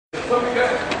السمك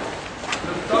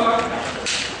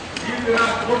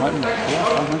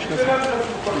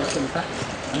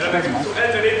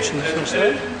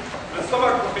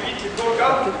كومبليتلي فور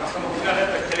جاد عشان قلنا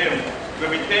هذا الكلام،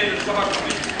 وبالتالي السمك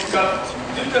كومبليتلي فور جاد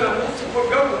انت لو نص فور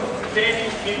جاد ونص الثاني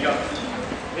 100 جاد.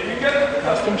 اللي كده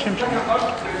مش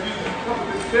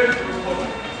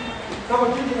طبعا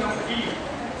تيجي من الحديد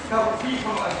تاخد فيه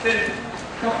من الاسنس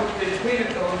تاخد الاثنين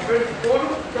الترانسفيرس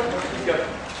كولون تاخد 100 جاد.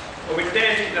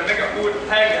 وبالتالي لما اجي اقول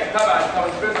حاجه تبع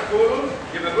الترانسفيرس كولون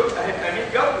يبقى جزء هيبقى 100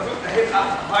 جاد وجزء هيبقى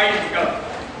هاي جاد.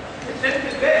 السنس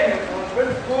الباقي من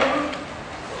الترانسفيرس كولون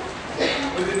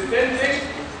والستندنج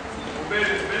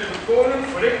وبالكولون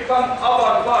وريكتم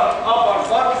ابر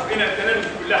بارت بين الكنال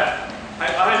كلها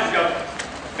هيبقى هاي جاد.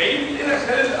 بقيت هنا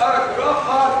خلال الارك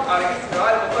راحه على جسم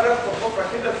العالم بطريقه خفيفه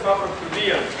كده اسمها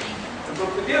بروتوديان.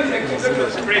 البروتوديان اكتيفيشن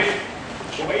سبريشن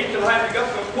وبقيه الهايند جاز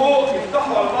من فوق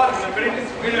يفتحوا على بعض الممبرين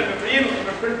اسمه هنا الممبرين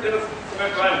والممبرين هنا اسمها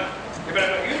جراند. يبقى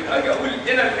لما اجي اقول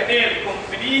هنا الكنال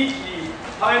كومبليتلي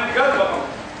هايند جاز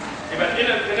يبقى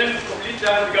هنا الكنال كومبليتلي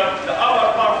هايند جاز ده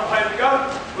ابر بارت هايند جاز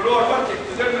ولور بارت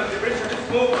اكتيفيشن سبريشن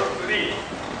اسمه بروتوديان.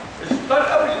 الشطار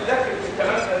قوي اللي ذاكر في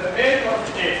الكلام ده زمان بارت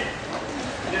ايه؟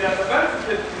 لما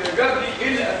بمسك الجار دي ايه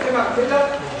اللي قسمها كده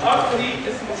ارتري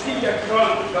اسمه سيليا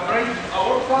كرال ده برانش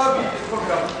اورتا بيدخل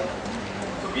جار.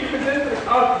 ففي ميزنتريك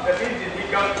ارتري ده بيدي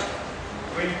الجار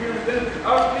وفي ميزنتريك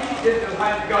ارتري بيدي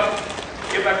الهايند جار.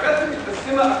 يبقى الجسم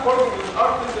متقسمه اكوردنج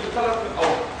للارتريز اللي طلعت من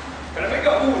الاول. فلما اجي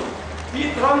اقول في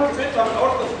ترانك بيطلع من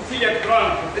الاورتا اسمه سيليا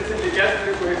كرال بتقسم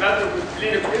لجاستريك وهيباتريك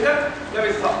وسبلينيك وكده ده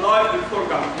بيسبلاي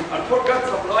للفورجان. يبقى الفورجان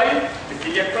سبلاي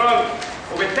للسيليا كرال.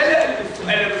 وبالتالي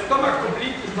الاستمك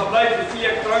كومبليت سبلاي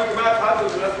للسيليا كرال مع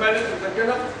تعدد الاسماء اللي انت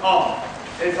فاكرها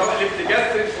سواء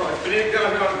الابتجاستريك سواء السبلينيك ده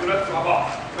هنقعد دلوقتي مع بعض.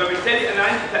 فبالتالي انا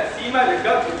عندي تقسيمه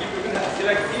للجلد بتجيب منها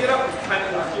اسئله كثيره في امتحان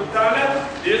الانستيو بتاعنا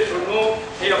يس اور نو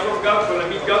هي فور جلد ولا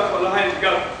 100 جلد ولا هايند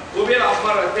جلد. وبيلعب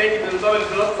مره ثاني بنظام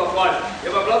البلاد سبلاي.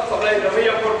 يبقى بلاد سبلاي لو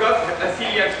هي فور جلد هتبقى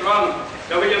سيليا كرال،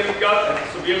 لو هي 100 جلد هتبقى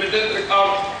سوبيوميدنتريك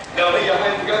ارت، لو هي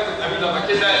هايند جلد تبقى لما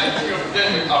كده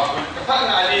السوبيوميدنتريك ارت.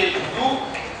 اتفقنا عليه جروب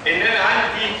ان انا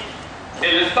عندي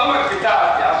الاستمك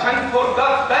بتاعتي عشان فور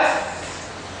جلد بس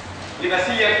يبقى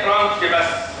سيليا كرانك بس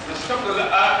مش تفضل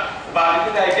لا. وبعد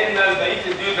كده هيجي لنا بقيه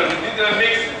الديودرم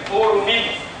ميكس فور وميد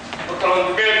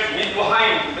وترانسفيرس ميد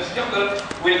وهايند مش تفضل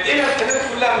والانر الكلام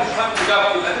كلها مش هاند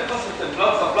جاب. يبقى دي قصه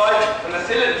البلاد سبلاي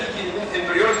والاسئله اللي بتيجي من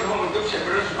الامبريولوجي هو ما بيجيبش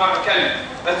امبريولوجي مع بتكلم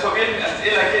بس هو بيعمل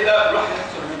اسئله كده الواحد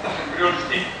يحصل من تحت الامبريولوجي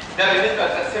دي. ده بالنسبه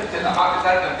لتقسيمه الامعاء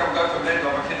بتاعتنا كام جاب في البلاد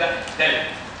لما كده تاني.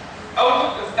 اول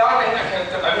نقطه بتاعنا هنا كانت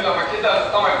تبقى لما كده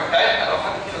الستمك بتاعتنا لو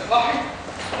حد فينا صاحي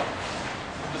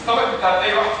السمك بتاعت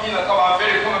اي واحد فينا طبعا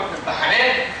فيري كومن في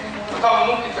الامتحانات وطبعا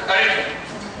ممكن تقارنها.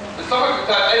 السمك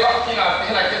بتاعت اي واحد فينا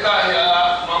هنا كده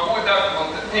هي موجوده في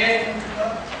منطقتين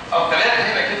او ثلاثه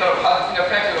هنا كده لو حد فينا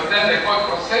فاكر قدام زي كود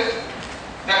بروسيس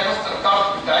ده الكوست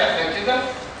كارت بتاعتنا كده.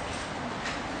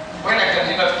 وهنا كان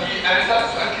هنا في انا سالت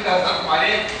سؤال كده هسالكم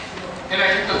عليه هنا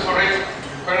كده سوريت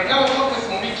كنا بنعمل خط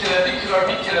اسمه 100 كيلابيكولار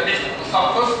 100 كيلابيكولار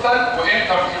وسبكوستال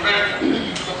وانتر كيوبرتال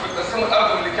كنتوا بتقسموا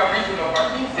الارض اللي كام ريجن لو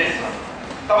فاكرين 9.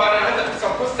 طبعا انا عندك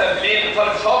سبكوستال بلين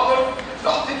لطالب شاطر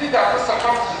لو حطيت ايدي على الكوستال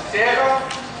كارت السابع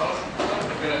خلاص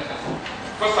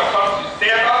الكوستال كارت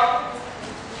السابع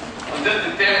ونزلت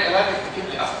الثاني كان هدف تكتب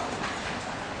لي قهوه.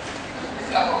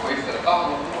 بس قهوه كويسه القهوه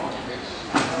مظلومه ما تجيبهاش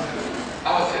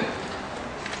قهوه سن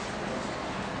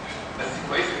بس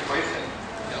كويسه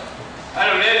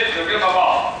انا ولاد نقول مع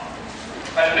بعض.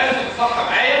 فالناس اللي صح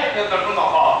معايا نقدر نقول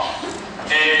مع بعض.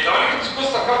 لو انا كنت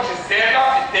كوستال كارت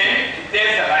السابع الثامن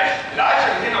التاسع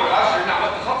العاشر هنا والعاشر هنا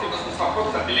عملت خط يبقى اسمه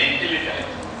سبكوستال بلين اللي ثلاثه.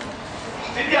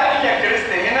 حطيت دي عليا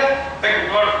كريستا هنا باك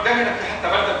بارت ده هنا في حته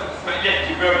بارده اسمها اياك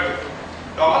كيبرت.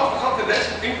 لو عملت الخط ده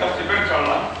اسمه انتر كيبرتال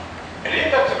لاين.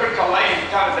 الانتر كيبرتال لاين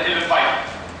بتاعنا زي ال 5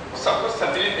 والسبكوستال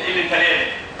بلين ده ال 3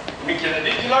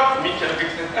 وميكيلاديكولار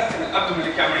وميكيلاديكولار بتتقسم الابدومين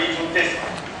لكام ريجون 9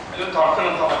 اللي انتوا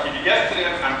عارفينهم طبعا ايبيجاستريم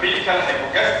امبيليكال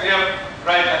هايبوجاستريم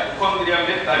رايت هايبوكوندريوم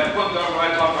ليفت هايبوكوندريوم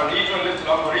رايت لامبر ريجون ليفت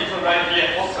لامبر ريجون رايت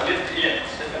ايه بصه ليفت ايه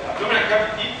الابدومين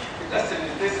كافيتي بتتقسم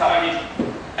ل9 ريجون.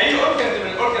 اي اورجنز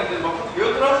من الاورجنز المفروض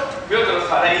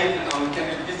بيدرس على ايه او كان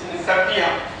الجسم الانسان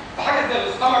فيها. فحاجه زي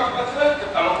الاستمك مثلا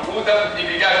تبقى موجوده في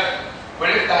الايبيجاستريم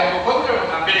وليفت هايبوكوندريوم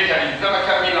امبيليكال زي ما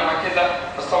كان مين لما كده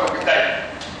الاستمك بتاعي.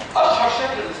 اشهر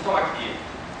شكل الاستمك ايه؟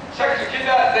 شكل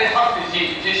كده زي حرف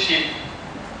جي شيب.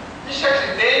 في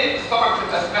شكل تاني السمك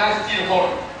بتبقى اسمها ستيل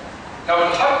هورن. لو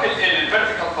الحرف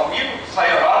الفيرتيكال طويل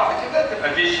وقصير عرض كده تبقى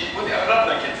في شيب ودي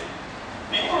اغلبنا كده.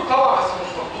 بيقولوا طبعا بس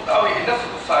مش مظبوط قوي الناس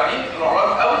القصيرين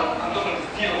العراض قوي عندهم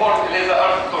الستيل هورن اللي هي زي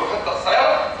ارض الدور حته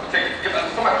قصيره وتبقى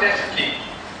السمك ليها شكلين.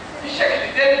 في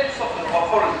شكل تاني بيوصف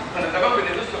للغفور كنا زمان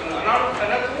بندرسه ان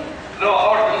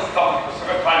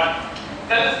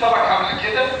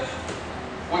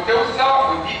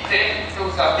تاني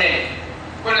توسع تاني.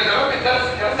 كنا زمان بندرس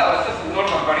الكلام ده على اساس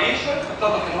النورمال فاريشن،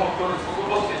 اتضح ان هو كل الفجور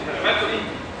بوست انفلاماتوري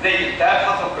زي التهاب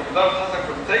حصل في الجدار حصل في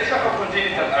الكونتريكشن او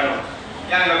كونجينيتال انومالي.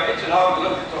 يعني ما بقتش الهارد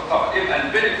دلوقتي تعتبر، يبقى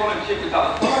الفيري كومن شيب بتاع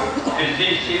السtomach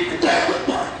الجي شيب بتاع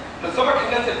السtomach.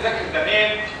 الناس اللي ذاكرت زمان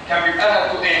كان بيبقى لها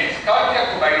تو اندز كاردياك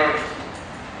وبايلوريك،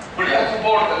 وليها تو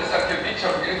بورد لسه كيرفيتشر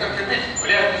وجريتر كيرفيتشر،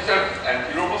 وليها تو سيرفس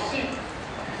انتيرو بوستيريور.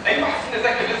 اي واحد فينا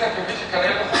ذاكر لسه كيرفيتشر كان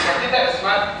ياخد خطوه كده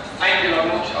اسمها انجلر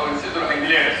نوتش او انسيدرو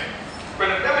انجليرس.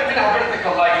 كنا بنعمل منها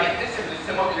فيرتيكال لاين نقسم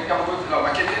السtomach اللي كان موجود لو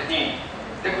ما كده اثنين،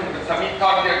 ده كنا بنسميه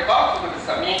كاردياك بارت وكنا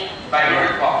بنسميه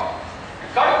بايلوريك بارت.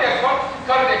 الكاردياك بارت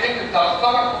الكاردياك انت بتاع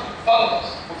السtomach فالس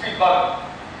وفي بلد.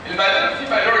 البايلوريك في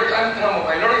بايلوريك انترم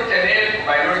وبايلوريك كانال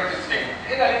وبايلوريك سفنكتر.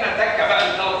 هنا لنا تكه بقى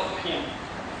للثلاث صفين.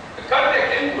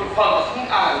 الكاردياك انت والفالس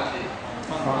مين اعلى من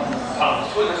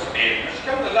فالس؟ هو ده السؤال. مش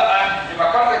كامل لا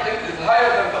يبقى كاردياك انت از هاير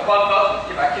ذان ذا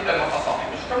فالس، يبقى كده المفصل صحيح.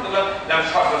 مش كامل لا مش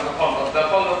هاير ذان ذا فالس، ده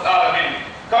الفالس اعلى منه.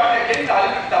 كاردياك انت على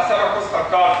الليفل بتاع سيرا كوستر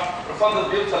كارد، والفالس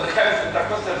بيوصل لخامس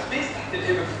انتركوستر سبيس تحت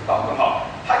الايبكس بتاع النهار.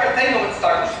 حاجه ثانيه ما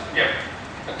تستعجلوش تجيبها.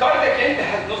 الكاردياك انت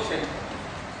هاز نص فينجر.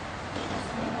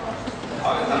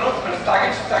 انت النص ما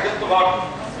تستعجلش استعجلت برضه.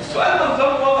 السؤال ده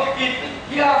نظام واضح جدا،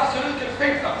 فيها سيركل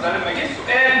سفنكتر. ده لما جه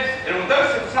السؤال المدرس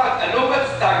المساعد قال لهم ما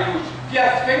تستعجلوش،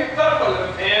 فيها سفنكتر ولا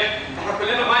ما فيهاش؟ احنا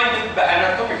كلنا مايندد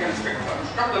باناتوميكال سفنكتر، مش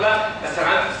الحمد لله، بس انا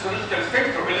عندي سيركل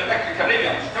سفنكتر ولا الاكل كاريبيا،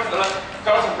 مش الحمد لله.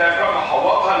 كراس الدايفرام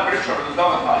محوطها، البريشر اللي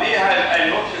ضغط عليها،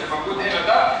 النوتش اللي موجود هنا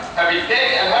ده،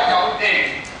 فبالتالي انا هرجع اقول تاني.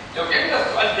 لو جبنا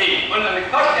السؤال تاني قلنا ان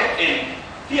الكاردياك ان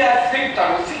فيها سفنكتر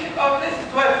وسيكت ناس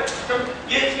توافق،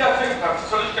 جيت فيها سفنكتر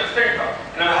فيسيولوجيكال سفنكتر،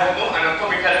 انما هنقول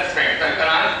اناتوميكال سفنكتر. يبقى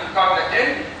انا عندي الكاردياك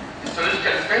ان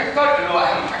فيسيولوجيكال سفنكتر اللي هو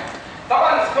اهم حاجه.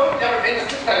 طبعا السكوب بيعمل بين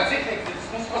السفنكتر سيكنيك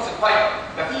سموث ماسل فايبر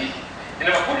مفيش،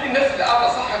 انما كل الناس اللي قاعده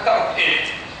صح تعرف ايه؟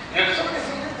 ان السكوب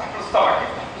يفتح في الستمك،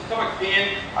 يفتح في الستمك فين؟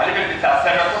 على الليفل بتاع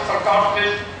سيرا كوستر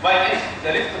كارتليج وايل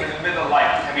ذا ليفت من الميدل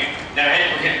لاين كمان، ده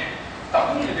نهايته هنا.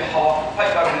 طب مين اللي بيحوط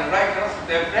فايبر من الرايت كراس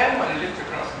الديافرام ولا الليفت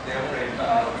كراس الديافرام؟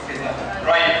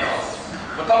 رايت كراس.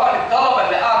 وطبعا الطلبه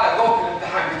اللي قاعده جوه في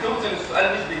الامتحان بتوزن السؤال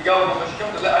مش بيتجاوبوا، مش كام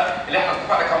ده لا اللي احنا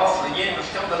اتفقنا كمصريين، مش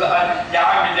كام ده لا يا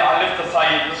عم دي على الليفت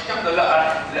سايد، مش كام ده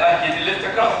لا اكيد الليفت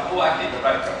كراس هو اكيد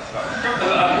الرايت كراس، مش كام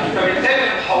ده لا. فبالتالي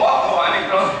الحوار هو عن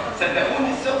كراس.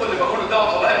 صدقوني الثقه اللي بقوله ده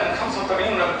والله من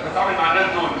 85 وانا بتعامل مع الناس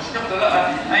دول، مش كام ده لا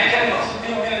ايا كان المقصود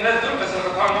بيهم مين الناس دول، بس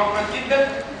انا بتعامل معاهم كويس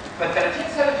جدا. فال 30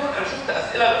 سنه دول انا شفت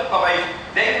اسئله غير طبيعيه،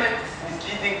 دايما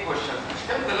misleading questions، مش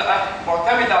كام ده لا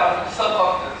معتمده على الاتصال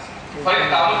اكتر. طريقه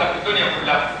تعاملنا في الدنيا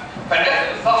كلها. فالناس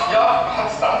اللي صاحيه ما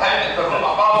حدش تعرف نقدر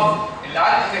مع بعض. اللي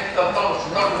عندي هنا كده الطلبه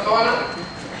الشطار بتوعنا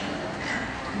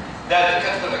ده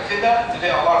الكاتره كده اللي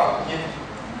هي عباره عن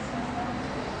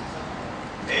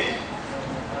ايه؟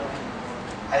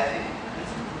 عايز ايه؟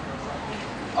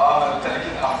 قلت لك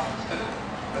كده احسن مش كده؟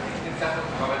 ما تيجي نسافر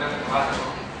في مبادئ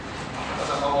المعادله.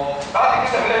 بعد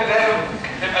كده بنلاقي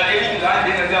تبقى اليمين اللي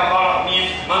عندي هنا دي عباره عن مين؟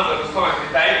 منظر السtomach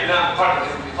بتاعي ده مقارنه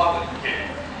بالبيضات كده.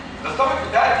 السtomach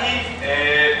بتاعتي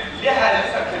ليها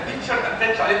لسه كيرفيتشر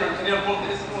اتاتش عليه بروتينيال بولد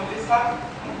اسمه لسه.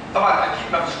 طبعا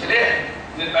اكيد ما فيش خلاف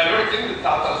ان البايلوريك اند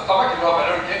بتاعت السtomach اللي هو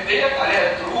بايلوريك اند ديت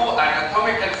عليها ترو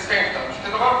اناتوميكال سفنكتر، مش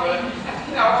كده برضه؟ ولا مين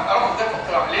يعرفوا ازاي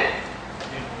بطلع عليه؟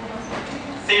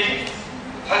 سيلي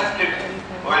تحس كده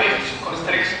وعليه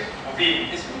كونستريكشن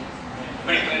وفي اسمه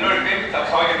بري بايلوريك بين بتاع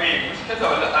الخواجه بين، مش كده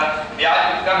ولا لا؟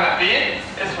 بيعدي قدامها بين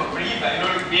اسمه بري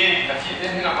بايلوريك بين، ففي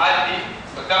بين هنا معدي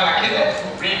قدامها كده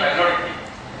اسمه بري بايلوريك بين.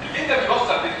 البين ده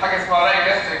بيوصل بين حاجه اسمها راي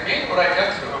جاستريك بين وراي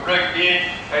جاستريك اوبريك بين،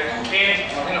 فيتو بين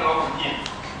هنا موجودين.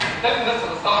 ده الناس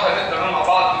اللي صح نقدر مع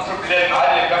بعض نشوف كده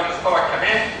المعادله جنب السtomach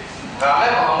كمان،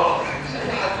 فعملها مع بعض مش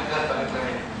اي حد بيحصل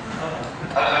زمان.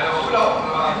 انا بقول اهو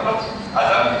ما اعترضش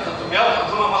عذاب في دمياط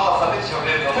الخصومه ما حصلتش يا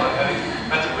ولاد والله، يعني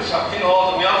ما تبقوش عارفين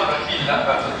هو دمياط بخيل، لا ما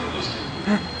تقولوش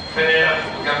كده. فراخ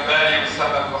وجمبري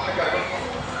وسمك وحاجه منهم.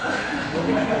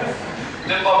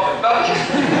 للبابا بقى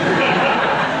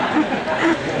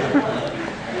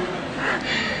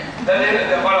ده اللي هنا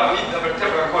ده عباره عن مين؟ ده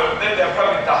مرتبه كل ده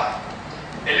الديافرام من تحت.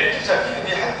 اللي انتوا شايفينه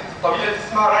دي حته طويله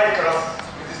اسمها راي كراس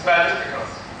ودي اسمها ليفت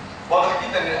كراس. واضح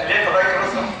جدا ان الالياف الراي كراس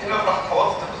هنا راحت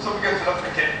حواصل الاسوفجس لفه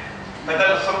كده، فده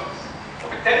الاسوفجس.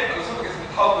 وبالتالي الاسوفجس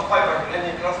بيتحول بفايبر من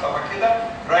انهي كراس لما كده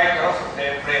راي كراس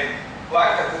والديافرام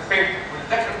واكتر سفنكتر.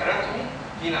 والذاكر الاناتومي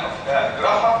هنا او في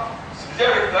الجراحه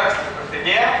السبجير ريفلاكس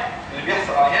الارتجاع اللي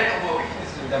بيحصل عيان هو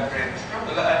ويكنس للديافرام، مش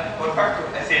كده لا هو الفاكتور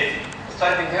الاساسي.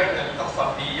 السلايدنج هيرن اللي بتحصل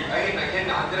فيه يبقى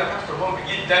هنا عندنا فاكتور مهم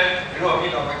جدا اللي هو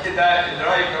مين لما كده اللي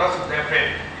راي كراس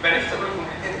والديافرام. يبقى نفسي اقول لكم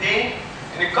الاثنين تاني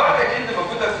ان الكاردياك اند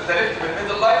موجوده في ذا ليفت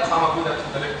بالميدل لاين، موجوده في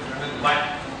ذا ليفت بالميدل لاين.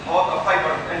 حواضر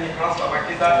فايبر من انهي كراس لما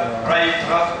كده راي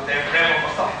كراس والديافرام،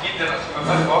 وصح جدا جدا عشان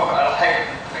ما بوافق على حاجه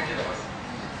كده بس.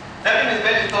 ده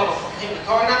بالنسبه لي الطلبه الصحيين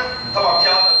بتوعنا. طبعا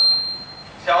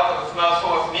في عضله اسمها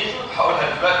سوس ميجور هقولها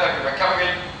دلوقتي قبل ما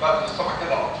اكمل بعد الاستومك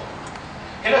كده على طول.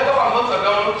 هنا طبعا المنظر ده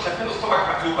لو انتم شايفين الاستومك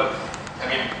مقلوبه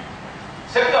تمام.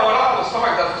 سيبنا وراها الاستومك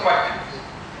ده الاستومك كده.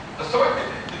 الاستومك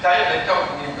بتاعي هيتكون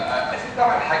منين بقى؟ عايزين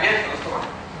نعمل حاجات في الاستومك.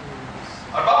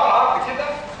 4 بالعرض كده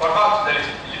و4 بالدرجه.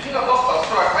 اللي فينا بص على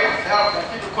الصوره كويس هيعرف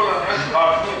ان في كل ماشي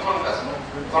بالعرض في كل اسمه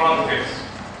ترانسفيرس.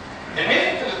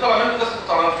 الميثود اللي طلع منه ده اسمه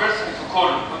ترانسفيرس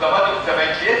ميتوكول وده بادي اوف ذا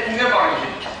بانكرياس نيفر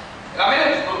انهيت. العمليه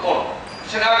مش بالطول.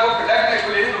 مش انا قاعد في الاكل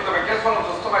يقول لي انت بانكرياس فانا في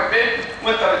الاستومك بين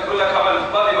وانت بتقول لك عمل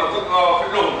البادي موجود في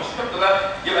اللون مش كده ده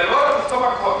يبقى الورق في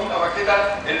الاستومك هو مين او كده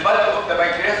البادي اوف ذا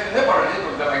بانكرياس نيفر انهيت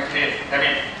اوف ذا بانكرياس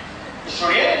تمام.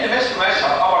 الشريان اللي ماشي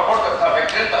على الابر بورد بتاع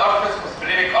البانكرياس ده ارت اسمه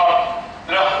سبلينيك ارت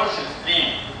ده راح يخش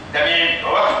السبلين تمام.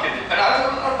 هو واخد كده. انا عايز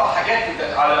اقول 4 حاجات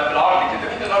على بالعرض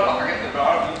كده. مين ال4 حاجات اللي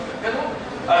بالعرض اللي بتعملهم؟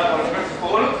 الترانسفيرس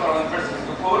كولون، ترانسفيرس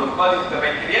كولون، بادي اوف ذا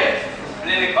بانكرياس،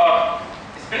 سبلينيك ارت.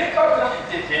 سبلينيك ارت راح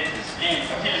يتقفل السبلين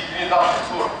ففي السبلين ده في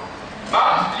الصوره.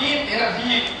 مع السبلين هنا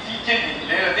في كدني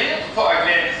اللي هي ديت وفوق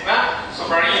جلاند اسمها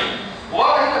سوبرين.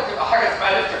 وورا هنا بتبقى حاجه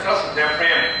اسمها ليفت كراس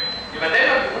ديافرام. يبقى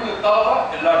دايما بنقول للطلبه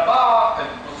ال4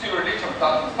 البوستيريور ريليشن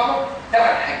بتاعت الاستمك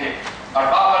 8 حاجات.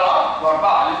 4 بالعرض و4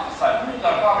 على الليفت سايد. مين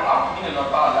ال4 بالعرض؟ مين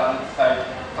ال4 اللي على الليفت سايد؟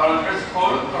 ترانسفيرس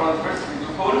كولون، ترانسفيرس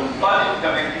ميديوكولون، بادي اوف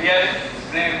ذا بانكرياس،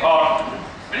 سبلينيك ارت.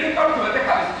 سبلينيك ارت بيوديك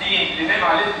على السبلين اللي نايم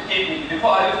على الليفت كيدني اللي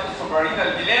فوق على الليفت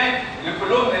سوبرارينال جلاند اللي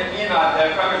كلهم نايمين على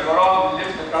الديافرام اللي وراهم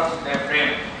الليفت كراس ديافرام.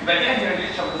 يبقى دي هي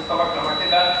ريليشن بالاستمك لما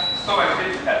كده الستومك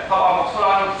فيت طبعا مفصول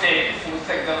عنه ساك اسمه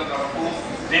الساك ده اللي ضربوه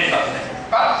ليزر.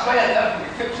 بعد شويه هتلاقوا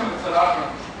الديسكربشن بتصير عارف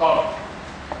الشطاره.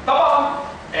 طبعا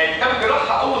كتاب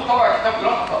الجراحه اول طبعه كتاب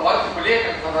جراحه طلعت في الكليه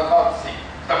كانت سنه 94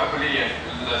 كتاب الكليه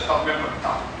الستاف ميمبر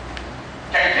بتاعها.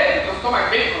 كان كاتب الاستومك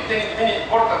بين كونتيننج ميني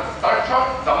امبورتنت ستراكشر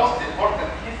ذا موست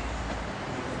امبورتنت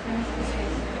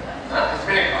از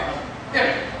سبينيك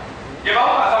ارت. يبقى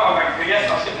هم طبعا بكتيرياس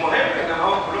شيء مهم انما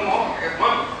هم كلهم هم حاجات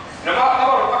مهمه. انما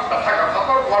اعتبروا اكثر حاجه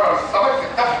خطر ورا الاستومك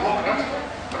اتفقوا هم نفسه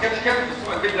ما كانش كاتب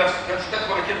الاستومك بين نفسه ما كانش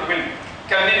كاتب ولا كلمه منه.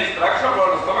 كان مين ستراكشر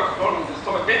ورا الاستومك فورمز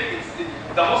الاستومك بين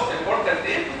ذا موست امبورتنت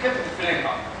ايه وكاتب سبينيك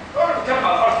ارت. بنتكلم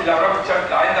على الارت اللي عرفت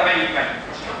شكل العين ده ميت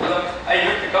مش كده اي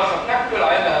فيكت كسر تاكله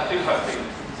العين ده هتطير هتطير.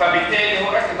 فبالتالي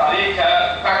هو ركز عليه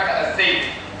كفاكت اساسي.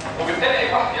 وبالتالي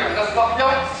اي واحد فينا من الناس صاحيه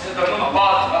يقدر نقول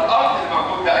بعض الارت اللي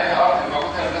موجود ده اي ارت اللي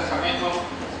موجود هنا ده سميته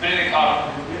سبينيك ارت.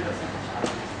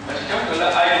 مش كده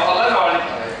لا ايوه الله ينور عليك.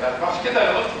 مش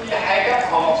كده لو قلت في حاجه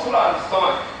هو مفصول عن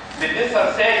الاستومك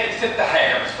بالنسبه سايق 6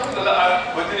 حاجه مش كده لا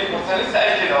قلت لي كنت لسه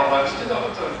قايل كده والله مش كده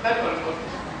قلت الثاني ولا قلت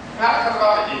ما عارف انا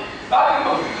بعمل ايه بعد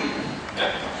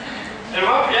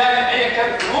المهم يعني ايا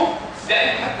كان الظروف ده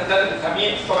حتى ده اللي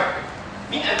بنسميه الستومك.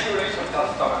 مين انتيريور ريليشن بتاع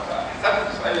الستومك بقى؟ حسبت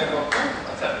السؤال اللي جاوبته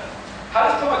اتسال. هل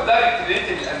الستومك دايركت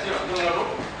ريليتد للانتيريور ابدومينال روب؟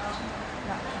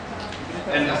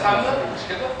 النسمه مش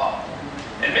كده؟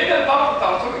 الميدل بارت بتاع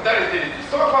الستومك دايركت ريليتد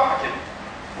الستومك واقفه كده.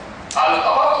 على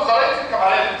الاباطو زراير تركب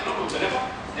عليها الانتيريور والدليفر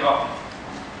دي واقفه.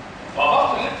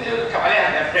 واباطو اللي تركب عليها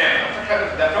الديافرام فاكر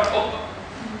الديافرام قطه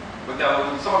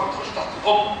والستومك بتخش تحت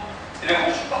القطه. اللي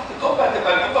يخش تحت القبه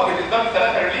هتبقى القبه بالنسبه لي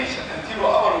 3 ريليشن انتيرو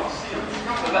ابر وبوستيرو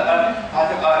مش كده لا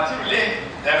هتبقى انتيرو ليه؟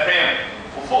 ديافرام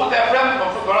وفوق ديافرام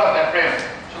المفروض وراها ديافرام.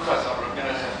 شكرا يا صبري ربنا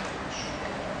يسلمك.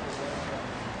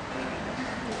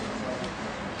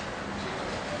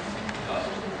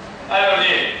 ايوه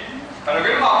ليه؟ كانوا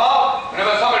جايين مع بعض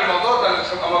ونبقى صابر الموضوع ده مش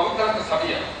هيبقى موجود 3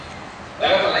 اسابيع.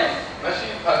 لغايه العيد ماشي؟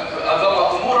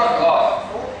 فاظبط امورك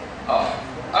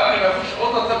قبل ما يخش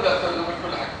اوضه تبدا تعمل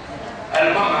كل حاجه.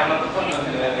 المهم هنضيف لنا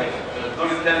الدور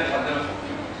الثالث عندنا فوق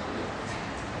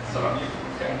السيراميك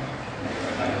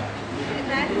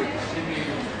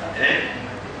ايه؟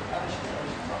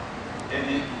 ايه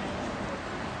دي؟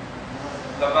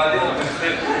 طب بعدين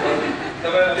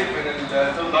طب انا ليك من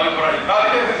الدور القريب بعد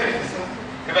كده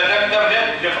يبقى ده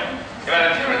ليفر يبقى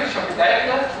الانتيريور ريليشن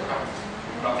بتاعتنا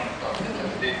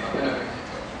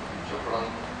شكرا.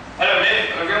 هلا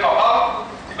ليه؟ راجعين مع بعض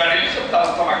يبقى الريليشن بتاع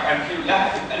السtomach انتيريور لها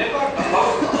تبقى ليفر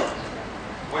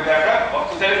وده الراب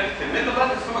وبتزالت في الميدل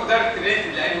بارت السtomach دايركت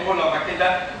ريليتد لان هو لما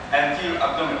كده انتيريور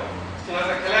ابدومينال. في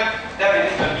هذا الكلام ده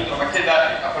بالنسبه لمين لما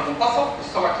كده يبقى في المنتصف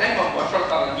السtomach نايمه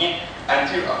مباشره على مين؟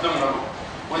 انتيريور ابدومينال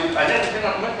ويبقى لازم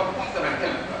هنا المنطقه بتحسب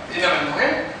الكلمه انما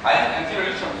المهم عايزين انتيريور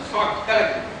ريليشن بالسtomach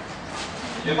ثلاث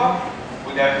ليفر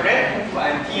وديافرام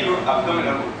وانتيريور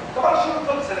ابدومينال. طبعا الشغل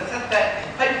خالص سنه 6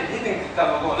 فايت الهيدنج بتاع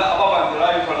الموضوع لا بابا عند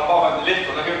رايت ولا بابا عند ليفت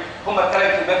ولا غيره هم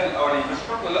الثلاث كلمات الاولانيين مش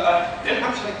شرط لا لان احنا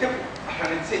مش هنكتبهم احنا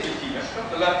هنتسال فيه مش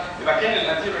شرط لا يبقى كان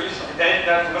الانتيريور ريليشن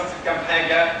بتاعتنا تمثل كام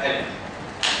حاجه ثالث.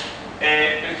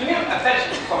 بريتونيوم اتاتش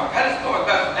للستومك. هل الستومك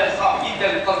ده سؤال صعب جدا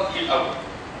للطالب تقيل قوي.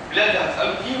 بلاد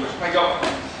هساله فيه مش هجاوب.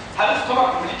 هل الستومك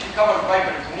كومبليتلي كفر باي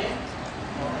بريتونيوم؟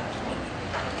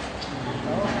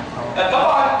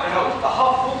 طبعا انا هقول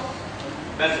تحفظ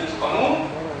بس مش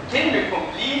قانون. كلمه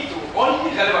كومبليت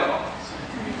واونلي غالبا غلط.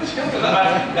 مش كده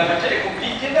لما تلاقي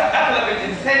كومبليت كده اغلب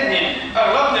الانسان ميلي،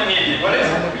 اغلبنا ميلي وليس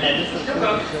كومبليت. مش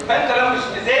كده؟ فانت لو مش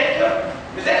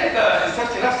مذاكر ده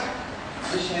استفتي نفسك.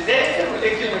 مش مذاكر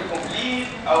وليه كلمه كومبليت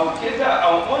او كده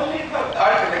او اونلي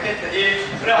عارف انك انت ايه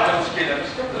رايح لمشكله. مش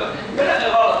كده؟ بلا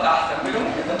غلط احسن من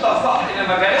ممكن تطلع صح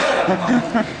انما غالبا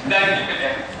ده نجيب في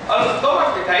الاخر. الستومك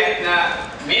بتاعتنا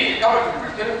ميلي كفرت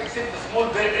بالبريتونيوم اكسبت سمول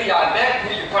فيري على الباك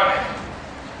ميلي كارنت.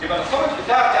 يبقى الستومك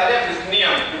بتاعتي عليها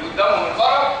بريتونيوم من قدام ومن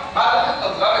ورا بعد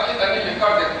حته صغيره كده ميلي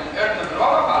كاردياك من الارض من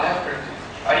ورا عليها بريتونيوم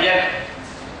عريانه.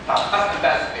 طب اسال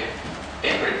بقى سؤال.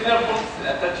 ايه البريتونيال فولت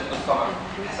الاتاتش للستومك؟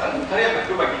 هسأله بطريقه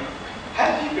مكتوبه جدا.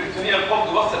 هل في بريتونيال فولت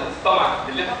وصل للستومك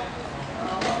بالليفر؟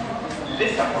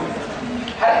 لسه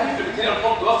هل في بريتونيال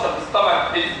فولت وصل للستومك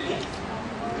بالسبين؟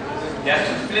 يعني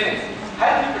سبلينكس.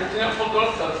 هل في بريتونيال فولت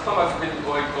وصل للستومك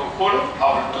بالكولون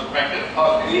او بالبراكت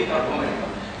او بالريتر اوميجا؟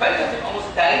 فانت تبقى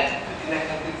مستعد انك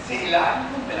هتتسال عن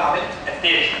عمليه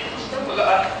الاتاتش. مش كده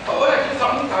لا؟ فاقول لك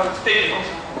لسه انت هتستيل مش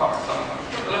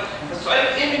هتفكر. السؤال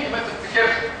ايه ممكن ما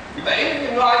تفتكرش؟ يبقى ايه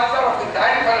ان هو عايز تعرف انت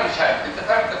عارف انا مش عارف، انت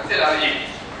فاهم انت بتسال على ايه؟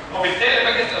 وبالتالي لما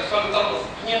اجي اسال السؤال ده طالب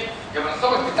صحيين يبقى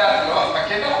الستومك بتاعتي اللي واقفه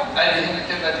كده ادي هنا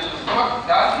كده دي الستومك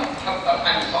بتاعتي حاطط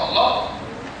الحين ان شاء الله.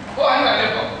 هو هنا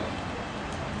الليفر.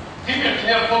 في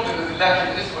بريتونيال فولد نزل لها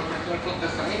كده اسمه البريتونيال فولد ده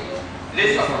سميه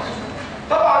لسه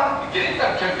طبعا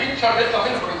الجريتر كان بيطلع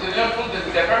منه بريتونيال فولد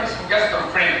بالديافرام اسمه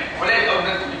جاستروفرين ولاقي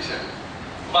اورنات بيكسر.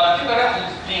 وبعد كده راح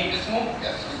للسبلين اسمه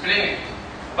جاستروفرين.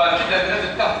 بعد كده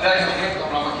نازل تحت ده يومين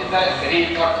لما كده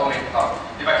الجريد كارتونيك.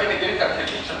 يبقى كده الجريتر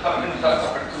كالفيشن طلع منه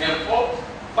 3 بريتونيال فولد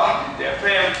واحد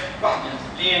الديافرام واحد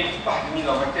السبلين واحد مين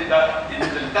لما كده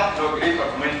ينزل تحت اللي هو الجريتر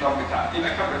مومنتم بتاعه. يبقى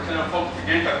كام بريتونيال فولد في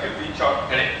الجريتر كالفيشن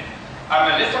 3.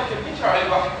 اما لسه كالفيشن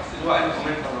عليه واحد بس اللي هو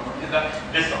المومنتم لما كده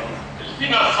لسه اللي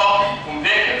فينا صافي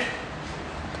ومذاكر.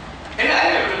 هنا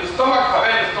قلب الاستومك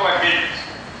فبان الاستومك بيت.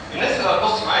 الناس اللي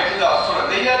هتبص معايا كده على الصوره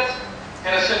ديت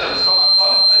هنا شلنا الاستومك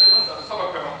خالص ادي منظر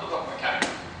الاستومك بيبقى محطوطه في مكانه.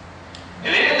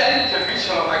 اللي هنا ده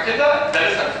الكالفيشن لما كده ده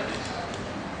لسه الكالفيشن.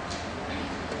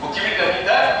 والكبير ده مين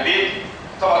ده؟ جريد.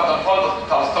 طبعا ده الفالدس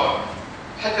بتاع الاستومك.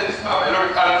 الحته دي اسمها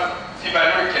بايلوريك الف في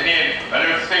بايلوريك كانين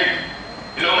بايلوريك سفنج.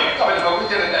 الاومنتم اللي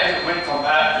موجود هنا ده الاومنتم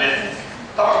بقى لسه.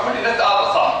 طبعا كل الناس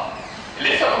قاعده صح.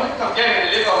 لسه الاومنتم جاي من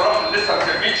الليفر وراح لسه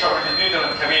الكالفيشن والديودرم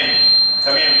كمان.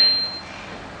 تمام.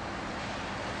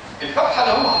 الفتحه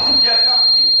اللي هم حاطين فيها الكعب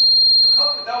دي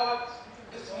الخط دوت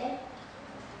اسمه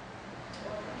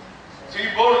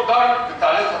 3 بوردر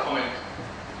بتاع لسه كومنت.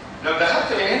 لو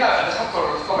دخلت من هنا دخلت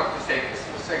ورا الاستومك في ساك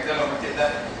اسمه الساك ده لما كده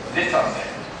لسه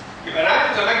ساك. يبقى انا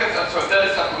عارف لما اجي اسال السؤال ده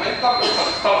لسه كومنت لسه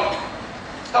الاستومك.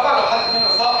 طبعا لو حد منا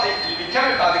صاحي اللي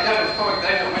بيكمل بعد كده الاستومك ده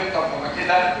كومنت وما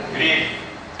كده جريد.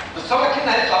 الاستومك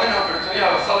هنا هيطلع منها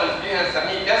بروتونيه وصل للسبلين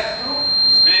هنسميه جاسترو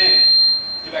سبلين.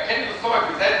 يبقى كان الاستومك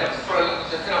بتاعتنا في الصوره اللي انتم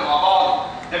شايفينها مع بعض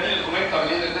ده مين الكومنتم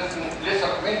اللي هنا ده اسمه لسه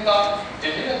كومنتم.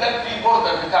 اللي هنا ده الفري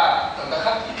بوردر بتاعنا. لو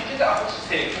دخلت ايدي كده اخش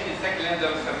ساك مين الساك اللي انت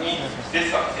بنسميه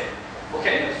لسه ساك.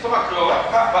 وكان الاستومك اللي هو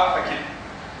واقفه كده.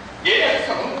 جاي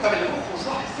لسه كومنتم اللي مخه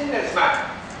صاحي السن اسمعني.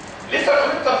 لسه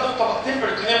كومنتم دول طبقتين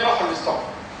بروتونيه راحوا للاستومك.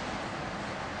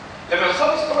 لما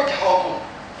يوصلوا الاستومك يحوطوه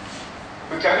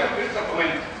ويكملوا لسه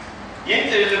كومنتم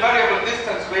ينزل الفاريبل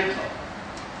ديستانس ويطلع.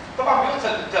 طبعا بيوصل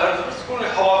للترانسفيرس كل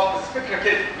الحواف بس فكره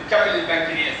كده بتكمل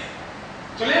البنكرياس.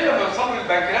 تقول ليه لما يوصلوا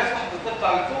للبنكرياس واحده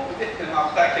تطلع لفوق وتقفل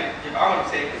مع بتاع كده يبقى عملوا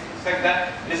ساك اسمه الساك ده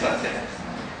لسه السادس.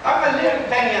 اما اللير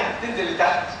الثانيه تنزل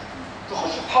لتحت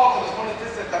تخش في حوض الاسبون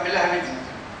التسع تعمل لها ميزي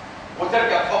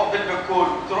وترجع فوق بالبكول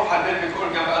وتروح على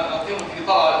البلبك جنب الانتيم وتيجي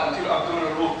طالعه على الانتير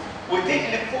ابدومينال روت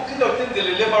وتقلب فوق كده وتنزل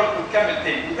الليفر وتكمل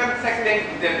تاني وتعمل ساك تاني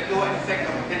قدامك اللي هو الساك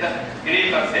كده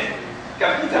جريتر ساك.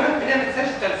 كان في زمان بنعمل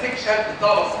سيرجيكال سيكشن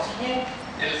للطلبه الصحيين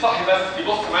اللي صاحي بس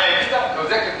يبص معايا كده لو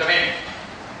ذاكر تمام.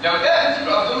 لو ده انت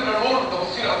الابدومينال رول ده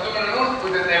بصين الابدومينال رول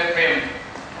وده دايفرام.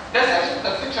 ده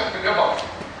سيرجيكال سيكشن في الليفر.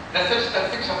 ده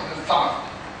سيرجيكال سيكشن في الستمك.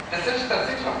 ده سيرجيكال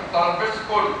سيكشن في الترانسفيرس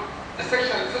كول. ده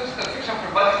سيرجيكال سيكشن في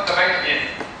البادي التبايك.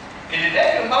 اللي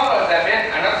داخل مره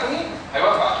زمان اناتومي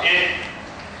هيوافق على ايه؟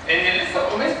 ان لسه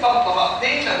الاوميستا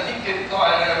طبقتين نازلين كده.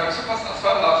 طبعا انا لما بشوف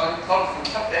اسئله عشان الطالب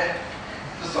مش هبدا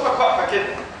الصوره واقفه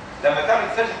كده. لما تعمل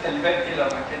سيرجيكال لبان كده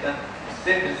لما كده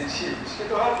السن بتشيل مش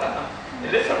كده ولا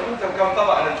لسه الاوميستا كام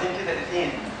طبقه نازلين كده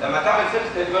اثنين. لما تعمل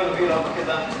سيرجيكال لبان فيه لما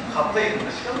كده خطين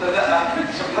مش كده لا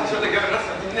مش محدش يقدر يجيب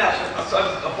الرسمه دي منين عشان السؤال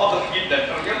واضح جدا.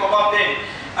 نرجع مع بعض تاني.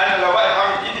 انا لو واقف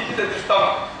عامل ايدي كده دي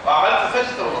استمر وعملت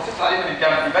سيرجيكال وبصيت ابص عليه من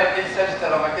الجنب يبان ايه السجده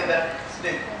لما كده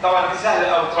طبعا دي سهله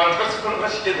قوي ترانسفيرس كله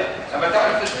ماشي كده لما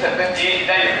تعمل سجده يبان ايه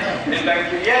دايما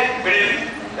البنكرياس بريز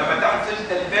لما تعمل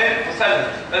سجده يبان مثلث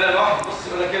بدل الواحد يبص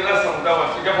يقول لك ايه الرسم مدور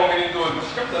في جابهم منين دول مش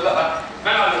كده لا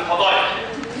منع للفضائح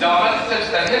لو عملت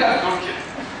سجده هنا دول كده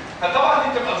فطبعا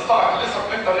دي تبقى السtomach لسه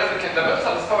بنقدر نازل كده بس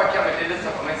السtomach يعمل ايه لسه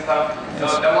في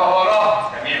النص ده ما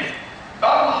وراه تمام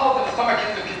بعد ما حاطط السtomach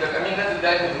ينزل كده الامين نازل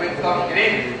ده مومنتم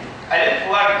جرين الف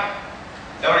وارجع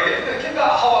لو رجعت كده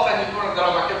احوط اني كوره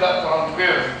درجه كده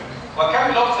ترانسفيرس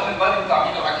واكمل اوصل للبادي بتاع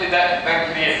مين بعد كده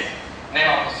البنكرياس نايم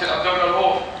على البوستير ابدومينال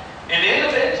وول اللي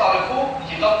هنا ده يطلع لفوق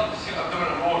يغطي البوستير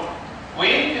ابدومينال وول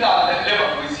وينزل على الليفر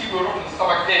ويسيبه يروح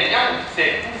للسtomach تاني يعمل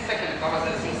ساك مين الساك اللي اتعمل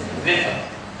ده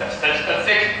لسه ده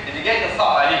الساك اللي جاي ده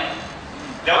صعب عليك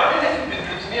لو انا لازم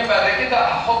بالبروتينيه بعد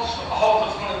كده احط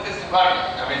اسمه التست بارك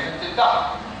يعني التست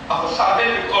بتاعها اخش على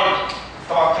البيلفيك اورجن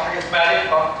طبعا في حاجه اسمها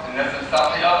ريفا الناس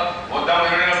السطحيات وقدام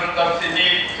يورينا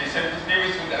بالترسيديك في سيمبس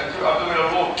بيبس والانتيرو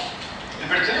ابدومينال وول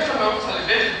البروتينيه لما يوصل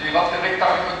للبيلفيك بيغطي الريكتا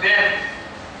من قدام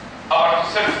ابر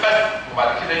سيرفس بس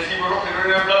وبعد كده يسيبه يروح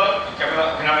لليورينا بلاد يكمل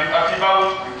هنا بيبقى في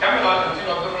باول يكمل على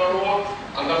الانتيرو ابدومينال وول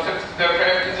اندر سيرفس ده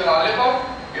ينزل على الليفر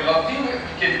يغطيه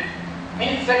ويقفل كده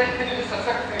مين ساكت كده لسه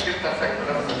ساكت جريتا ساكت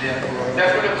ده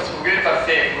كل اسمه جريتا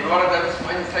ساك والورا ده اسمه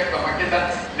اي ساك لما كده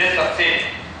لسه ساك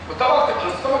وطبعا تبقى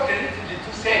الستومك ريليتد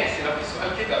للتو ساكس لو في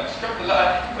سؤال كده مش كده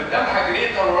لا قدامها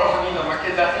جريتا وراها مين لما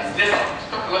كده لسه مش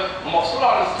كده ومفصوله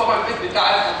على الستومك بيت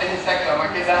بتاع الثاني ساك لما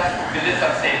كده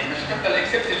لسه ساك مش كده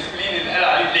الاكسبت السبلين اللي قال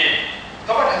عليه ليه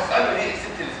طبعا هساله ليه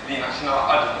اكسبت السبلين عشان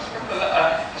اعقده مش كده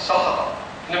لا هشرحها طبعا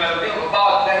انما لو بينهم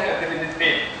بعض ده هنا ده بالنسبه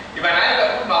لي يبقى انا عايز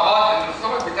اقول مع بعض ان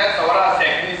الستومك بتاعي وراها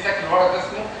ساك مين الساك اللي ورا ده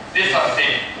اسمه لسه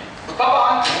ساك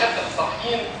وطبعا الناس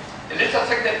الصحيين الليسر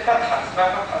ساك ده فتحه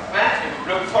اسمها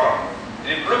البلوك فورم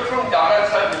البلوك فورم دي عماله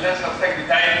تساعد الليسر ساك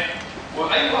بتاعي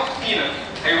واي واحد فينا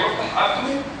هيفتح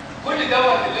ابدومين كل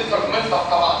دوت الليسر منطق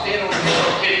طبقتين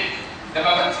والليسر كده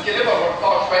لما بمسك الليفر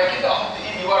وارفعه شويه كده احط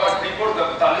ايدي ورا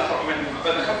البورده بتاع الليسر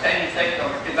وببقى دخلت عيني ساك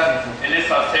كده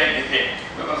الليسر ساك بتاعي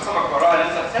بيبقى السمك وراها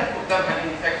ليسر ساك قدامها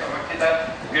عيني ساك كده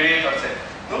جريتر ساك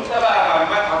نقطه بقى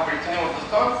معلومات عن البروتينين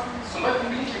والتستون السمات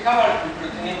كومبليتلي كفر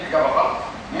بالبروتينين اجابه غلط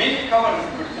مين اللي كفر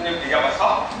بالبروتينين اجابه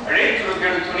صح ريترو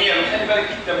بروتينيا خلي بالك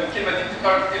جدا من الكلمه دي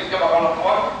بتتكرر كتير اجابه غلط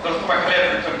طبعا درستوها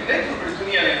خليها بروتينين ريترو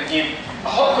بروتينيا يعني ايه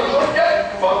احط الاورجن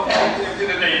واحطها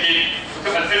كده زي كده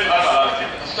وتبقى زي القطع على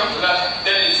كده الشخص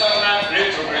ده اللي يسمى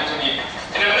ريترو بروتينيا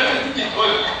انما لما تيجي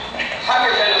تقول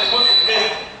حاجه زي الاسموت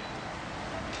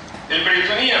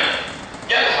البريتونيا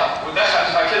جالها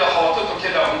ودخلها كده وحوطته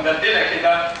كده ومدلدله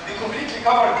كده دي كومبليتلي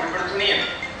كفرد بالبريتونيا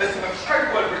بس ما فيش حاجه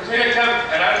جوه البريتونيا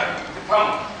كافيتي انا عارف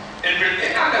تفهموا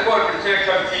ايه قاعده جوه البريتونيا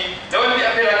كافيتي لو اللي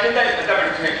قافلها كده يبقى ده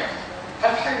بريتونيا كافيتي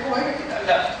هل في حاجه جوه هنا كده؟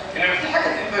 لا انما في حاجه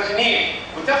انفاجينيه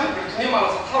وتاخد البريتونيا على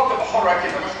سطحها وتبقى حره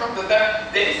كده مش كده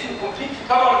ده اسم كومبليتلي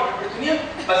كفرد بالبريتونيا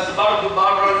بس برضه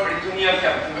بره البريتونيا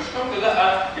كافيتي مش كده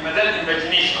لا يبقى ده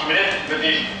الانفاجينيشن عمليه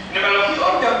الانفاجينيشن انما لو في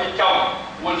اورجن بيتكون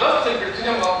والجاست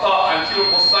البريتونيا مغطاه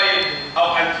انتيرو بوستايل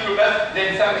او انتيرو بس ده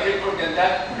يسمى ايه الاورجن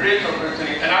ده؟ ريترو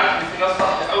بريتونيا انا عارف ان في ناس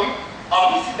صح قوي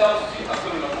قميصي ده في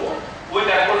ابدومينال وول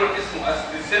وده كله اسمه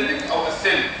اسندنج او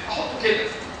اسندنج احطه كده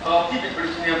اغطيه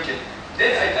بالبريتونيوم كده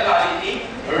ده هيتقال عليه ايه؟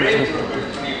 ريترو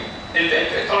بريتونيوم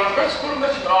الترانسفيرس كله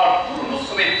ماشي بالعرض طوله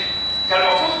نص متر كان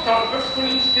المفروض الترانسفيرس كله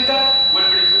يمشي كده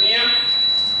والبريتونيوم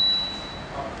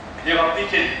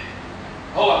يغطيه كده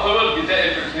هو كل الجزاء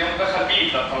البريتونيوم دخل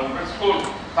بيه ده الترانسفيرس كله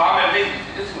فعمل بيه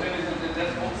اسمه ايه ده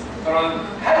اسمه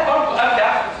هل برضه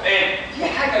ارجع اسال سؤال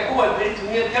في حاجه جوه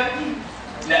البريتونيوم كافيتي؟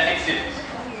 لا اكسبت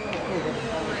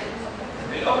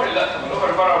الاوفر لا طب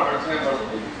الاوفر بره البريتونيوم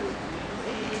برضه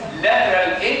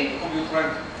لاترال اند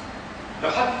كوبيوترانت لو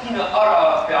حد فينا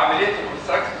قرا في عمليه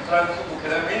الاوبستراكتيف ترانت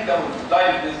وكلام من ده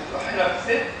والدايت احنا في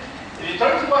الست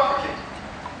الترانت واقفه كده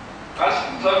معلش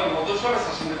نطلع من الموضوع شويه بس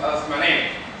عشان نبقى سمعناه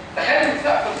تخيل ان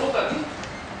سقف النقطه دي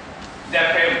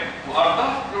ده فاهم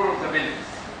وارضها فلوروتابيلتس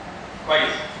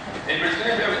كويس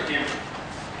البريتونيوم بيعمل ايه؟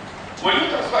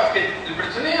 واليوترس واقف كده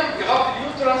البريتونيوم يغطي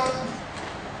اليوترس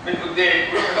من قدام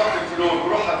ويروح يغطي الفلور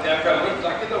ويروح على الديافرام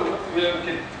ويطلع كده ويعمل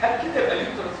كده هل كده يبقى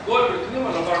اليوترس جوه البريتونيوم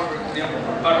ولا بره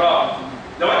البريتونيوم؟ بره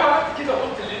لو انا عملت كده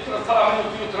وقلت اليوترس طالع منه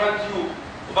تيوتران تيوب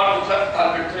وبرضه اتلفت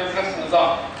على البريتونيوم في نفس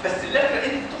النظام بس اللاترال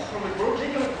انت تخرج من البروت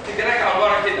ليجمنت تيجي راجعه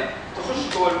لورا كده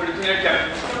تخش جوه البريتونيوم كامل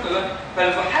مش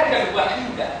كده فالحاجه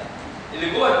الوحيده اللي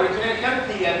جوه البريتونيوم كامل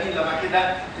هي مين لما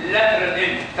كده اللاترال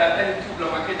اند بتاع تاني تيوب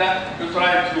لما كده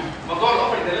يوتراين تيوب موضوع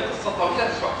الامر ده ليه قصه طويله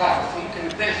مش وقتها بس ممكن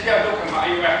نتناقش فيها لوكال مع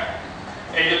اي واحد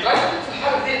اليوتراين في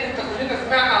الحاله ديت انت كلنا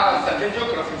سمعنا على السيرفين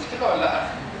جيوغرافي مش كده ولا لا؟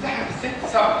 بتزحف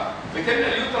الست سبعه بتملى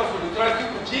اليوترس واليوتراين تيوب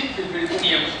وتيجي في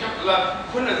البريتونيوم مش كده ولا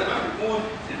كنا زمان بنقول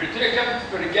البريتونيال كافيتي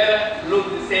في الرجاله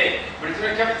لود ساك،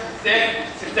 البريتونيال كافيتي في الساك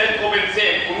ستات اوبن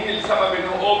ساك. ومين اللي سبب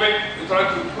ان هو اوبن؟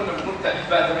 يتراكم كنا بنقول تأليف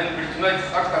بقى زمان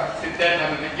البريتونايتس اكتر في الستات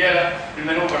من الرجاله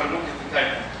بالمانوفر اللي ممكن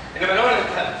تتعمل. انما لو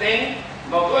انا الثاني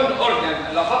موضوع الاورجن،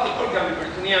 علاقات الاورجن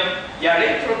بالبريتونيال يا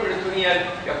ريترو بريتونيال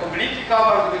يا كومبليتلي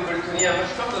كفرد بالبريتونيال، مش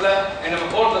كامله لا،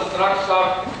 انما اول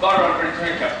ستراكشر بره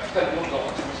البريتونيال كافيتي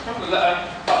مش كامله لا.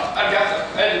 طب ارجع اسال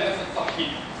سؤال للناس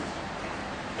الصحيين.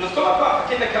 الاستومك بقى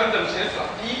كده الكلام ده مش هنشرح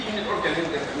فيه من الاورجن اللي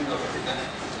بنسميه ده كده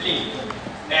ليه؟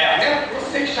 هنعمل كروس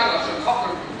سيكشن عشان خاطر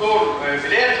الدكتور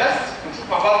بلال بس ونشوف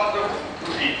مع بعض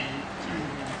الدكتور ايه.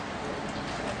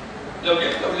 لو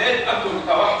جبت اولاد قدوا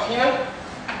بتاع واحد فينا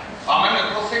وعملنا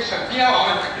كروس سيكشن فيها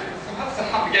وعملنا كده بس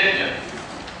محدش حد جد يعني.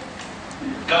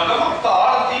 لو ده مقطع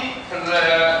عرضي في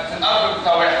الارض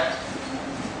بتاع واحد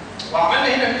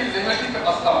وعملنا هنا في اللي هنا دي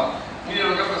تبقى استمك، مين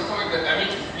اللي جاب الاستمك ده امين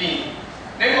سبلين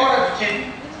نيجي ورا كده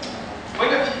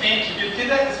وهنا في بين كبير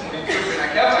كده اسمه انترفينا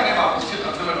كده هنبقى بصيت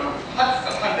ابدومن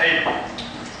محدش سرحان دايما.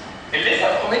 اللي لسه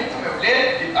اومنتم يا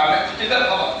ولاد يبقى عملت كده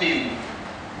طبقتين،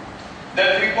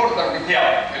 ده الفري بوردر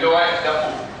بتاعه اللي هو واقف ده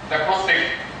فوق ده كروس سيكشن.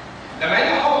 لما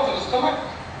يجي يحوط الاستومك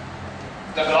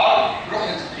ده بالعرض يروح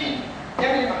للسبلين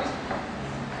يعمل ايه مع السبلين؟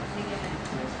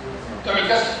 تعمل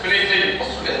جاس سبلين زي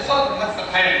بصوا ليه صار نفس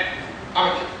الحاجه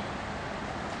عمل كده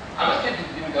عمل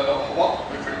كده ده حواط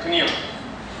بالبريتونيوم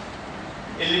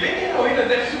اللي بين هنا وهنا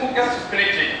ده اسمه جاس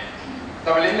سبلين.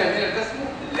 طب اللي هنا ده اسمه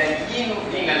لايينو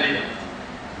رينا ليجا.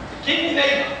 الكدني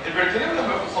دايما البريتونيوم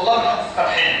لما بيوصل لها لحد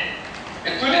السرحان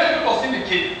انتوا ليه بتبقوا باصين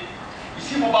للكدني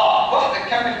يسيبوا بعض، واحده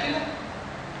تكمل كده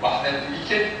واحده تيجي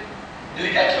كده.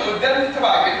 اللي جات لي قدام دي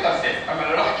تبع الجريتر ساك، اما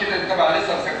اللي راح كده تبع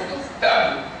لسه ساك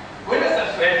تقابله. وهنا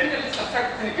اسال سؤال مين لسه ساك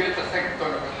فين الجريتر ساك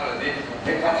بتوعنا في الحاله دي؟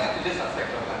 هي فتحه لسه ساك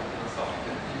لو حد صح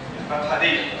كده الفتحه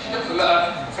دي مش كده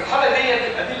لا في الحاله دي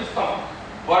تبقى دي الاستمك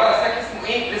ورا ساك اسمه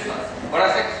ايه؟ لسه ورا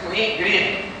ساك اسمه ايه؟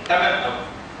 جريت. تمام قوي.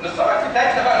 الاستمك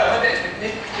بتاعتنا بقى لو بدات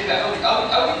تتنفخ كده قوي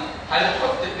قوي قوي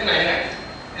هنحط ايدينا هنا كده.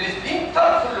 السبين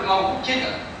طرفه اللي موجود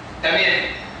كده تمام.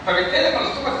 فبالتالي لما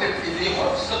الاستومك اللي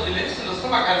يحط الصدر اللي يفصل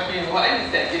الاستومك عن فين هو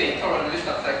اي جريتر ولا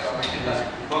لسه ساكت ولا كده؟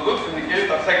 موجود في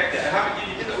الجريتر ساكت. يعني هعمل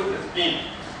ايدي كده اقول سبين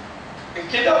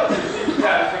كده والتسبين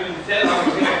بتاع على سبيل المثال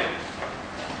اعمل هنا كده.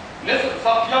 الناس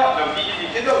الصافيه لو دي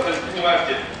ايدي كده والتسبين واقف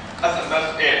كده. اسال بقى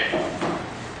سؤال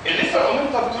الليسر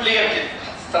اومنتم بتقول ايه كده؟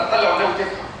 هتسترطلع ولو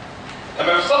تفهم.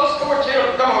 لما يوصلوا الاستومك هنا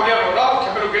قدامها وليها وراها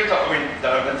وكملوا جريتر اومنتم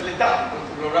ده لو نزلت تحت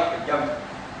كنت لو راح الجنب.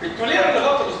 التولير اللي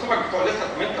غطى الاستومك بتوع لسه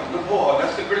اومنتم دول هو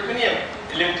نفس البريتونيوم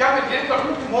اللي مكمل جريتر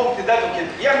اومنتم هو امتداده كده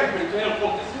يعمل بريتونيوم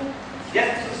فولد اسمه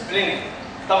ياسس سبلينج.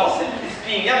 طب وصل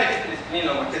للسبلين يعمل ايه في السبلين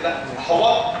لما كده؟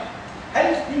 حواط. هل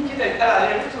السبلين كده يتقال عليه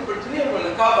ريترو بريتونيوم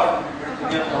ولا كفر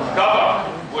بالبريتونيوم؟ كفر.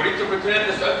 وريترو بريتونيوم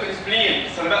ده سؤال في السبلين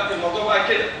بس انا بقى الموضوع بقى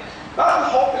كده. بعد ما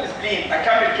احط السبلين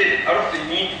اكمل كده اروح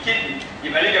لليمين كدني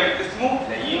يبقى ليجامنت اسمه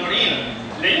لايينو رينا.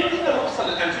 لايينو رينا اللي وصل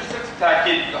للانجيو سيركس بتاع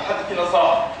الكدني لو حد فينا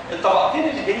صار الطبقتين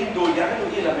اللي جايين دول يعملوا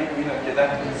ايه لما يجوا هنا كده؟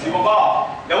 يسيبوا بعض.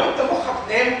 لو انت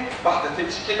مخك نام واحده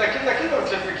تمشي كده كده كده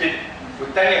وتلف كده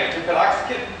والثانيه بتلف العكس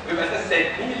كده ويبقى ده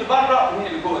الساك. مين اللي بره ومين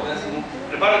اللي جوه؟ ده اسمه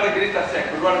اللي بره ده جريتر ساك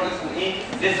واللي بره ده اسمه ايه؟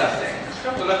 ليسر ساك. مش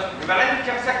فاهم ولا؟ يبقى عندي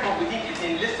كام ساك موجودين؟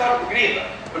 اثنين ليسر وجريتر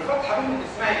والفتحه بينهم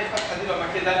اسمها ايه الفتحه دي لما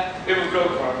كده؟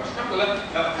 ايبوجلوتر. مش فاهم ولا؟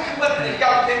 لما فتحه بقى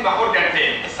نرجعوا تاني مع اورجان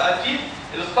تاني بس اكيد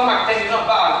الاستومك تاني نروح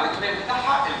بقى على البريتونيوم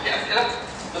بتاعها اللي فيه اسئله.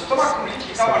 الاستومك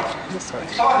كومبليتلي كفر.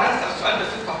 طبعا هنسال السؤال بس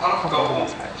انتوا هتعرفوا تجاوبوه.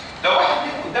 لو واحد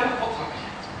فيكم قدام الفتره دي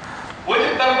واللي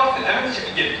قدام ضغط الامامي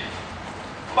شقيق جدا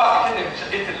وبعد كده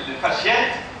شقيت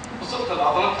الفرشيات وصلت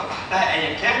العضلات فتحتها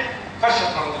ايا كان فرشه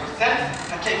ترانسفيرسال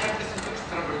هتلاقي فرق اسمه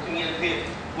اكسترا بريتونيال لير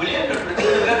واللير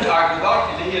البريتونيال ده على الجدار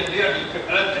اللي هي اللير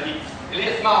الكبرات دي اللي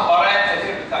هي اسمها برايا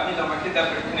اللير بتاع مين لما كده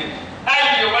بريتونيال.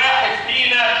 اي واحد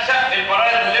فينا شق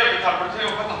البرايا اللير بتاع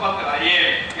البريتونيال وفتح بطن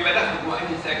العيان يبقى داخل جوه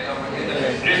انهي ساك لما كده؟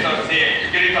 ريتر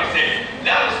ساك جريتر ساك.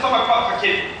 لا الاستومك واقفه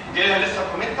كده جاي لها لسه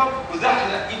كومنتم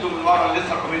وزحلق ايده من ورا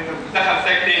لسه كومنتم دخل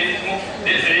ساك تاني اسمه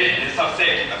لسه ساك.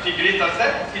 يبقى في جريتر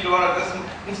ساك وفي اللي ورا ده اسمه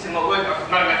نفس الموضوع يبقى في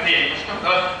دماغنا تاني. مش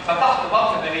كده؟ فتحت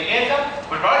بطن بني ادم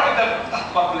والبرايا ده فتحت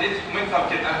بطن لقيت كومنتم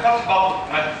كده انا فاتح بطن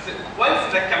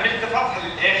وانس انك كملت فتحه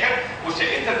للاخر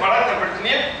وشقيت البرايا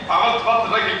البريتونيال فعملت بطن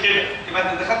الراجل كده يبقى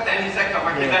انت دخلت انهي ساك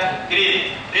لما كده؟ جريت.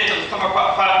 لقيت الاستومك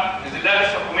واقفه نزل لها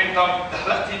لسه كومنتم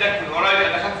دخلت ايدك من ورايا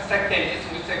يبقى دخلت ساك تاني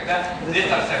اسمه الساك ده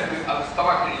ليتر ساك. يبقى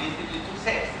الاستومك ريليتد لتو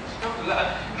ساكس. مش كده؟ لا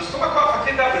الاستومك واقفه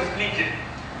كده بالسبلين كده.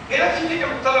 هنا في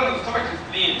ليجامنت طالع من الاستومك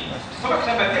للسبلين. الاستومك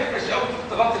لما تفرش قوي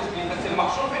تغطي السبلين بس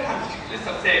المحشور بينها مش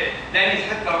لسه ساك لان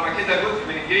الحته لما كده جزء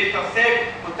من الجريتر ساك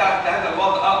وتحت هذا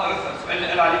الوضع اقدر اسال السؤال اللي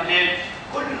قال عليه بلال.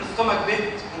 كل الاستومك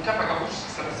بيت ممكن ما جابوش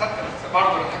سنه سته بس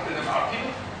برضه لحد نبقى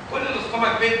عارفينه. كل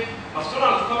الاستومك بيت مفصول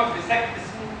على الاستومك بساك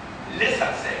اسمه لسه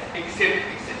ساك اكسبت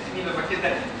مين لما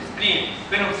كده سبلين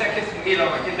بينهم ساك اسمه ايه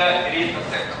لما كده ريت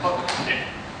ساك خط السبلين.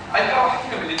 عايز اعرف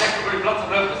حاجه من اللي ده يقول لي بلاد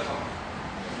سبلاي بس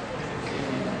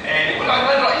يقول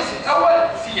العنوان الرئيسي الاول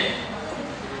سيلياك.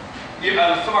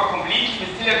 يبقى الاستومك كومبليت من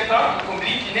سيلياك ستار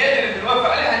كومبليت نادر اللي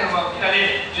بنوافق عليها انه موافقين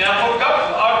عليه لان فور جاب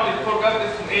الارض الفور جاب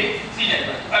اسمه ايه؟ سيلياك.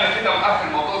 انا كده مقفل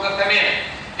الموضوع ده تمام.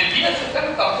 الفينس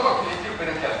الثاني بتاع الاستومك كومبليت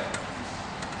بنتكلم.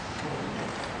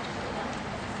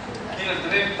 الفينس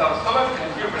الثاني بتاع الاستومك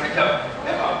كومبليت بنتكلم.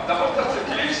 ده بورتال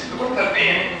سيركيليشن ده بورتال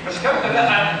بين مش كامله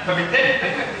لا فبالتالي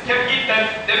كام جدا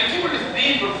ده بيجيبوا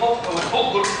الاثنين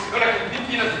والفوق يقول لك دي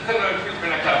فينس الثاني والفينس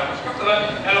بنتكلم مش كامله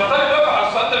يعني لو طالب وافق على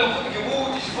السؤال ده المفروض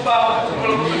يجيبوه يشوفوا بقى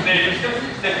ولا نص ازاي مش كده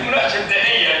ده في مناقشه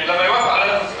بدائيه لما يوافق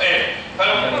على هذا السؤال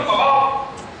فلو كنا مع بعض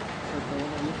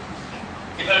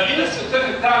يبقى الفينس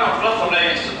الثاني بتاعنا في الراسه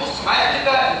قليل بص معايا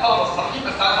كده الطلبه الصحيح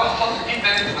بس عايز اخد خط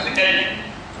جدا تبقى اللي جاي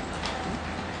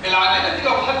العلامه دي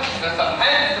لو حد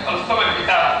سرحان تبقى الاستومك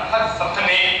بتاعه حد سرحان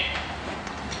ايه؟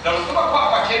 لو الاستومك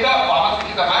واقفه كده وعملت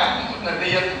كده معاك قلنا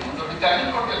ديت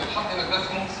بتعمل اورجن بتحط هنا ده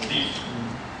اسمه سي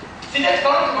سي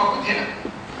اكسترنت موجود هنا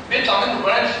بيطلع منه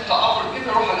برانش بتاع ابر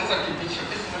كده يروح على ليزر كيبيشن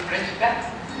اسم البرانش ده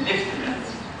ليفت برانش.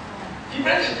 في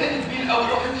برانش تاني كبير قوي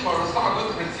يروح يمشي ورا الاستومك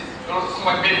جزء من السيستم يروح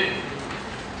الاستومك بيلي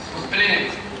اسمه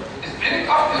سبلينيك. سبلينيك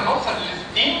ارت لما اوصل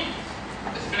للسبلين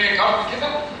سبلينيك ارت كده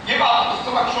يبعت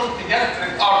الاستومك شورت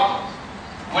جاستريك ارت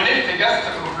وليفت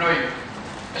جاستريك اوبلويد.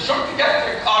 الشورت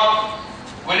جاستريك ارت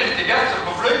وليفت جاستريك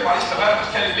اوبلويد معلش بقى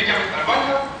اشكال الليجامنت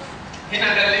البانكر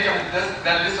هنا ده الليجامنت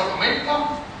ده الليسر اومنتم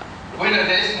وهنا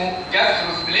ده اسمه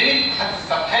جاستروسبلينيك حد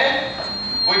السرحان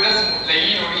وده اسمه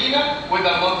لينورينا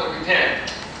وده المنظر بتاعه.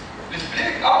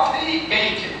 السبلينيك ارت دي جاي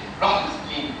كده راح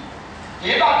للسبلين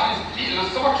يبعت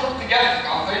للاستومك شورت جاستريك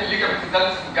عن طريق الليجامنت ده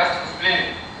اسمه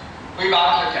جاستروسبلينيك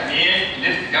ويبعت لك يعني ايه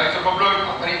ليفت جاستريك اوبلويد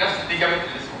عن طريق نفس الليجامنت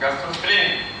اللي اسمه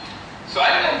جاستروسبلينيك.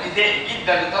 سؤالنا البدائي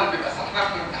جدا اللي طالب يبقى سرحان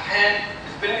في الامتحان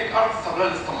السبلينيك ارت استقبال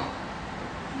الاستومك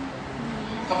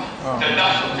طبعا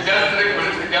ده شورت جاستريك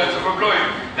وليفت جاستريك اوبلويد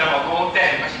ده موضوع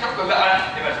منتهي مش كده لا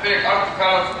يبقى السبلينيك ارت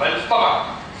فعلا استقبال الاستومك.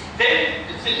 تاني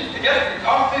الليفت جاستريك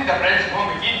ارت ده برانش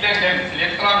مهم جدا جاي من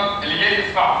السيليكتران اللي جاي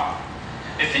يدفعه.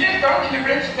 السيليكتران اللي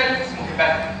برانش ثالث اسمه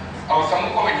هيباتيك او يسموه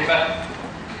كومن هيباتيك.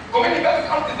 كومن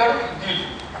هيباتيك ارت ده روح الديودن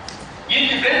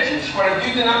يدي برانش مش ورا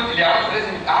الديودنم اللي يعرفه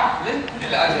لازم يبقى عارف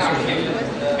اللي قاعدين عارفين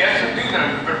جاستريك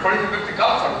الديودنم بالبرفوريتيف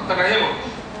بيبتيكالسر تفهمه.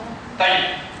 طيب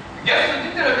جاستريك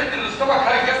الديودنم بيدي للاستومك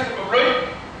حاجه جاستريك اوبلويد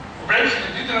وبرانش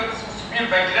الديودنم اسمه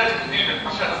سوبير بانكرياتيك الديودنم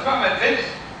عشان الاسماء ما تزيدش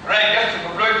رايح جاستريك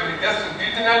اوبلويد من الجاستريك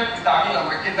الديودنم بتعميل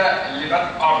لما كده اللي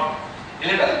باتك ارم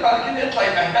اللي باتك بعد كده يطلع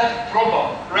يبقى هيباتيك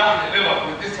بروبر رايح للليفر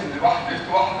ويتقسم لواحد ليفت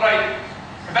وواحد رايت.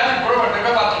 هيباتيك بروبر ده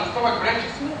بيبعت للاستومك برانش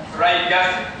اسمه رايت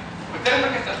جاستريك. والتاني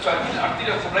مركز السؤال مين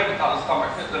الارتيريال سبلاي بتاع الاستومك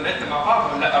نقدر نقدم مع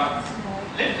بعض ولا لا؟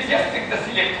 ليفت جاستريك ده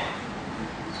سيليكتور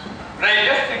رايت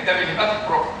جاستريك ده بالهيباتيك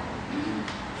بروبر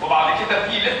وبعد كده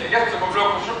في ليفت جاستريك اوبلويد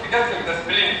وشورت جاستريك ده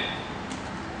سبلينيك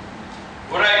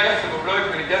ورايت جاستريك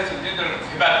اوبلويد من الجاستريك ديودر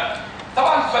هيباتيك.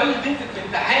 طبعا السؤال اللي بينزل في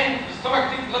الامتحان الاستومك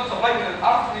دي بلاد سبلاي من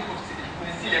الارتري من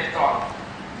السيليكتران.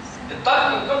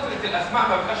 الطالب من كثره الاسماء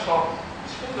ما بيبقاش شاطر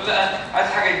مش فاهم لا عايز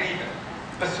حاجه جديده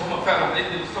بس هم فعلا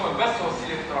بيدي الاستومك بس هو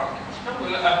السيليكتران مش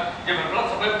فاهم لا يبقى البلاد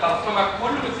سبلاي بتاع الاستومك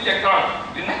كله من السيليكتران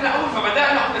لان احنا اول ما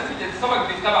بدانا قلنا الاستومك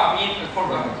بيتبع مين في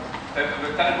الفورجن فيبقى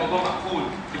بالتالي الموضوع مقفول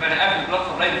يبقى انا قبل البلاد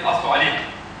سبلاي بيتقصوا عليه.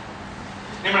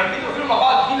 نمره 2 نقول مع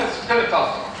بعض فينا السكان بتاع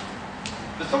الاستومك.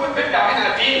 الاستومك بيرجع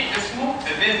هنا فين اسمه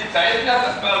الرينج بتاعتنا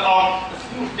اسمها الارم بس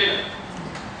في مشكله.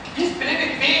 في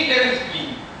سبلينيك فين جاي من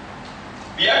سبلين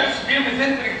بيقابل سبير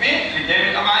ميزنتريك فين اللي جاي من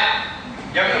الامعاء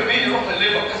يعملوا فين يروح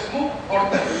للليفر اسمه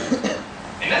بورتال.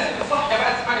 الناس اللي صح يا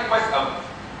بقى تسمعني كويس قوي.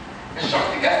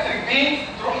 الشورت جاستريك فين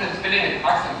تروح للسبلينيك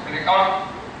عكس السبلينيك ارم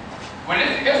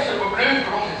والليفت جاستريك اوبلويد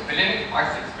تروح للسبلينيك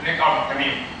عكس السبلينيك ارم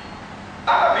تمام.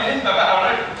 اما بالنسبه بقى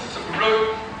رايت اوبلويد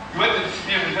يودي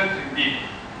للسبير ميزنتريك فين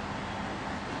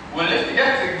والليفت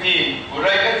جاستريك فين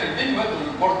والرايت جاستريك فين يودي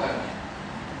للبورتال.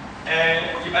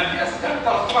 يبقى الاسئله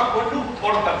بتاع الاستومك كله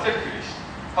بورتال سيركيوليشن.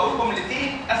 هقول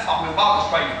جملتين اصعب من بعض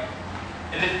شويه.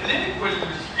 السبلينيك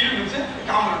والسبير ميزنتريك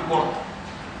عملوا البورتال.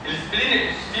 السبلينيك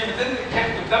والسبير ميزنتريك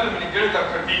كانت الدم من الجريتر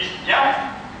كاربيتش يعني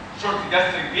شورت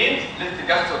جاستريك فينز ليفت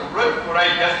جاستريك اوبلويد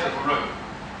ورايت جاستريك اوبلويد.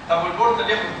 طب والبورتال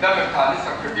ياخد الدم بتاع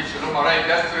الليسر كاربيتش اللي هم رايت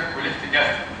جاستريك وليفت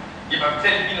جاستريك يبقى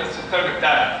بالتالي بينا السنتر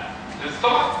بتاعنا.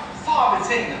 الاستومك صعب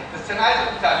سنه بس انا عايز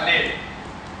اقول تعليل.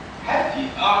 هل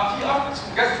في ارت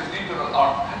اسمه جاستروديودنال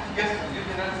ارت؟ هل في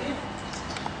جاستروديودنال زين؟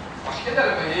 عشان كده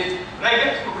لما ايه؟ راجع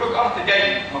جاستريك اوبلويد ارت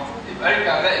جاي المفروض يبقى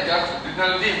ارجع الاقي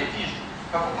جاستروديودنال زين مفيش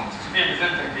ففتحت السبير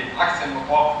ميزنتريك فين عكس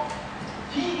المتوقع.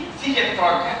 في سيلياك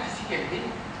تراج هل في سيلياك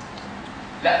فين؟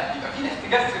 لا يبقى في ليفت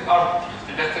جاستريك ارتري.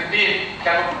 الجاستريك فين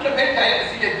كان المفروض لما انت هيبقى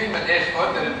سيجا كبير ما تقاش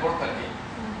فودى للبورتال فين.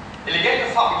 اللي جاي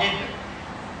ده صعب جدا.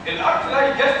 الارتري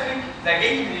جاستريك ده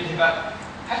جاي من الهبات.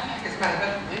 هل في حاجه اسمها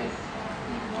هبات فين؟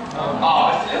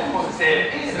 بس لازم مثال.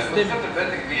 ايه مثال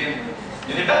الهباتيك فين؟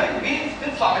 الهباتيك فين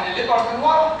تطلع من الليبر من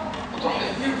ورا وتروح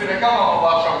للفيو بريكاما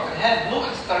مباشره. هذا نوع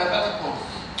استراتيجيات كورس.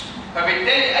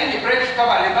 فبالتالي اي بريتش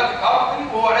تبع الهباتيك ارتري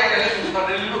وهو راجع لازم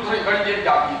يستغل له طريق بريد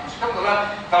يرجع بيه. مش كده ولا؟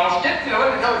 فمشكلتي لو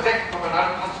انا ناوي ذاكر طبعا انا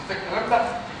عارف حاسس الكلام ده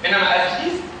انما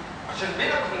اتليست عشان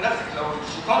بينك وبين نفسك لو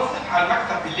الشيطان صحي على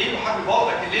المكتب بالليل وحابب يبوظ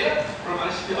لك الليله يقول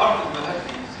معلش في ارض المدهات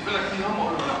يقول لك في هم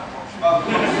اقول له لا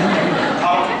مش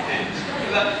بعرف تاني.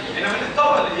 لا انما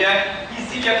الطبقه اللي هي في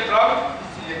سيلياك تراب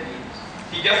في سيلياك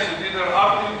في جاسترو ديدر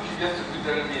ارتري وفي جاسترو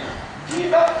ديدر فين. في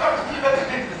بقى ارتري في بقى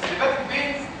فين بس اللي بقى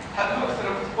فين هتبقى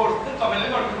سيرفيس تطلع من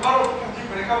الليفر من بره وتروح تجيب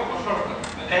بريكاب مباشره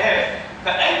من الاهاب.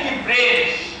 فاي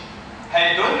برينش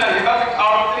هيدولنا الهيباتيك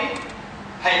ارتري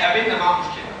هيقابلنا معاه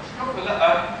مشكله. مش كده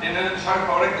لا لان انا مش عارف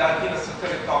اوريك ده الفينا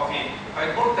السيرتوري بتاعه فين.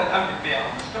 فالبورتال الامن بتاعه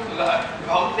مش كده لا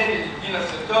يبقى هو تاني الفينا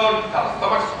السيرتوري بتاع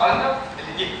الطبق سؤالنا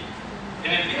اللي جه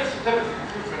ان الفينا السيرتوري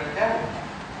في الرجال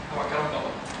هو الكلام ده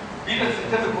الفينا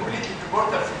السيرتوري كومبليتلي في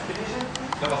البورتال سيركيليشن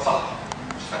ده صح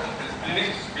مش فاتح في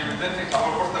السبلينكس بيبريزنتنج على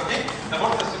البورتال فين ده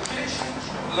بورتال سيركيليشن مش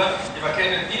كده لا يبقى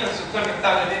كان الفينا السيرتوري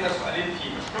بتاعنا لينا سؤالين فيه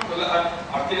مش كده لا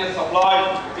ارتيريال سبلاي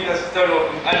وفينا سيرتوري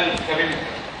وقال كمان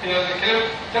إنه الكلام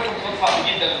كتب صعب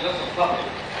جدا للناس الصعبة.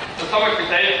 الطبق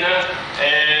بتاعتنا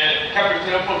كابل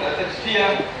تليفون أساس فيها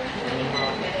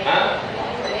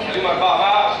خليهم 4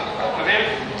 بقى عشان تمام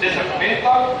لسه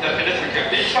كومنتر ده في لسه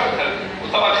كابيشن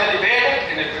وطبعا خلي بالك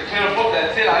إن التليفون ده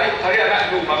هتسير عليه بطريقة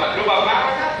مقلوبة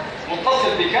بمعنى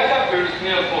متصل بكذا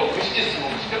بالتليفون مش اسمه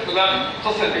مش كده ده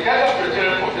متصل بكذا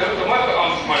بالتليفون ده أنت موافق أو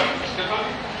مش موافق مش كده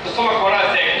السمك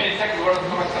وراها ساكن مين ساكن ورا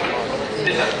السمك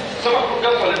لسه السمك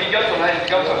جت ولا دي جت ولا هي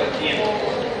جت ولا اثنين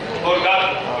هو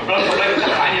جت البلاس ولا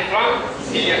بتاع عيني فرانك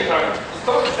هي فرانك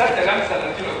السمك الثالثه لمسه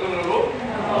الانتين قدام الروح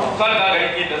سؤال بقى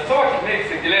غريب جدا السمك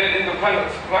ميكس الجلال الاندوكراين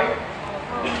والاكسكراين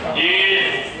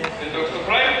يس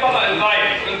الاكسكراين طلع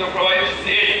الفايروس الاندوكراين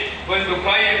سي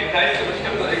والاندوكراين بتاع مش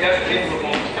كده اجابه ايه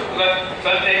هرمون مش كده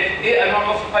سؤال تاني ايه انواع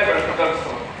مصر فايبر اللي بتاع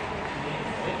السمك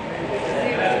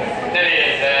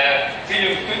في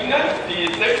لونجيتودنال في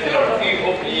سيركلر في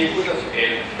اوبلي كده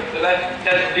سؤال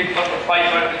ده دي فتره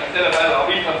فايبر الاسئله بقى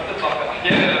العبيطه بتطلع في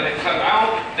الاحيان لما نتكلم معاهم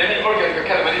ده مين اورجن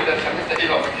بتكلم عليه ده خمسه ايه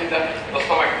بقى كده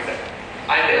بالطبع كده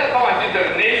عندنا طبعا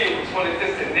نقدر نيل وسمول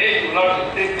تيست النيل ولارج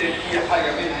تيست في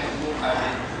حاجه منها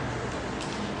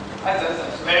عايز اسال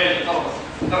سؤال طلبه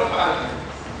تعرفوا عنها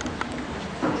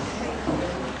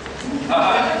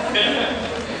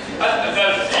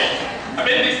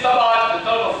أبندكس طبعا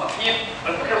للطلبة الصحيين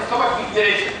على فكرة السمك دي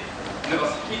ريت نبقى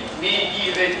صحيين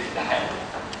دي ريت ده حاجة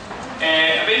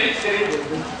أبندكس ريت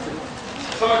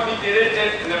السمك دي ريت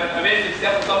إنما الأبندكس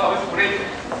ياخد طبعا اسمه ريت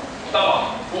طبعا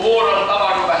وأورال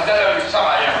طبعا وبهدلة من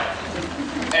الشمع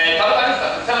يعني طبعا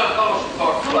لسه رسالة للطلبة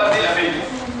الشطار كل قد إيه الأبندكس؟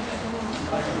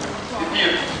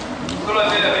 كتير كل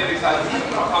قد إيه الأبندكس عايزين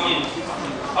رقمين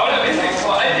أولا الأبندكس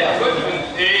هو أي أجزء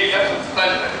من إيه جسد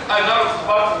ستاندرد أنا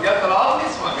صفات الجسد العظمي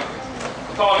اسمها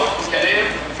طبعا نص الكلام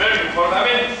فيرم فور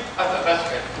امنتس حسب بس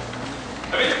كده.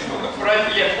 امنتس موجود في الرايت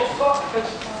اللي هي الفصه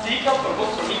سيكا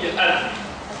بتربط مين القلب.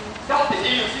 تحت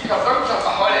الايلو سيكا جنكشن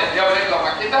بحوالي قد ايه ولاد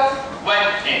لما كده 1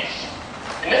 انش.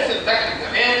 الناس اللي ذاكرت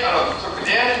زمان انا دكتور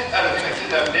بدايه انا هنا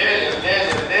كده بدايه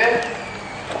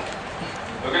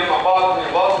لو جينا مع بعض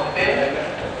نباص تاني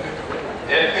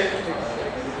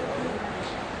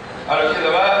قالوا كده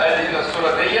بقى ادي هنا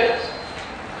الصوره ديت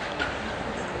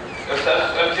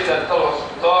سألت سؤال كده للطلبة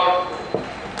الشطار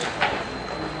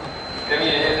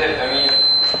جميل ايه زي الأمين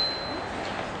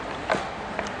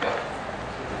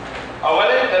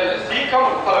أولا ده السيكم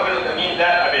والطلبة الأمين ده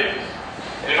أبندكس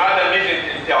اللي معاه ده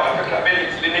النيجلت بتاعه على فكرة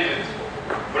أبندكس ليه نيجلت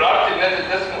والأرت النازل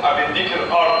ده اسمه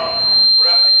أبنديكال أرت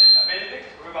وراح حتة الأبندكس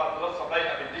وبيبقى على الدراسة بلاقي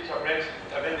أبنديكال برانش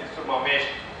الأبندكس طول ما هو ماشي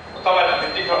وطبعا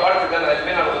الأبنديكال أرت ده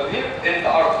العلمنا الوظيف إند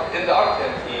أرت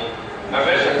يعني إيه؟ ما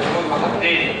بقاش يكون مع حد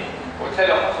تاني وبالتالي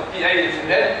لو حصل فيه اي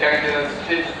انسداد يعني كده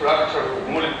ستيج فراكشر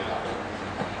ومولد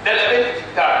ده الابندكس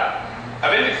بتاعنا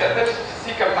ابندكس اتاتش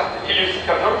السيكا تحت الهيليو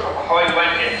سيكا جنكشن بحوالي 1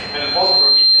 انش من البوستر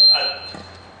ميديال قلب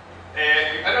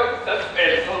يبقى انا كنت سالت سؤال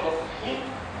الطلبه الصحيين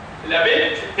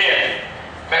الابندكس بتاعي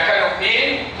مكانه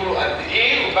فين طوله قد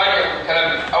ايه وباجي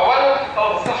والكلام ده اولا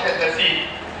الطلبه الصحي التسيب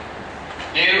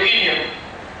يروينيوم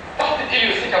تحت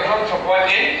الهيليو سيكا جنكشن 1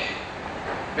 انش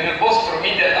من البوستر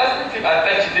ميديال قلب تبقى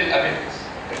اتاتش للابندكس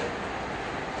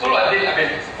طوله قد ايه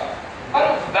الابندكس بتاعه؟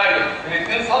 عارف فاريو من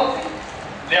 2 سم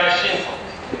ل 20 سم.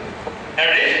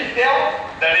 الرينج بتاعه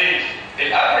ده رينج،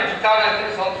 الافرج بتاعنا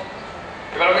 2 سم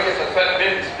يبقى لما اجي اسال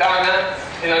الابندكس بتاعنا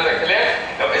هنا ده كلام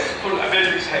لو قست طول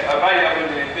الابندكس هيبقى باين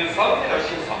من 2 سم ل 20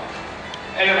 سم.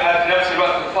 انا بقى في نفس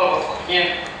الوقت الطلبه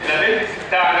الصحيين الابندكس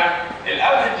بتاعنا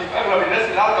الافرج في اغلب الناس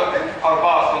اللي قاعده قدام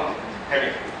 4 سم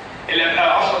كمان. اللي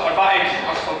بقى 4 انش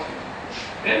 10 سم.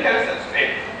 نرجع نسال سؤال.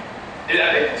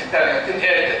 الابندكس بتاعنا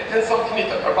 10 سم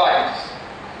 4 انش.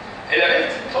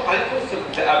 الابندكس بتطلق عليه توصل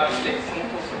لقبل ليه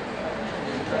توصل؟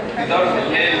 إدارة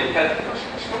الهيل والكلب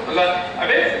مش لا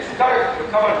ابندكس درجه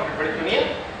ريكفر في البريتونيا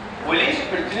وليش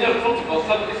البريتونيا الفوت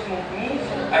بوصل اسمه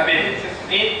ميزو ابندكس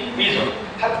اسمه ايه؟ ميزو.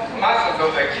 حتى معاه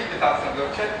السندوتش اكيد بتاع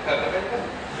السندوتشات بتاع الابندكس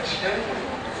مش كده؟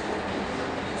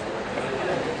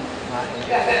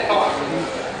 لا طبعا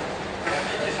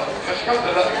مش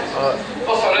كده لا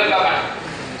بص على ده معايا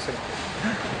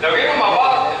لو جينا مع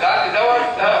بعض اللي عندي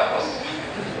دوت ده بص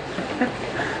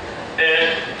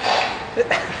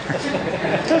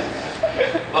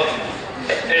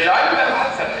العلم بقى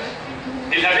محدد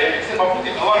الابندكس المفروض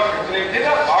يبقى ورا البريتونيوم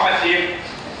كده وعمل ايه؟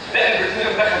 لا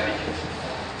البريتونيوم دخل بيه كده.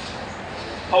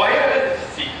 هو هنا لازم في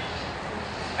السيك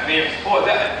تمام هو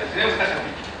ده البريتونيوم دخل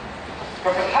بيه كده.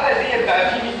 ففي الحاله ديت بقى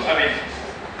في ميزو ابندكس.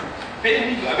 فين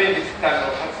الميزو ابندكس بتاعنا لو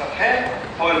حد سرحان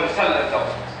هو المثلث دوت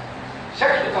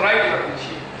شكله تراينجلر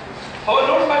ماشي. هو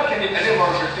النورمال كان يبقى ليه ورا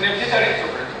البريتونيوم كده ريكتو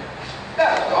بريتونيوم.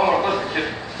 لا هو ما رضاش بكده.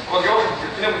 هو جوه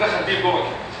البريتونيوم ودخل بيه جوه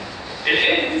كده.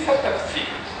 الان دي ثابته في السيك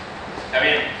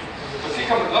تمام.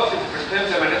 والسيكا متغطي بالبريتونيوم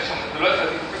زي ما نشرح دلوقتي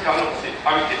هديك فكره عنه بسيط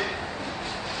عامل كده.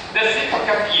 ده السيكا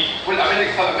كف ايد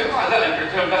والابندكس طلع منه عزل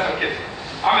البريتونيوم دخل كده.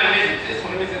 عمل ميزنت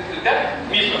اسمه الميزنت ده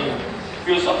ميزو.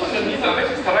 بيوصفوا ان الميزو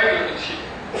ابندكس ترايجلر شيب.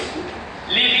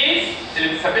 ليه بيز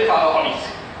اللي مثبتها على قميص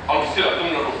او تصير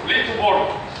ابدومينال روف وليفت بورد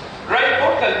رايت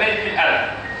بورد ماشي فيه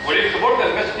القلب وليفت بورد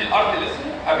ماشي فيه الارض اللي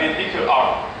اسمه ابنديكيول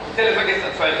ارم. وبالتالي باجي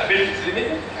اسال سؤال الابندكس اللي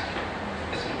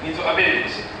اسمه ميزو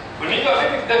ابندكس. والميزو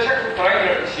ابندكس ده شكله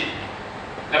تراينجلر شيب.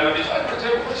 لما بيسال البروتين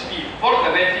بيخش فيه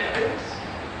بوردر باين فيه الابندكس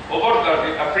وبوردر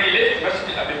بيبقى فري ليفت ماشي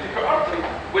فيه الابنديكيول ارتري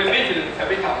والبيز اللي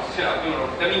مثبتها على تصير ابدومينال روف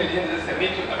ده مين اللي هنا ده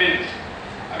سميته الابندكس.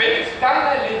 الابندكس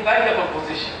بتاعنا اللي فاريبل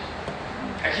بوزيشن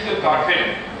اكيد انتوا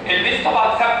عارفينه. البيز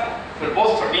طبعا ثابته في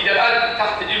البوستر ميديال القلب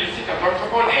تحت الايد السيكا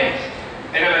فيرتيكال والانش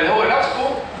انما اللي هو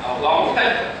نفسه اوضاعه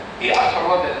مختلفه. ايه اشهر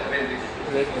وضع الابندكس؟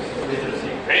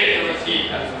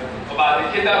 ريتروسيكا. وبعد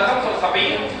كده 75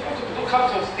 بتقول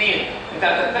 65 انت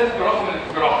هتلتزم برقم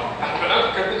الانفجار. احنا في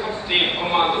الاول كاتبين 65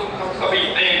 هم عندهم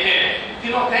 75 ايا كان. في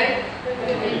نوع تاني؟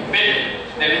 بيل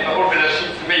يعني انت قرب ال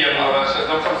 20% او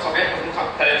 75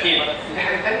 30 دي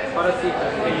حاجه ثانيه؟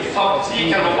 سب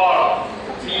سيكا المبارك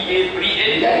في ايه بري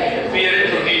ايه في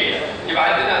ريترو ايه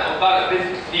يبقى عندنا اوضاع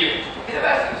الابندكس كتير. كده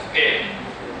بقى اسال سؤال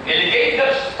اللي جاي ده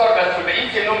مش تختار بس الباقيين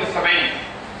كانهم من 70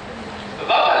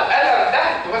 ضغط الالم ده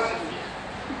توسع فيه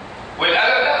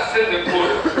والالم ده السن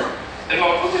الكوري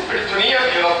المفروض البريتونيوم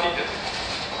يغطي كده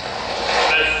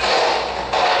بس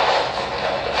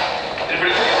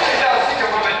البريتونيوم ده على فكره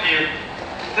عمل ايه؟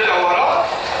 طلع وراه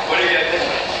ورجع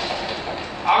تاني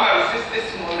عمل ريسيس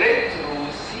اسمه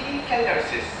ريتروسيكال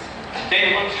ريسيس.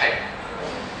 تاني ما قلتش حاجه.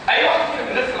 اي واحد من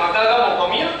الناس اللي عندها دم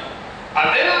وضمير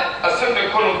عندنا السن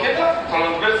الكولون كده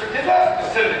ترانسفيرس كده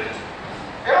السن كده.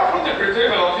 ايه المفروض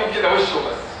البريتونيوم يغطيهم كده وشه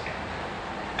بس.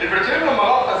 البريتونيوم لما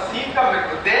غطى السيكا من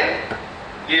قدام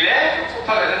يلاقي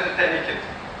وطلع نازل تاني كده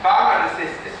فعمل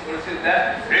ريسيس اسمه الريسيس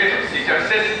ده ريتروسيكال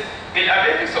ريسيس.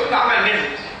 الابندكس قلنا عمل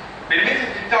ميزت بالميزت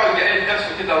بتاعه يقلب نفسه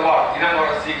كده لورا ينام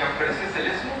ورا السيكا في الريسيس اللي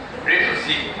اسمه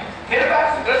ريتروسيكال. هنا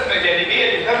بقى الرسمه الجانبيه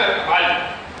اللي فيها يبقى معلم.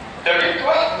 لو جبت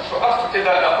واحد مش وقفته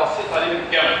كده لا بصيت عليه من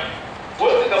الجنب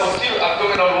قلت ده بصير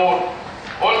الابدومينال وول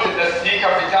قلت ده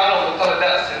السيكا بتاعنا وطلع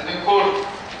ده السندكور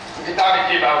بتعمل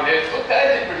ايه بقى ولاد؟ قلت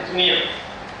ادي البريتونيوم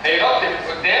هيغطي من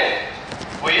قدام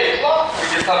ويطلع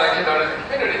ويجي طالع كده ولاد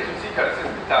فين الريتروسيكال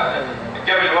ريسيس بتاعنا؟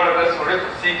 الجبل اللي ورا ده اسمه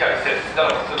الريتروسيكال ريسيس ده لو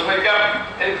بصيت له الجنب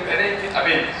اللي تبقى نايم في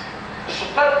الابندكس.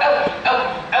 الشطار قوي قوي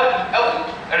قوي قوي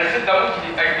الريسيس ده ممكن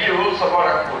يبقى كبير ويوصل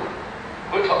ورا الكل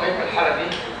ويطلع في الحاله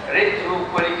دي ريترو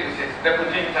كوليك ريسيس. ده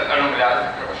كونجنتال انومالي على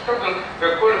فكره مش تفضل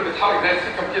الكل بيتحرك زي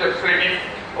السكه كده في فريمين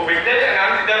وبالتالي انا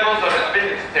عندي ده منظر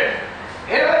الابندكس بتاعي.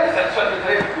 هنا بقى نسال سؤال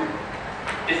بطريقه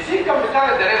كده السيكم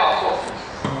بتاعنا ده نايم على الصوص.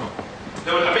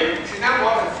 لو الابندكس نام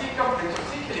ورا السيكم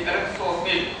الانترسيكل يبقى نفس الصوص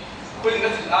مين؟ كل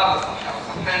الناس اللي قاعده صحيحه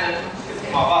وصحانه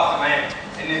مع بعض معايا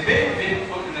ان البين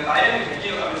ان العيان اللي بيجي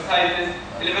له ابندسايتس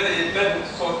اللي بدا يتبدل في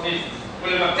الصوص مين؟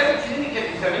 ولما بتعمل كلينيكال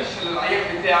اكزامينشن للعيان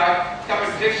بتاعك تعمل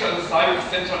بريكشن للسايد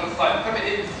واكستنشن للسايد تعمل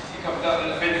ايه السيكم ده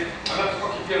الابندكس عملت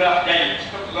فوق كتير رايح جاي مش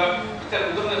كده بالتالي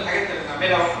من ضمن الحاجات اللي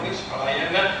بنعملها واحنا بنكشف على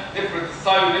عياننا نفرد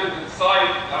السايد ونفرد السايد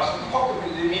عشان تحط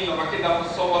باليمين لما كده في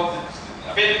الصور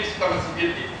الابندكس بتعمل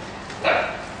سبيل دي. طيب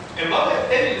الوضع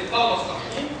الثاني اللي الطلبه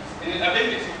الصحيين ان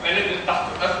الابندكس يبقى نازل تحت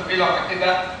الرسم بيلو على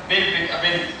كده بيلفيك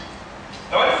ابندكس.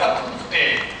 لو انا سالتكم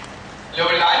سؤال، لو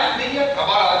العين ديت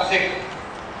عباره عن سكر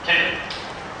كده،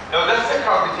 لو ده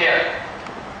السكر بتاعي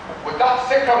وتحت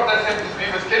السكر ده سيرفس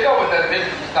بيبس كده وده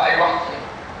البيلفيك بتاع اي واحد كده.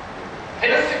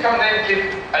 هنا السكر نايم كده،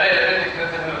 الاقي الابندكس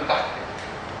نازل منه لتحت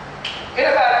كده.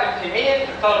 هنا بقى الكميه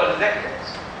الطلبه اللي ذاكرت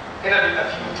هنا بيبقى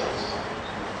فيه ميتوز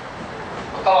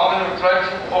وطلع منه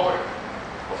ترايكين اوفر.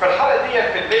 وفي الحاله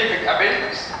دي في البيلفيك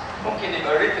ابندكس ممكن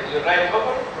يبقى ريتد للرايت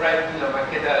اوفر ورايت لما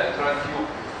كده الترانسيو،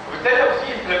 وبالتالي لو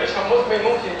في انفلاميشن مزمن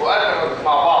ممكن يبقوا الترنت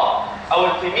مع بعض، او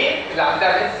الكمين اللي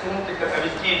عندها ميتس ممكن تبقى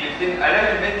بتكيد بين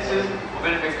الام الميتسز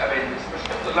وبيلفيك ابندكس. مش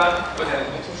كده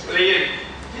مش قليل،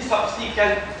 في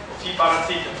سبسيكال وفي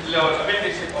باراسيكال. لو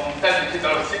الابندكس يبقى ممتد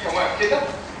كده، لو السيكال واقف كده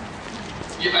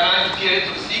يبقى انا عندي في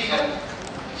ريتروسيكال،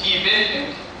 في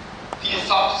بيلفيك، في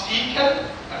سبسيكال،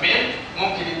 تمام،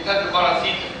 ممكن يمتد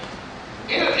باراسيكال.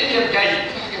 هنا الاليا جاي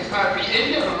في حاجه اسمها بري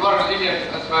اليا، من ورا الاليا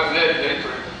بتبقى اسمها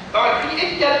ريترو. طبعا بري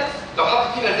اليا لو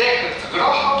حط فينا ذاكر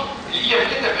جراحه الاليا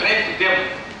كده يبقى نايم قدامه.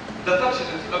 ده تاتش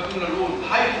الانتيلا بين الرول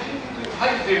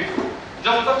هاي فيمتو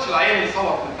جاست تاتش العين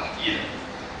يصور من تحت ايدك.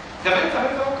 زمان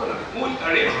كنا بنقول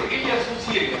الريترو اليا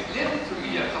سو سيريس. ليه الريترو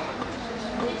اليا خطر؟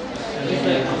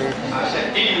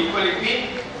 عشان اليو كل مين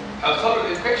هيوصلوا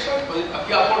الانفكشن ويبقى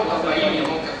فيها فرصه ضعيفه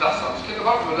ممكن تحصل، مش كده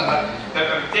برضه ولا لا؟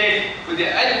 فيبقى بالتالي ودي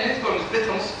اقل نسبه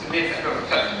ونسبتها نص في المية تقريبا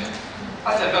بتكلم.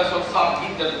 اسال بقى سؤال صعب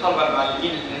جدا للطلبه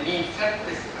المعلمين النانين،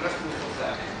 سكتس رسم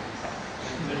الخزان.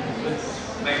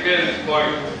 ماكبيرنس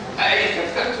بوينت. اي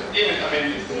سكتس ايه من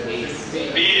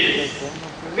الامندكس؟ بيز.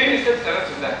 فين السكتس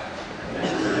الرسم ده؟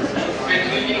 بين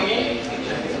مين ومين؟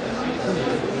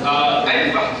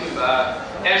 اي واحد يبقى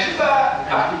يعني شوف بقى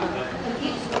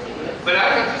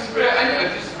بالعكس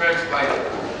انتي سبيركس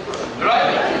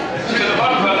رايت مش كده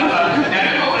برضه ولا لا؟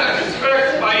 يعني لما اقول انتي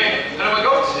سبيركس انا ما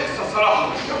جاوبتش لسه الصراحه،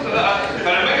 مش كده لا.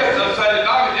 فلما اجي اسال سؤال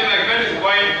بعمل ايه ماجنيتيك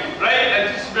رايت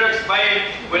انتي سبيركس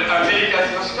والامريكاس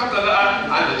مش كده لا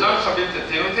عند جانكشن بين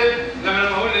التيروتيل. لما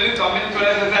اقول اللي انتوا عاملين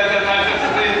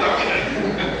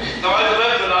طبعا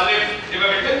ده بيطلع عليك يبقى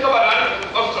بالتالي طبعا انا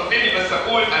اشرب مني بس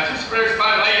اقول انتي سبيركس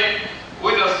رايت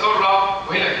وده السره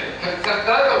وهنا كده. كانت سنه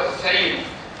 93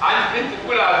 عندي بنت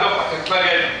الاولى على الدفعه كانت اسمها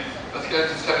جايه، بس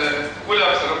كانت السنه الاولى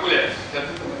في سنه اولى كانت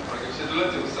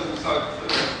دلوقتي استاذ مساعد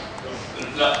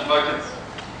لا ما كانت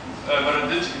ما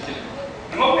ردتش بالكلمه.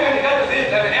 المهم يعني جت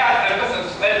دي انا قاعد انا بسال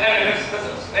سؤال، انا نفسي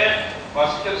بسال سؤال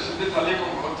وعشان كده شديت عليكم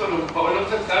وقلت لهم بقول لهم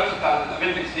سالت بتاع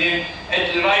الامندكس فين؟ قالت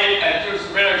لي رايت انتيرو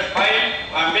سبيركس سباين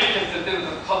وعملت سنتين.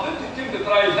 اتخضيت كلمه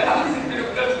رايت انا حسيت بيني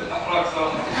وبين نفسي بالاحراج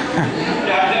صراحه.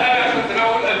 يعني انا كنت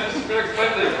بقول انتيرو سبيركس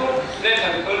سباين زيكم لقيتها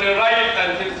بتقول لي رايت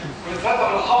انتيرو من ساعتها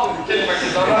انا حافظ الكلمه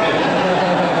كده رايت.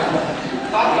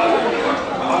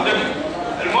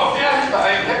 المهم يعني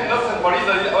كان الناس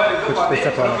المريضه دي اوائل الدفعه دي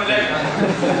هم لاقي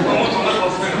نموت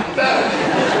ونخلص منهم.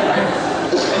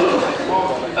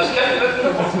 اشكال الناس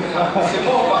اللي نخلص منها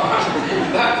سموهم بقى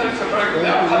ده تلف الراجل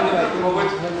ده حد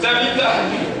موته ده مين ده؟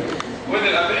 وده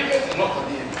الامريكاس النقطه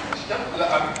دي مش كده؟ لا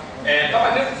طبعا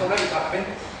الناس السوداء بتاع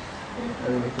الابندكس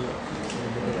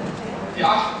دي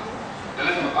 10 ده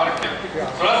لازم ابقى عارف كده.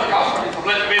 ثلاثه 10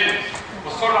 بيطلع لي الابندكس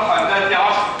والصرح عندها دي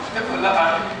 10 تفهم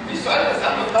لا. السؤال ده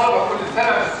سألته الطلبه كل سنه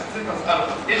بس نسيت اساله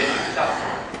ايه اللي بتاعه؟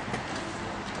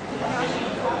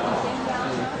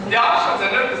 دي 10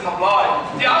 ده نيرد سبلاي،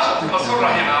 دي 10 تبقى صره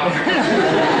هنا على فكره.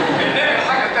 بنعمل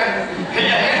حاجه ثانيه هي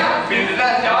هنا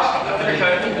بنلاقي دي 10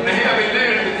 ان هي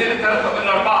بنلاقي 2 3 من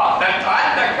 4. ده انت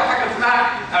عندك في حاجه اسمها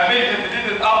امريكان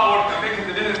ديدد ابورد،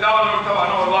 امريكان ديدد داونورد طبعا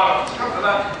هو الورق مش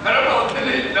كده لا. فانا قلت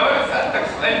لي لو انا سالتك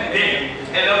سؤال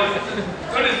بدايه لو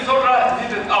تقول لي الصره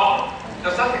ديدد ابورد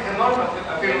لو سالتك النورمال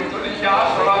تبقى فين وتقول لي في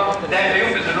 10 ده هيبقى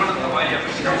يوم باللون الطبيعيه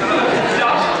مش كده لا. دي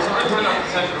 10 صورته هنا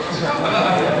متسجله مش كده لا.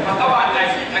 فطبعا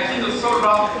اكيد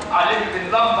السره عليه بين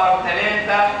لمبر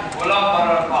 3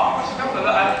 ولمبر 4 مش كده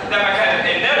لا. ده مكان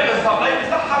النيرد السبلاي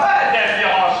بتاعها بقى ده دي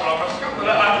 10 مش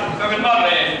كده لا. فبالمره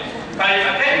يعني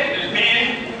فيبقى تاني البين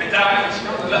بتاع مش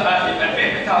كده لا. يبقى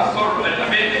البين بتاع السره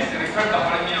الابندكس ريفيرد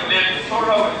على مين ولاد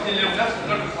السره والاثنين اللي نفس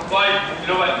النيرد سبلاي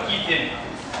اللي هو الاي 10.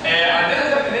 عندنا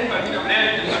ده بالنسبه لمين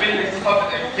ولاد الابندكس خط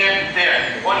الكام بتاعي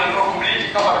قلنا نروح بريدج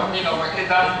كفر مين او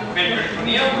كده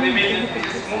بالبريتونيوم ودي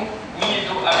اسمه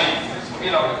ميزو ابندكس اسمه ايه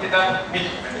لو كده ميزو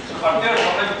الارتير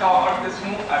الفضائي بتاعه ارت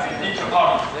اسمه ابنديكشن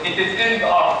ارت ات اند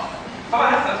ارت. طبعا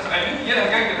هسال سؤال مين يلا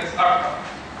جانجلس ارت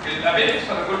الابندكس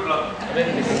ولا جول بلاد؟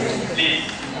 ليه؟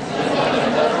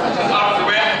 عشان ارت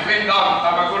واحد فين ارت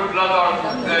اما جول بلاد ارت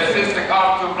سيستيك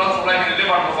ارت وبلاد سبلاي من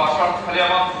الليفر مباشره خليها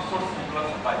منطقه سورس بلاد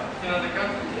سبلاي. هنا ده كان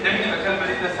من المكان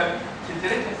ده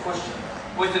سنتريت كويشن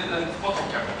وذ الفوتو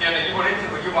كام يعني يجيبوا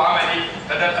ريتل ويجيبوا عمل ايه؟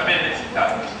 فده الابندكس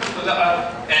بتاعنا مش كده لا.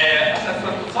 اساس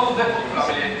بتصوت زي فوق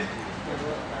العمليات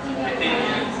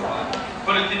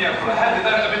كل الدنيا كلها حد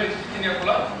ده قابلني في الدنيا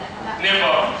كلها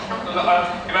نيفر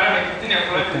يبقى انا جبت الدنيا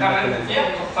كلها بتعمل فيها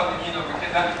بتوصل مين لو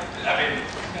كده الابد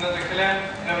هنا ده الكلام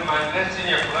احنا ما عندناش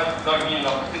الدنيا كلها بتقدر مين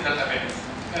لو كده الابد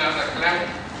هنا ده الكلام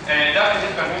ده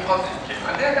بالنسبه لمين قصد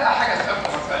الكلمه عندنا بقى حاجه اسمها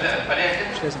مساله باليه كده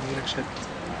مش لازم يجيلك شد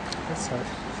بس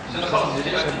عشان خلاص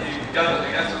يلا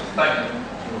الاجازه طيب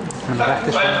ما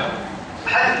ريحتش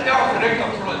حد يعرف الرجل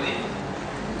الصوره دي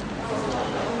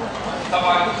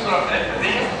طبعا الصوره بتاعتها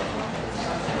دي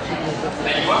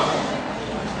ايوه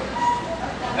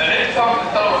الرجل طبعا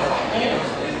الطلبه الصحيين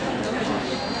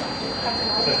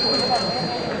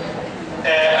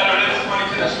قالوا لي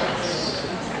اسمعني كده شويه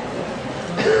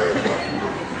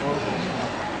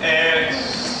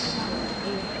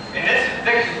الناس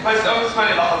بتذاكر كويس قوي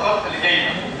اسمعني اللحظات اللي جايه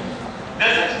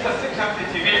ده ستاتستيك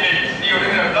في تي في ميلز دي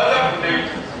يورينا بلادر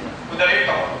وده ريت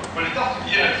طبعا واللي تحت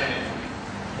دي هنا الثانيه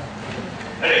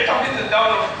الريت طبعا بينزل داون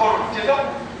فورورد كده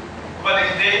وبعد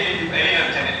كده يبقى هنا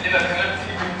الثانيه هنا الثانيه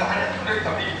بتيجي في الامتحانات والريت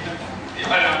طبعا بيجي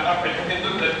يبقى انا عارف الاثنين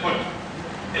دول ده الكل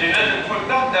اللي نازل فوق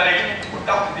تحت ده ريت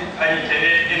وتحت دي اي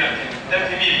كانت هنا ده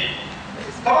في ميل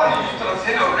طبعا اليوترس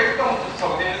هنا والريكتم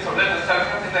متصورين لسه ولاد السنه اللي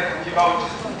فاتت هنا كان في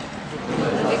باوتشز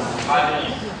مع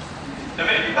الميل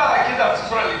لما نيجي بقى كده في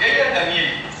الصوره اللي جايه ده ميل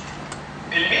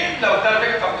الميل لو ده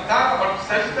الريكتم بتاعنا برضه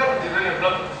ساجيتال دي رينال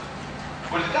بلاد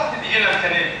واللي تحت دي هنا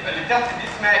الكنال اللي تحت دي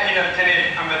اسمها هنا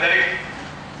الكنال اما ده ريكتم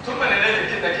طول ما انا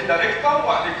نازل كده ريكتم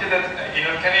وبعد كده هنا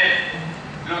الكنال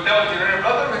لو ده دي رينال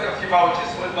بلاد هنا في باوتش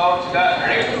اسمه الباوتش ده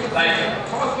ريكتم لايكر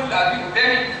هم كل اللي قاعدين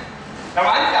قدامي لو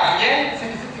عندي عيان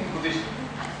سيتنج بوزيشن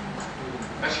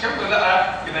مش كده لا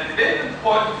يبقى الديبندنت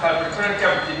بوينت بتاع البريكورنت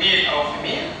كافيتي ميل او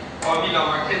فيميل هو ميل لو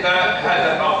كده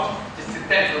هذا الباوتش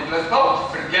الستات والجلاس باوتش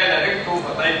في الرجاله ريكتو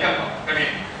بطايق كلمه تمام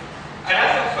انا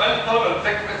هسال سؤال الطلبه اللي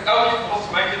بتذاكر بس قوي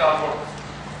تبص معايا كده على البورد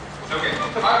لو جيت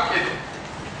قلت معاك كده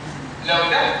لو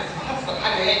ده حصل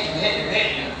حاجه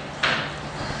نهائي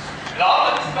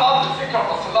العضله اسمها عضله السكر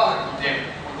بتصل لها من قدام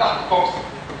وتحت كوكس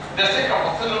ده السكر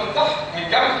بتصل له من تحت من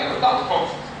جنب كده وتحت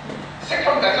كوكس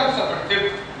السكر ده 5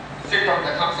 برتب السكر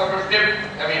ده 5 برتب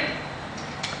تمام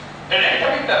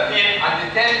الريكتم بيبدا فين؟ عند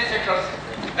الثاني سكر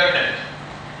ده بدايته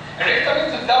الريكتم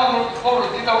بينزل داون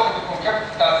فورورد كده واخد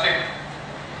الكونكافيتي بتاع السكر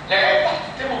لغايه تحت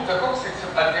التيبو بتاع كوكسكس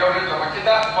يبقى الديوريد لما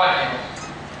كده 1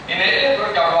 ان ايه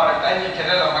بيرجع لورا يبقى انهي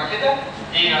كده لما كده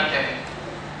ايه كده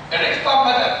الريكتم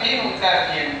بدا فين وانتهى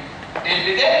فين؟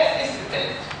 البدايه اس 3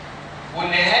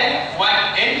 والنهايه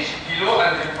 1 انش بيلو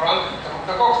اند فرونت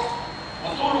بتاع كوكسكس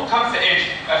وطوله 5 انش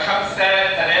يبقى 5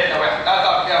 3 1 ده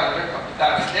ضرب فيها الريكتم بتاع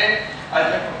الانسان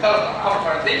الريكتم 3 ارقام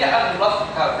فرديه قبل النص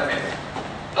بتاع الزمان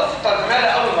النص بتاع الزمان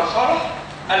اول ما شرح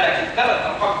قال لك الثلاث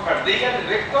ارقام فرديه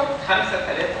للريكتم 5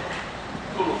 3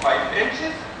 طوله 5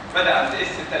 انشز بدا عند اس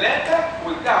 3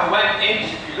 وانتهى 1 انش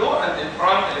كيلو عند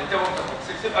الفرونت اللي بتاعه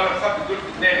 6 يبقى انا مثبت دول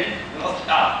في دماغي من الاصل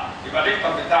اعلى يبقى الريكتم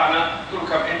بتاعنا طوله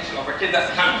كام انش لو كده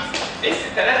 5 اس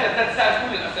 3 ده اتسال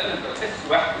كل الاسئله اللي اس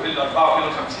 1 والا 4 والا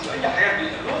 50 واي حاجات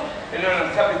بيسالوها ان انا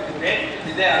مثبت في دماغي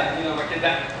البدايه عند لو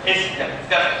كده اس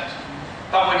 3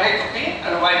 طب ونهايته فين؟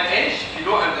 قالوا 1 انش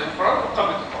كيلو عند الفرونت وقبل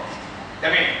الفرونت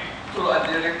تمام طوله قد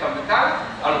الريكتم بتاعنا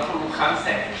قالوا طوله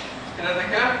 5 انش كده ده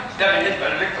كده ده بالنسبه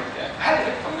للريكتم بتاعي هل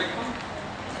الريكتم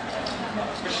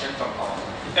مش ريكتم طبعا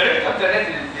الريكتم ده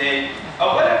نازل ازاي؟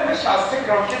 اولا مش على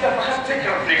السكرم كده فخدت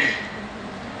سكرم فليكشن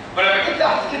ولما جيت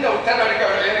تحت كده والتاني رجع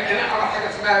هنا كده عمل حاجه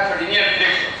اسمها فرينيال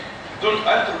فليكشن دول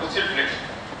انتروبوسيل فليكشن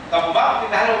طب وبعد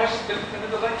كده هل هو ماشي الثالث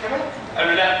ده كمان؟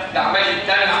 قالوا لا ده عمال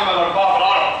الثاني عمل 4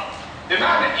 بالعرض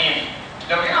بمعنى ايه؟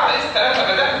 لو جينا على اس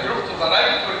 3 بدات بروح تو ذا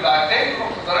رايت ورجع تاني روح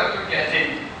تو ذا رايت ورجع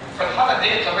تاني في الحاله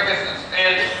ديت لما اجي اسال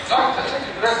سؤال ضغط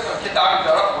الشكل الرسم كده عامل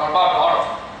ده رقم 4 بالعرض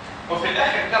وفي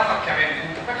الاخر اتفق كمان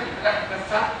انت فاكر في الاخر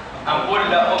ده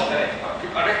امبولا اوف ذا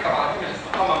يبقى الريكتم على طول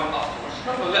الاستقامه من اصله مش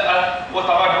كده لا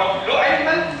وطبعا هو له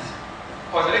انيمالز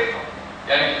هو الريكتم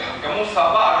يعني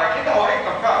جاموسه بقره كده هو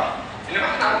ريكتم فعلا انما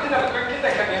احنا عندنا بتبقى كده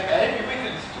كان يبقى هيبي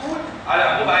بيت الستول على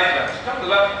انبوبه عايزه مش كده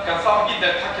لا كان صعب جدا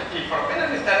يتحكم فيه فربنا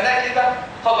نستناه كده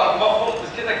طلع جواه فولتس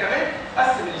كده كمان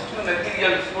قسم الستول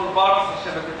ماتيريال سمول بارتس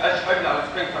عشان ما تبقاش حمل على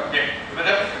السبيكتر جامد يبقى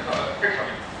ده فكره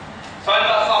منه السؤال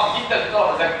بقى صعب جدا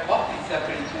تقرا ده وات از ذا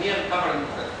بريتونيال كفرنج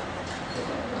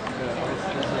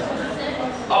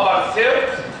upper third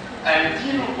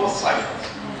anterior both sides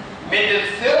middle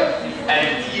third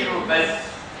anterior بس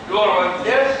lower one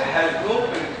third has no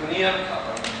peritoneal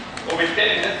covering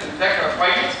وبالتالي الناس بتذاكر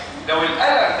كويس لو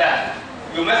القلم ده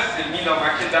يمثل مين لو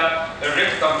مع كده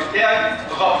الريكتم بتاعي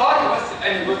غطاه يمثل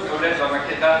انهي جزء اولاد لو مع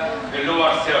كده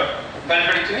اللور ثيرد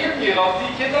فالبريتونيال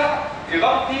بيغطيه كده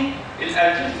يغطي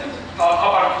الانتير بتاع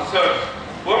الابر ثيرد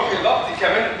ويروح يغطي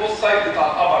كمان البوست سايد بتاع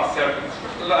الابر سيرفيس.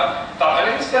 لا طب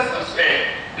انا نفسي اسال سؤال،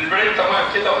 البرين تمام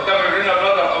كده قدام الرينا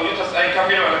برادر او يوتس اي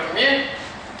كاميرا ولا فيميل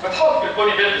بتحط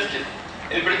بالبودي بيلدز كده.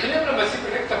 البريتونيوم لما يسيب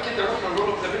الريكتم كده يروح للرول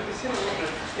اوف ذا بيلدز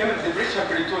يعمل ديبريشن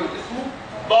بريتون اسمه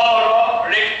بارا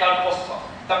ريكتال فوسا.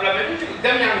 طب لما بيجي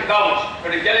قدام يعمل داوج في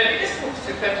الرجاله اللي اسمه في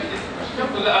الستات اللي اسمه مش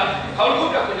كده. لا هقول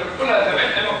لكم كنا بنقولها زمان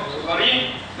لما كنا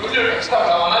صغيرين نقول للريكتم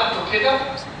لو عملته كده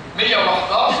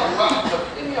 111 واحد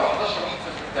 111 واحد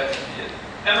في الثالث.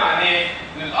 ده معناه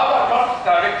ان الابر بارت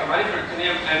بتاع الريكتم عليه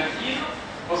بريتونيوم انتيرو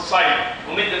والسايد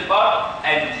وميدل بارت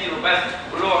انتيرو بس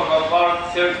ولور بارت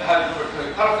سيرف هاز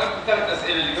بريتونيوم. ثلاث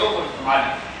اسئله اللي جاوبوا في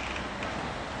المعلم.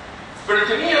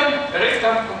 بريتونيوم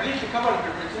ريكتم كومبليتلي كفر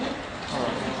بالبريتونيوم.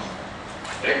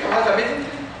 ريكتم هذا ميدل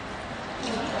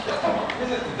طبعا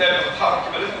ميدل قدام بتتحرك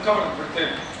يبقى لازم كفر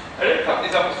البريتونيوم. ريكتم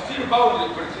اذا بوستيريور باوند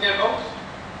للبريتونيوم باوند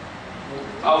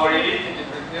او ريليتد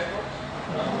للبريتونيوم باوند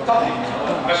طيب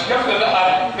مش كده.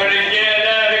 لا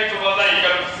الرجاله ريكتم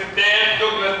وظيفه الستات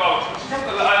دوجلاس باوند مش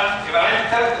كده. لا يبقى عندي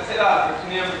ثلاث اسئله على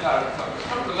البريتونيوم بتاع الريكتم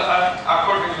مش كده. لا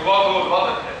اكوردنج لوضعه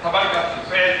الوضع. طب ارجع في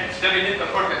السؤال ده بالنسبه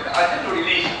للاورجن عايزين له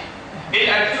ريليشن. ايه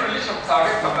الانتيرو ريليشن بتاع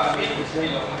الريكتم بقى مين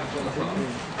وفيميل؟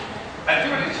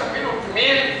 الانتيرو ريليشن بينه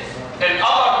وفيميل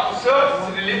الابر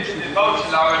سيرفس ريليتد للباوتش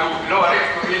اللي عملوه اللي هو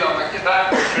ريكتو ميل ولا كده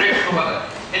ريكتو بدل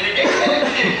اللي جاي كان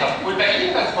كلينيكال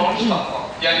والباقيين ما اسمهمش لحظه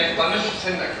يعني طنشوا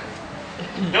سنه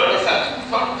كده. لو انا سالت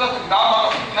السؤال ده يا جدعان مره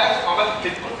في حياتي ما بس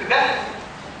قلت ده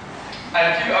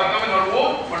الانتيرو ابدومينال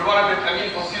وول والورا بيبقى مين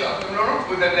بوستيريو ابدومينال وول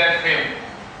وده دايفرام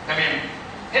تمام.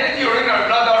 هنا دي يورينال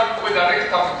بلادر وده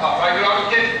ريكتم بتاع راجل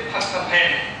عامل كده حسب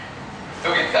هنا.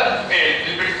 لو جيت سالت سؤال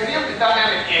البريتونيوم بتاعنا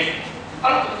يعمل ايه؟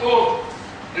 قال دكتور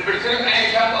البريتونيوم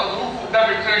ايا كانت ظروفه ده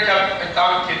بريتونيوم انت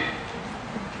عامل كده.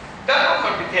 ده النظر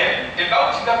بتاعي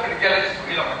الباوتش ده في الرجاله اسمه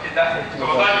ايه لما كده؟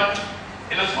 تبقى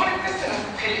الاسبوع التست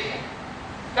هتتخلق هنا.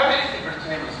 تعمل ايه في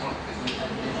البريتونيوم الاسبوع التست؟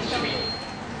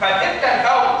 فانت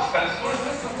الباوتش فالاسبوع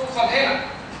التست توصل هنا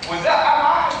وزقه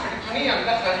معاها البريتونيوم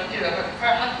داخله دي كده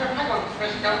فاهم حد فاهم حاجه ولا مش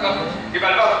فاهم الكلام ده؟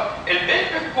 يبقى الباوتش البيت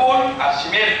بتكون على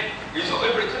الشمال يزق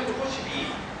البريتونيوم يخش بيه.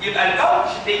 يبقى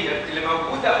الباوتش ديت اللي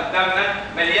موجوده قدامنا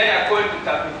مليانه كل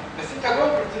بتاعتنا بس انت جوه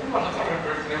البريتونيوم ولا بره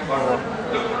البريتونيوم بره؟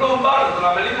 دول كلهم بره دول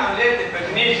عاملين عمليه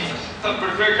الباجنيشن طب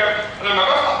البريتونيوم لما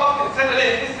باجي احط انسان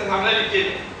الاقي لسه عامله لي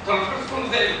كده ترانسفيرس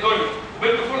كون زي الدنيا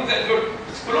وبيت كون زي الدنيا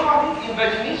بس كلهم عاملين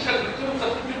الباجنيشن البريتونيوم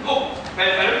تطبيق الجو.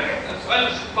 فيبقى لما السؤال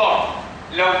مش شطار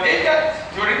لو ديت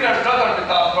يورينال بلادر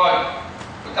بتاع الرايل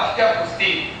وتحتها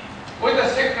بوستين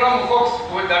وده سيكرام فوكس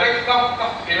وده ريكتم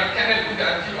تحت في مكان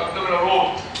وده انتيرو ابدومينال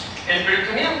رول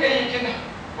البريتونيوم جاي كده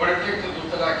وريكتد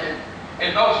وطلع كده.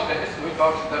 الباوش ده اسمه ايه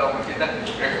الباوش ده لو ما كده؟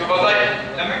 ريكتوبازايك.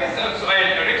 لما اجي اسال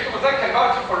سؤال الريكتوبازايك كان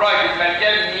باوش في الرايت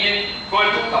مليان مين؟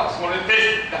 كولد بتاع سمول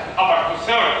انتست ده في الابر تو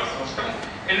سيرفس مش كده؟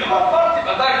 اللي هو البارت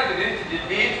يبقى دايركت ريليتد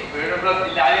للبيت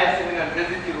اللي عليها سيمينال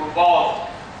فيزيتي روباز.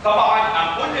 طبعا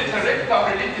امبولة الريكتوم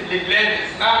ريليتد لجلاند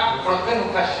اسمها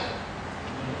بروتينوفاشن.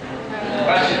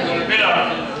 فاشن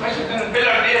البيلر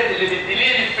البيلر ديت اللي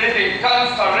بتديلي الفريدنج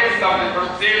كانسر ريكتم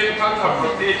للبروستيت وكانسر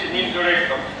بروستيت يمين دو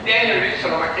ريكتم. تاني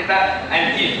ريكشن وما كده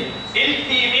انتيل.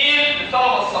 الفيميل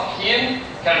الطلبه الصحيين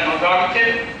كان نظام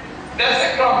كده. ده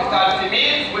سكرم بتاع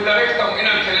الفيميل وده ريكتم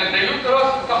هنا الكلام ده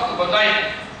يوترس وتحته فاجينا.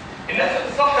 الناس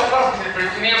اللي صاحيه طرف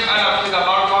البريتونيوم انا كده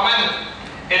برضه عملنا.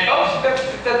 الباوش ده في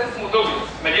الستات اسمه دوجلاس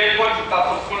مليان كواليتي بتاعت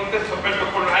الفول تيست فبالك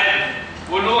كله عادي.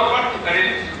 واللور بارت يبقى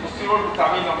ريليتد للبوستيرور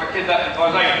بتاع مين لما كده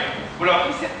الفاجينا. ولو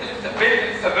في ست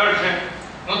لسه فيرجن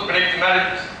نوت بريك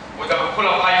مارد وده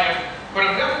مدخوله بحاجه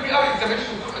كنا بنعمل بيه قوي اكزامينشن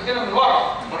ايدينا من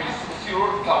ورا ونقيس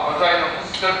البوستيرور بتاع الفاجينا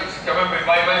ونقيس السيرفكس كمان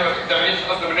بالباي مانيوال اكزامينشن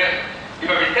قصد من هنا.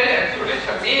 يبقى بالتالي انتيرو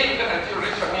ريليشن مين وده انتيرو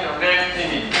ريليشن مين اولاد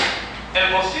مين.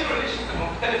 البوستيرور ريليشن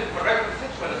المختلف في الراجل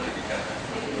سيكس ولا الفيزيكال؟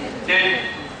 تاني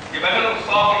يبقى انا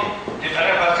مصابي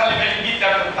يبقى انا بخلي بالي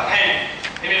جدا في الامتحان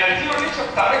ان الانتيرو ريليشن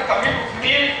بتاع ريكتم مين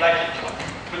وفيميل لايك ايتش اذر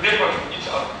تو ديفر ايتش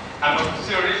اذر اما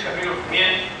البوستيرور ريليشن مين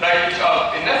وفيميل لايك ايتش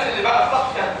اذر. الناس اللي بقى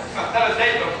صاحيه هتسمع 3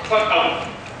 دقايق باختصار قوي.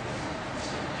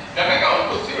 لما اجي اقول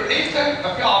بوستيرور ريليشن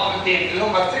ففي عضلتين اللي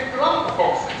هم السكرام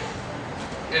وفوكسس.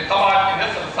 طبعا الناس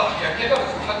اللي صاحيه كده بس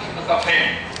ما حدش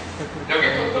مصحيين. لو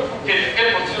جيت قلت لكم كده ايه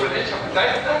البوستيرور ريليشن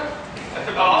بتاعتنا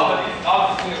هتبقى العضله دي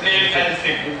عضله ايه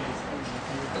السكرام.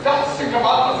 تحت السكرام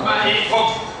عضله اسمها ايه؟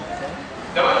 فوكسس.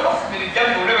 لو انا بص من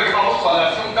الجنب وليه بجيب ابص على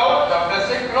الرسوم دوت ده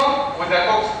سكرام وده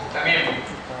كوكس تمام.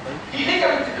 في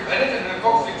ليجامنت بيبقى نازل من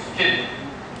الكوكسكس كده.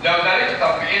 لو ده ريكتم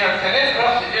بقينا الكنال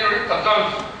راح يديله ريكتم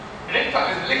جانكشن. ريكتم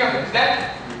الليجامنت ده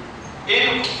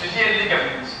ايه الاكسجين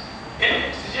ليجامنت؟ ايه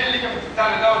الاكسجين ليجامنت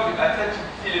بتاعنا دوت بيبقى اتاتش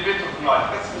في ليفيتور فلاي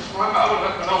بس مش مهم اول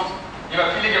ما نوصل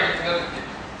يبقى في ليجامنت نازل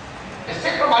كده.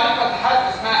 السكرام عليه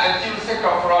فتحات اسمها انتيرو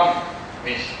سكرام فرونت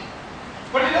ماشي.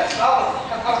 كل الناس اللي قاعده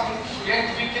الصبح تعرف ان في شريان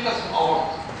كبير كده اسمه اورت.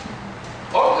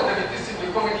 اورت ده بيتقسم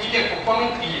لكومن ايلياك وكومن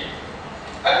ايلياك.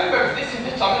 قبل ما بيتقسم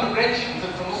بيطلع منه برانش في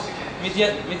النص كده.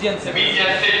 ميديان سيكل.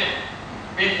 ميديان سيكل.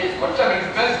 بيتقسم كتله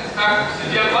من الناس اسمها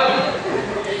كوكسيديال بادي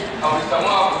او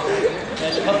بيسموها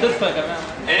ماشي حضرتكم يا جماعه.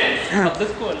 ايه؟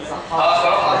 حضرتكم ولا ايه؟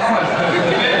 صراحه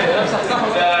لا مصحصحوا.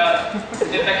 ده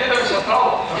انت كده مش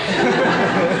هتروح.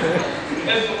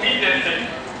 اسمه ميديان سيكل.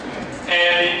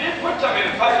 بيديك كتله من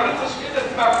الفايبر كده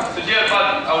اسمها كوكسيديال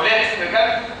بادي او ليها اسم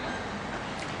غير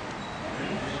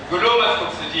جلوماس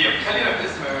كوكسيديال. خلينا في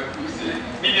اسم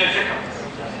ميديان سيكل.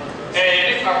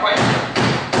 اسمها كويس.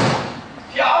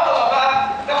 في عضله بقى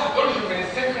تاخد اورجن من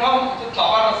السكرم وتطلع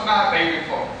بره اسمها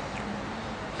بايريفورم.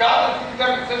 في عضله تيجي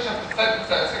تعمل سيرشن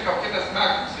في السكرم كده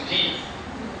اسمها كوكسيجين.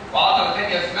 وعضله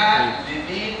ثانيه اسمها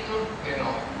ليفيتور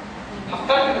رينال.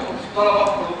 هفترض انكم طلبه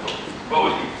كلكم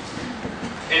بقول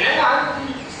ايه؟ ان انا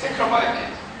عندي السكرم بقى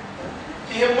كده.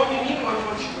 في هيبون يمين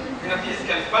وهيبون شمال. هنا في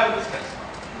اسكالسبال واسكالسبال.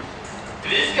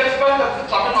 الاسكالسبال ده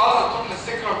بتطلع منه عضله تروح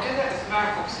للسكرم كده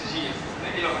اسمها كوكسيجين.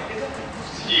 نلاقي لما كده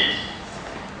كوكسيجين.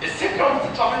 السكرم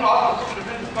بتطلع منه عضله تروح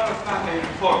للبنت بره اسمها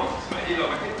بايريفورم. اسمها ايه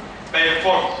لما كده؟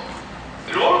 بايريفورم.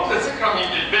 الورد السكرم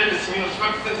البلد اليمين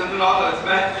والشمال بتنزل منه عضله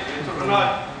اسمها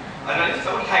الانترنال. انا لسه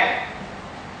اقول حاجه.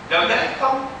 لو ده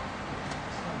اكتم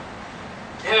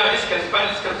هنا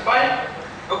اسكالسباين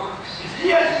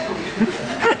كوكسيدياس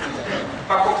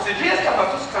فكوكسيدياس لما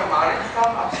تذكر مع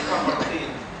ريكتم هتذكر مرتين.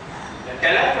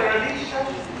 كلاتراليشن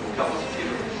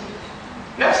وكابوستيريشن.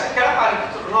 نفس الكلام على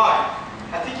الانترنال.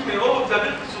 هتيجي من الوبط ده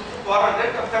بنت صوت ورا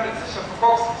الدلتا بتعمل سيشن في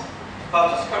كوكسيس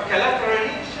فهتذكر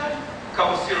كلاتراليشن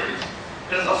وكابوستيريشن.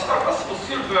 اللي تذكر بس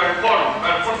بوستير بايريفورم.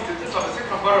 بايريفورم بتطلع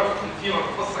بسكر بره في الفيمر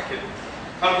القصه كده.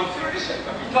 فالبوستيريشن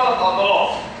يبقى في 3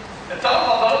 عضلات. ال3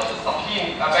 عضلات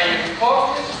السطحيين يبقى بايريفورم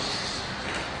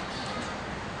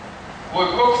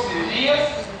وكوكسيدياس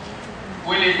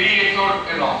وليفيتور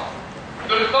رينال.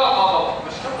 دول ال3 عضلات.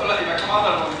 مش شرط لا يبقى كام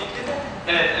عضله موجودين كده؟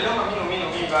 3 اللي هم مين ومين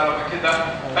ومين بقى لما كده؟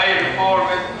 بايريفورم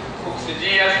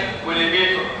كوكسيدياس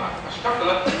وليفيتور رينال. مش شرط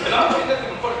لا. الارض ده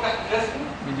من فوق تحت رسمي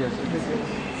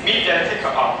ميديان سيكل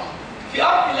ارض. في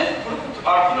ارض لازم كلكم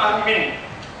تبقوا عارفينه اهم مني.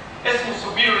 اسمه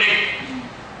سوبيرو ريك.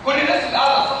 كل الناس اللي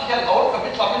قاعده صحيه الاورطه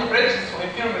بيطلع منه بريدجز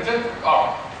وانفيرو ميزنتريك ارض.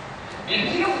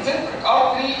 الانفيرو ميزنتريك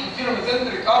ارتري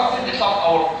بيطلع من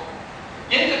الاورطه.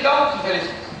 ينزل داون تو ذا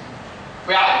ليفت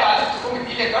ويعدي على الليفت كوميك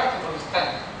ايلياك ارتري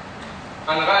والستاند.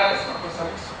 انا غير اسمه كنت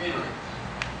سميته سوبيرو ريك.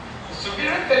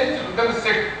 السوبيرو ريك ده ينزل قدام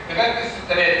السجن لغايه اس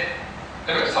 3.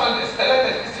 لما يوصل عند اس 3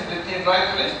 يتقسم لاثنين رايت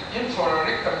وليفت يمشي ورا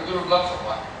الريكتر يديله بلاد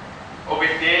سبلاي.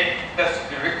 وبالتالي ده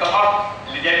الريكتر ارت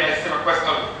اللي جاي هيستمر كويس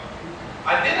قوي.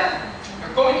 عندنا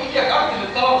الكومن ايلياك ارت اللي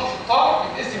طلبوا الشطار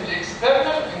بيتقسم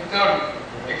لاكسترنال انترنال.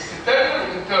 اكسترنال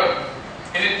انترنال.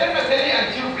 الانترنال ده ليه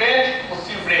انتيرو برانش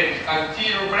بوستيرو برانش.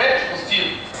 انتيرو برانش بوستيرو.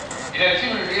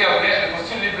 الانتيرو اللي هي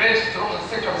البوستيرو برانش تروح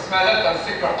للسكرم اسمها لاترال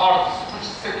سكرم ارت تخش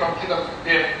السكرم كده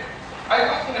قدام. عايز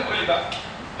واحد فينا يقول لي بقى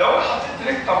لو انا حطيت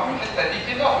ريكتر في الحته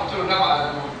دي كده وقلت له نام على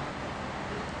النور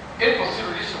ايه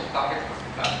البوستيريشن بتاع الريكتر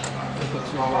بتاعك؟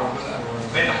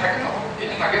 بين حاجه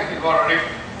ايه الحاجات اللي ورا الريكتر؟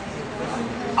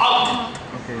 عضل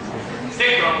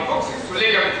سكرم وكوكسكس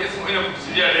وليجامنت اسمه هنا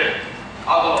كوكسيديال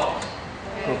عضلات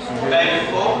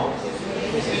بايفور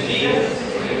كوكسيديال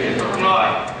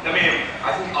انترنال. تمام.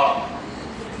 عايزين ارض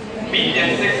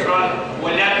ميديان سكرال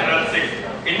ولاترال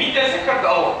سكرال. الميديان سكرال ده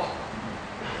اورط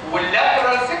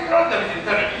واللاترال سكرال ده من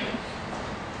الانترنال.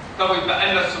 طب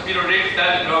يبقى لنا السوبيرو ريك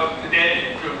ده اللي هو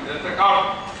ابتدائي الانتركارد.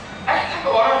 اخر حاجه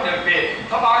وراه النرفات.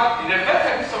 طبعا النرفات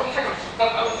انا لسه اقول حاجه مش شطار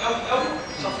قوي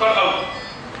شطار قوي.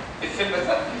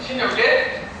 السمباسات في التشين يا ولاد.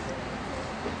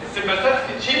 السمباسات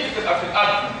في التشين بتبقى في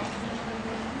القلب.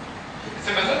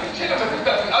 السمباسات في التشين لما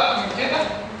تبدا في القلب من كده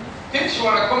تمشي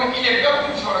ورا الكوميك ايلياك ده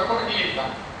وتمشي ورا الكوميك ايلياك ده.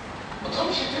 ما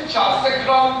تخش تمشي على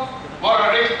السكرام ورا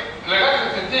الريك لغايه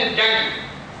ما تنتهي الجانجليون.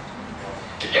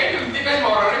 الجانجليون دي باينه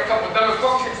ورا الريكتم قدام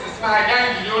الكوكسكس اسمها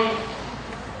جانجليون.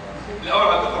 الاول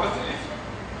هتفهم بس الاسم.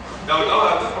 لو الاول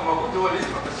هتفهم موجود هو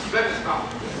الاسم بس الباقي تسمعه.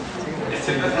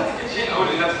 السمباسات التشين اقول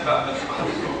لنفسي بقى بس ما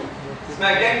حدش يقول.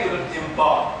 اسمها جانجليون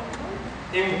امبار.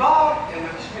 امبار يعني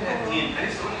مفيش منها اثنين. انا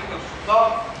لسه اقول حاجه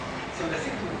للشطار.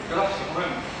 سمباسات ما شيء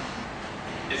مهم.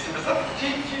 السمباسات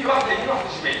التشين في واحده يمين وواحده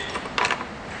شمال.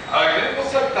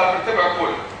 البوست سايد بتاع الفرتبرا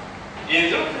كله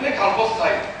ينزلوا في النك على البوست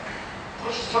سايد.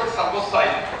 تخش السوركس على البوست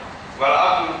سايد وعلى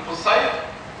ارض البوست سايد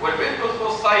والبيت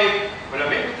البوست سايد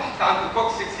ولما يجوا تحت عند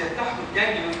الكوكسكس يتحدوا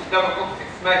الجانجل من قدام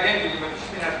الكوكسكس اسمها جانجل اللي مفيش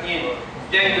منها اثنين.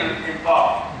 جانجل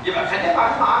الانفار. يبقى خلينا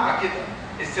معلومه عامه كده.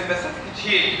 السمباسات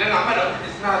التشين اللي انا عمال اقول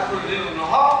اسمها طول الليل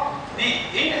والنهار دي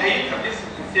ايه هيبقى بجسم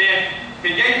الانسان في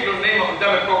جانجل نايمه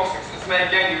قدام الكوكسكس اسمها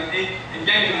الجانجلون ايه؟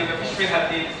 الجانجلون اللي مفيش منها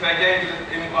اثنين اسمها جانجلون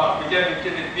ام ار بجانب من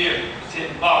كده اثنين سي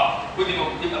ار ودي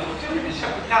ممكن يبقى الموتيل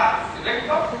الشاب بتاع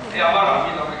الريكتر هي عباره عن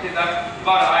ايه لما كده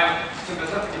عباره عن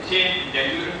سمباثيك تشين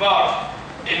جانجلون بار.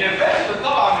 النيرفات اللي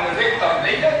طالعه من الريكتر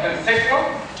ديت من السكرم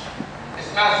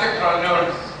اسمها سكرال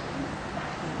نيرفز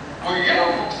ويجي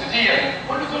لهم اوكسجين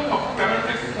كل دول المفروض بيعملوا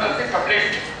فليكس اسمها سكر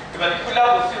فليكس يبقى دي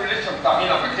كلها بوستيريور ريليشن بتاع مين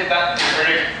قبل كده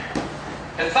الريكتر.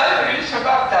 السايد ريليشن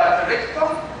بقى بتاعت الريكتر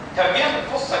كان بيعمل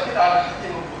فصه كده على حته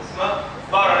من فوق اسمها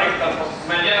بارا ريكتال فص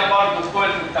مليانه برضه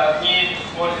كويل بتاعت مين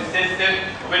سمول انتستين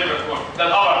وبيلفر كول ده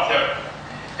الابر سيرف.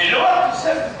 اللي هو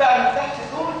السيرف بقى اللي تحت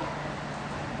دول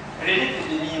ريليتد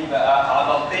لمين بقى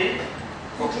عضلتين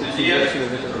كوكسيلير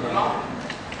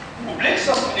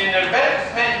وبليكسس من النرفات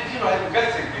اسمها انتيرو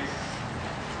هيدروجاستريك بليكسس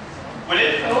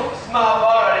والليمف نود اسمها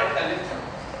بارا ريكتال ليمف نود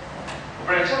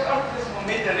وبرانشات ارت اسمه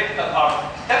ميدل ريكتال ارت.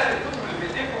 كتاب الكتب اللي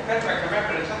بايديكم كاتبه كمان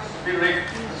برانشات السوبير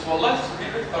ريكتال بس والله السوبير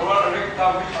ريكتال ورا الريكتال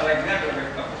مش على جناب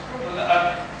الريكتال مش كده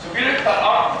لا السوبير ريكتال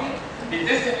ارت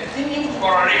بيتقسم الاثنين يمشوا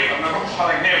ورا الريكتال ما يروحوش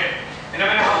على جنابه.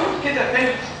 انما انا هقول كده تاني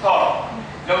شطاره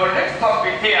لو الريكتال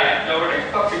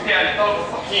بتاعي للطلبه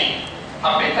الصحيين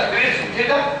حبيت ادرسه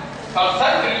كده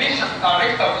فالسايد ريليشن بتاع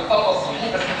الريكتال بالطلبه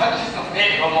الصحيين بس محدش يسمع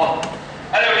نهائي والله.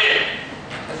 انا ايه؟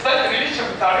 السايد ريليشن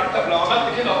بتاع الريكتال لو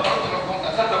عملت كده وقررت انكم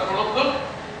اساتذه في النقطه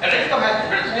الريكتال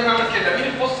هتبرتني بعمل كده مين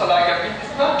الفصه اللي عجبتني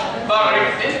اسمها بارا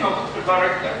ريكتال ايه موجود في البارا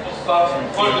ريكتال الفصه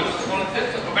كل السمول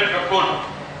انتستين وبيلفر كله.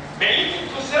 بقيه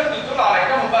التوسيرف دول على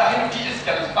جنب بقى هنا في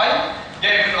اسكال سباين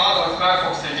جاي منه عضله اسمها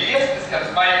كوكسيجيس اسكال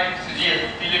سباين كوكسيجيس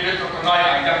في ليبيتوكوناي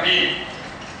على جنبين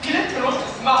في ليمف نود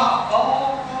اسمها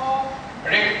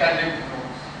ريكتال ليمف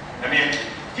نود تمام.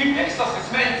 في بليكسس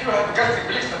اسمها انتيرو هيدروجاستريك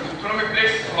بليكسس الدكتروميك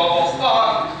بليكسس ولو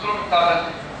بوظتها الدكتروميك بتاع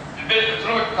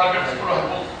الدكتروميك بتاع البيرتس كله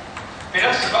هيبوظ. في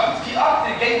نفس الوقت في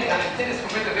ارت جاي من ناحيتين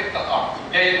اسمه ميدل ريكتال ارت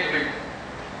جاي من الريكتال.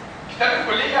 كتاب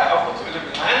الكليه او الكتب اللي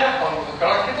معانا او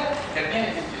المذكرات كده كاتبين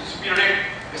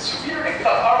السوبير ريكتال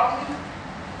ارت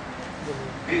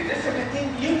بيتقسم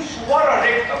الاثنين يمشوا ورا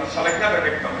الريكتال مش على جناب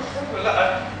الريكتال مش فاهم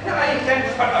لا انما ايا كان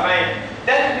مش فارقه معايا.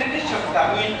 ده الريليشن بتاع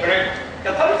مين؟ الريكتال.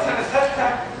 كطالب سنه سادسه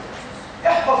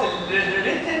احفظ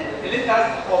الريتن اللي انت عايز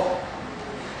تحفظه.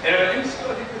 لما تمسك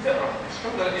كده دي بتقرا مش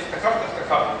كده افتكرت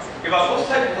يبقى بص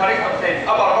بتاع ريكتال تاني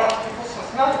ابر بارت في فصه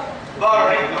اسمها بارا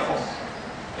ريكتال فص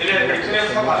اللي هي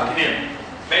البريتونيال طبعا الكبيره.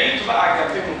 بقيته بقى على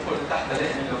الجنبين من فوق لتحت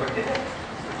لازم لو كده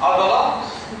عضلات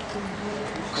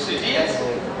كوكسيدياس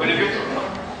والليبيتوكوناي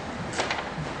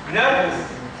نيرفز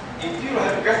انتيرو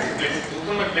هيدروجاستريك بليكسس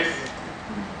اوتوميك بليكسس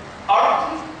ارتي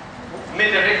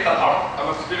ميدل ريكتال ارت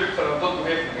اما السوبير ريكتال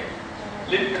ضده 100%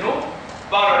 ليمف نود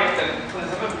بارا ريكتال كنا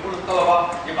زمان بنقول للطلبه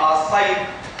يبقى على السايد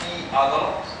في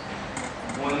عضلات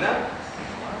والنرف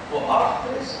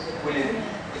وارترز وليمف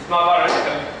اسمها بارا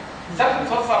ريكتال. سبب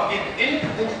متوسع جدا ايه اللي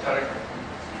بتاع الريكتال؟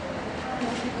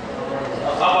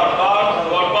 ابر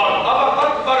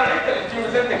بارت بارا ريكتال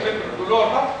انتيروزنتك ليمف ودولور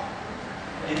بارت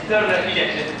انترنال ايلياك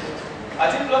ليمف.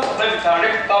 عايزين بلس الطيب بتاع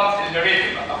الريكتال اللي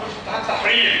ريتم اخش امتحان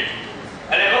تحرير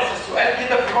الاقي بص السؤال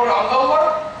كده في ورقه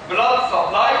مدور بلاد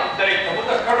سبلاي الدايركت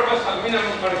متكرر بس خلونا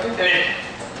من مرتين ثلاثه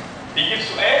بيجيب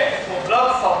سؤال اسمه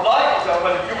بلاد سبلاي زي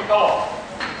ما بنجيبه طبعا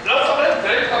بلاد سبلاي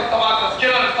الدايركت طبعا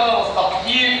تذكره للطلبه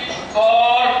السطحيين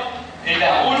الشطار اللي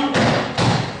هقوله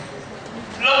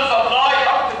بلاد سبلاي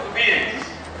ارت التوبين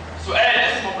سؤال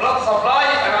اسمه بلاد سبلاي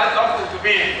انا عايز ارت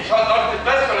التوبين مش عايز ارت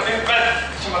بس ولا بين بس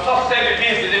عشان ما تعرفش تعمل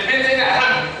البينز البينز هنا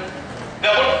اهم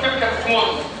ده برضه تبقى سموث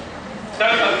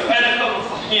ده السؤال للطلبه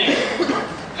الصحيين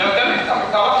لو ده انت ما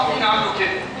تعرفش مين عامله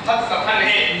كده حد سامحنا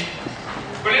ايه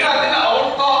كلنا عندنا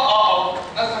اورطه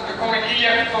نسمع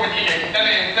الكوميديا ده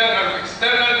الانترنال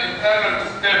واكسترنال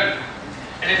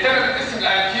الانترنال بتقسم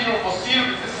الانتيرو والبوستيرو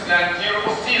بتقسم الانتيرو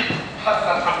والبوستيرو حد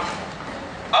سامحنا.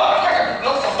 اول حاجه في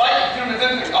البلس سبلاي انتيرو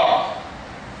ميزنتريك ارت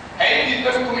هيدي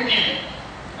ده الكوميديا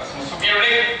اسمه سوبير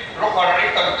ريكت روح على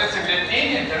الريكتا بتقسم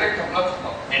الاثنين انتريكتا بلس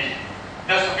سبلاي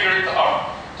ده سوبير ريكت ارت.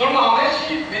 طول ما هو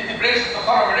ماشي بيدي بريش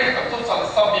تخرج الريكتا بتوصل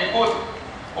للسبميوكوز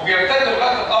وبيرتد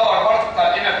لغايه الابر بارت بتاع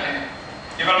الانر كده.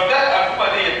 يبقى لو ده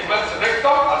الانبوبه ديت تمثل ريكتا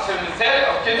على سبيل المثال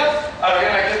او كده قالوا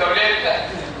هنا كده ولاد لا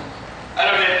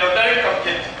قالوا لو ده ريكتا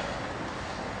كده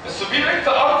السوبير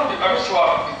ريكتا ارت بيبقى مش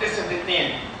ورا بيتقسم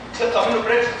لاثنين تطلع منه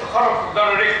بريش تخرج في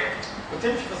جدار الريكتا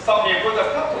وتمشي في السبميوكوز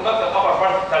بتاعته لغايه الابر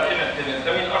بارت بتاع الانر كده.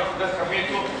 ده مين الارت ده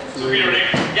سميته سوبير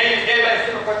ريكتا جاي بقى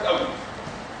يصير كويس قوي.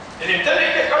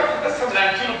 الانترنال كارت بتقسم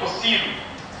الانتيرو بوستيرو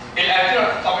الانتيرو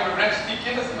هتطلع منه برانش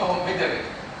دي كده اسمهم ميدل.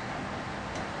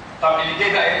 طب اللي جاي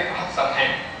ده ايه محدش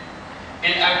سامحني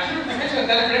الانتيرو ديفيجن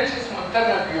ده البرانش اسمه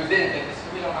انترنال بيودنت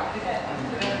اسمه ايه لو معاك كده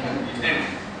انترنال بيودنت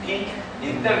ايه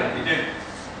انترنال بيودنت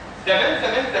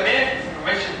زمان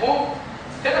ماشي فوق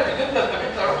كده بتبدا تبقى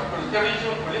تروح البروتين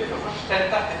ريجون ولف تخش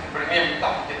تاني تحت في البرينيوم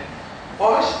بتاعك كده.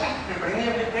 هو ماشي تحت في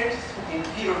البرينيوم ليه برانش اسمه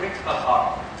انفيرو ريكتال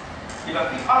ارم. يبقى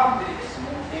في ارم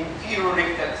اسمه انفيرو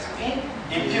ريكتال. اسمه ايه؟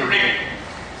 انفيرو ريكتال.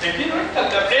 انفيرو ريكتال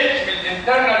ده برانش من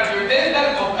الانترنال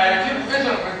ديودندال اوف انفيرو فيجن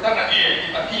اوف انترنال اير.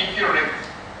 يبقى في انفيرو ريكتال.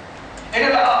 هنا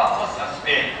بقى افصل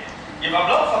اسباب. يبقى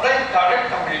بلاد سبلاي بتاع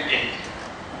الريكتال من الايه؟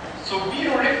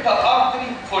 سوبيرو ريكتال ارتري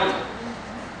فول.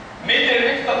 ميدل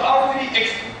ريكتال ارتري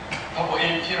اكسترا. طب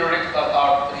وانفيرو ريكتال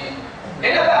ارتري.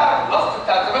 هنا بقى البلاست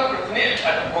بتاع زمان بروتينيه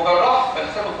القلب وجراح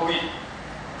فلسفه طويل.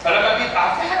 فلما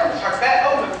بيبقى في حاجه مش عاجباه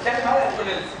اول ما بتتكلم عنها تقول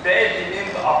ده اللي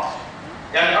نيمد ارتري.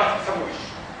 يعني الارتري بيسموه وش.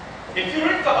 انفيرو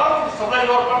ريكتال ارتري بيصلها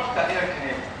اللي هو البارت بتاع هنا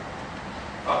الكنال.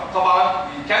 طبعا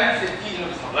بيكنسل فيه انه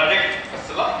بيصلها ريكتال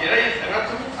بس لا يريز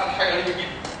اناتومي على حاجه غريبه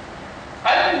جدا.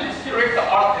 قال ان الانفيرو ريكتال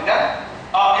ارتري ده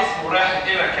اسمه رايح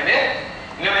الى الكنال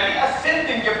انما ليه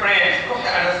اسندنج برانش روحي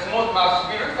انستموت مع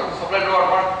السوبيرو ريكتال وصلها اللي هو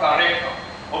البارت بتاع الريكتال.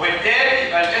 وبالتالي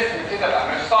يبقى الاسم كده بقى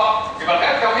مش صح. يبقى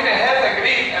لغايه لو هنا هذا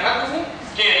جريد اناتومي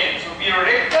كان سوبيرو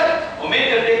ريكتال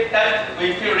وميدل ريكتال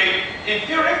وانفيرو ريكتال.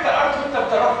 انفيرو ريكتال ارتري انت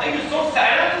بتعرف اي سورس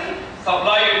اناتومي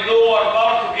سبلاي اللور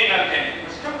بارت اوف انال كانال.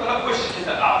 مش كده لا وش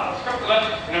كده الاعلى مش كده لا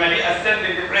انما ليه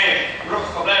اسندنج برانش يروح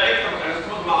سبلاي ريكتال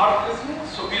وانستموت مع ارت اسمه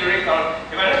سوبيرو ريكتال.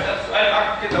 يبقى نسال سؤال معاك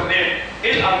كده وليه؟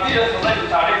 ايه الارتيريا سبلاي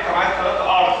بتاع الريكتال معاك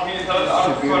 3 ارت مين 3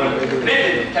 ارت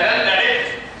ريكتال الكلام ده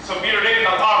ريكتال سوبيرو ريكتال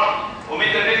ارت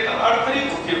وميدل ريكتال ارتري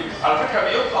وفيرو. على فكره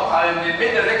بيطلق على ان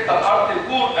الميدل ريكتال ارتري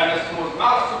كور انستموز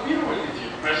مع السوبيرو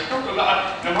والانفيرو. مش كده لا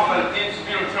ان هما الاثنين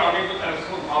سوبيرو والانفيرو عاملين كور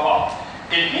انستموز مع بعض.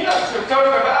 الفينس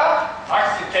سيرتورنا بقى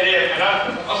عكس الكلام انا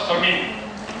اشطر مني.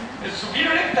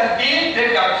 السوبيرو ريكتال بين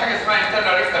ترجع لحاجه اسمها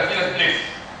انترنال ريكتال فينس بليكس.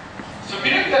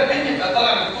 السوبيرو ريكتال بين يبقى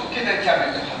طالع من فوق كده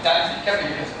كامل حتى عارف الكامل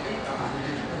اللي اسمه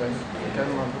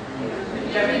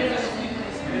الكامل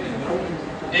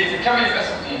ايه الكامل يبقى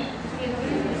اسمه ايه؟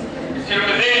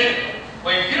 الفيروميزين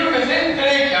والفيروميزين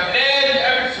تريك قبل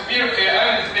يقابل سوبيرو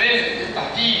يقابل سبلين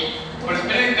تحتيه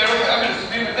والسبلين ده يروح يقابل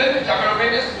السوبيرو ميزين تعملوا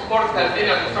بين اسمه بورتال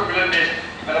بين السوبيرو ليش.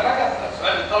 يبقى لما اجي اسال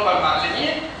سؤال الطلبه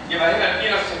المعلمين يبقى هنا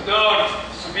الفينس سيرتور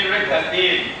السوبيرو ريكتال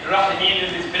بين راح يمين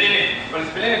السبلين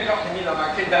والسبلين راح يمين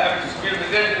لما كده قابل السوبيرو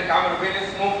ميزين اللي عملوا بين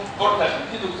اسمه بورتال.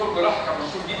 في دكتور جراح كان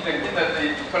مشهور جدا جدا زي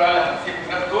الدكتور علي حسيب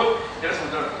الناس دول اسمه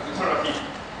دكتور رفيق.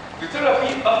 دكتور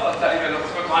رفيق افضل تقريبا لو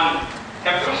سمعتوا عنه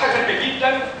كان بيقول حاجه غريبه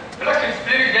جدا. لكن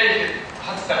السبلين جاي كده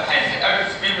حاسس بحاجه قبل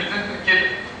السبلين بالذات كده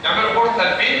يعملوا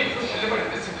بورتال بين ويخش الليفر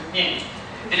يتقسم الاثنين.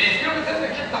 الانفيرو بالذات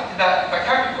كده تحت ده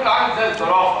فكان بيكون عامل زي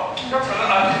الزرافه.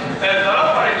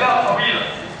 الزرافه رجلها طويله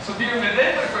سوبيرو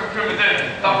ميزنتر وانفيرو ميزنتر.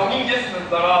 طب ومين جسم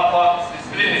الزرافه؟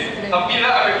 السبلين. طب مين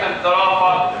رقبه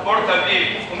الزرافه؟ بورتال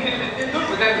بين. ومين الاثنين دول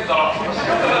بدايه الزرافه؟ مش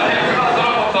كده هي كلها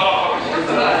زرافه وزرافه مش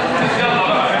كده يلا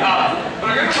بقى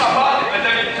راجعين مع بعض يبقى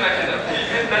ده كده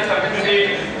ده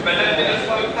ايه؟ بدل من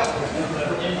الصلب تحت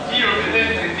الفيرو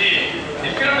ميزنتر دي.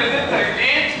 الفيرو ميزنتر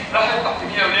دي راحت تحت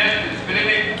مين يا اولاد؟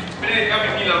 السبلينك. السبلينك قبل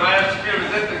مين لما الفيرو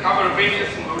ميزنتر عملوا بين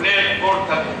اسمه اولاد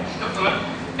بورتال. مش تفضل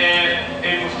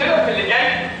المشكله في اللي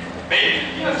جاي بين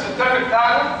الفينس الترم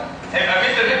بتاعنا هيبقى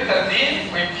ميدل ريكتال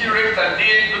دين وانفيرو ريكتال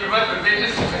دين دول بيودوا بين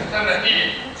اسمه انترنال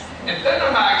ايه؟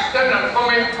 انترنال مع اكسترنال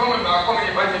كومن مع كومن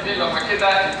يبقى بين لما كده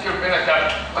الفيرو بينا كده.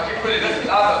 اكيد كل الناس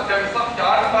اللي قاعده قدامي صح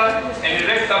عارفه ان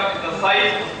الريكتم از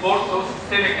سايت بورتو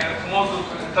سيستميك انتموزوس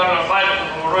والانترنال سايت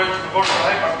والهيمورويد والبورتو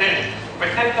هايبرتنشن.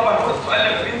 وبالتالي طبعا هو السؤال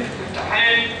لما بينزل في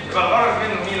الامتحان يبقى الغرض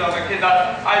منه مين لما كده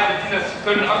عايز يدينا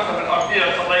سيرتورن اكتر من الارتيريا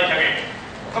الصدريه كمان.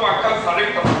 طبعا كانسر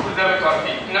ريكتم كل ده انتوا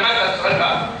عارفين. انما اسال السؤال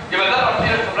بقى يبقى ده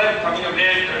الارتيريا الصدريه بتاع مين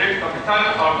ولاد؟ الريكتم بتاعنا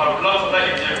او البلاد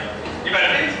الصدريه كتير. يبقى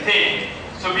الرينج تاني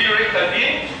سوبيرو ريكتال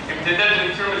دين امتداد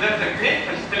الانفيرو ميزنتر فين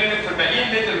فالسبلين في الباقيين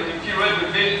ميدل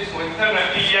والانفيرو فين اسمه انترنال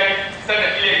ايلياك.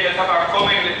 انترنال ايلياك ده تبع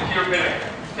كومن للانفيرو بينك.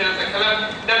 كده الكلام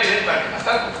ده بالنسبه لي.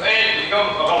 اسالكم سؤال اللي جاوب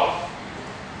غلط.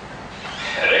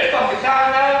 الريكتم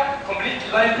بتاعنا كومبليت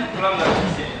لاين كولامنر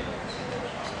ابيثيليوم.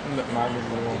 لا معاك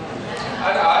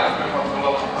انا عارف ان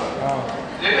غلط.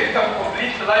 الريكتم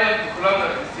كومبليت لاين كولامنر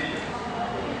ابيثيليوم.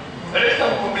 الريكتم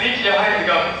كومبليت هايند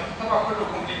جامد. طبعا كله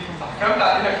كومبليت صح. الكلام ده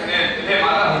عندنا كنال اللي هي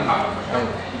معناها بالحرف.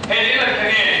 هي هنا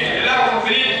الكنال اللي لها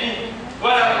كومبليت دي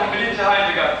ولا كومبليت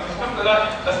هايند جامد. مش كده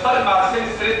بس طالب مع السين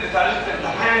ستريت بتاع ليله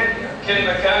الامتحان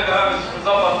كلمه الكلام ده مش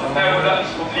مظبط ولا مش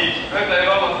كومبليت. فده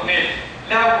يغلط الناس.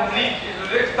 لها كومبليت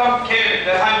الريكتم كامل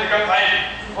ده هايند جامد عادي.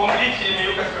 كومبليت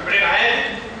الميوكس ممبرين عادي.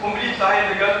 كومبليت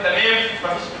هايند جامد تمام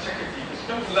مفيش مشاكل فيه. مش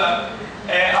كده لا.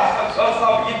 احسن سؤال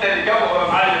صعب جدا اللي جاوبه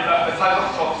هو معلم بقى بس عايز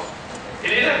اخد شاطر.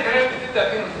 الإنر الكلام بتبدأ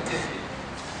فين وتنتهي؟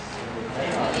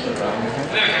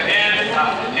 الإنر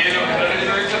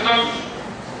الكلام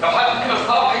لو حد فينا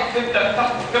صعب تبدا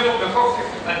تحت تكتبه بكوكس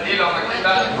قد ايه لو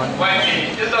كده 1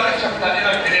 جنيه تقدر تشوف بتاع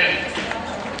هنا الكلام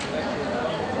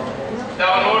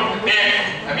ده نقول تمام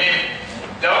تمام.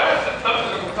 لو انا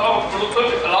استخدمت الكتاب في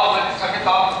الطب العضله دي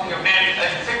سميتها عضله اليونان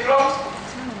السكرم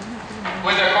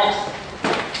وده كوكس.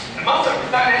 المنظر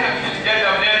بتاعنا هنا من اللي جاي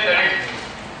ده من التاريخ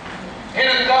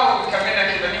هنا بتاعه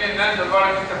كملنا كده مين الناس اللي ورا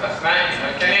دي تبقى اسمعي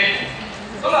الكنات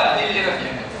طلع قد ايه هنا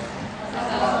الكنات؟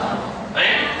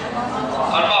 ايه؟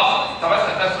 4. طب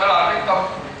اسال ده سؤال على الريكتم.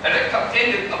 الريكتم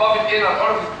ended above the inner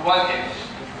orifice 1 inch.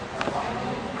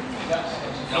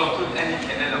 لو طول انهي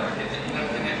كنال لما كده هنا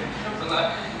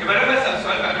الكنال يبقى انا بسال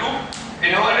سؤال مقلوب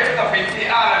ان هو الريكتم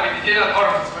بينتهي اعلى من الانر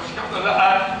اورفيس مش كده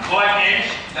لا 1 انش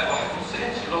لا 1.5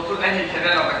 انش لو طول انهي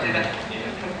كنال لما كده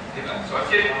يبقى سؤال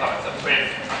كده. طب اسال سؤال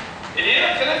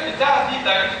الانر كنال بتاعتي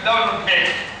ده داون باك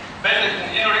بدات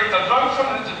من انر ريكتال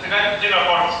جانكشن نزلت لغايه الانر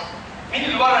اورفيس. مين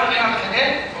اللي ورا الانر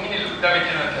كنال ومين اللي قدام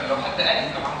الانر كنال؟ لو حد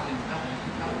قال لو عمل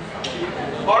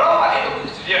وراها ايه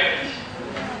الاكسجين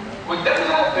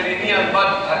قدامها برينيال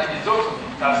باد بتاع الابيزوتومي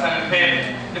بتاع السنه اللي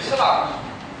فاتت بسرعه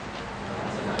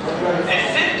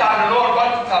الست على اللور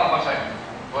باد بتاع الفاجينا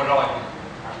والراي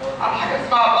على حاجه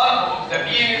اسمها باد اوف ذا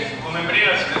بينس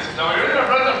وممبرينا سيليس. لو اليورينال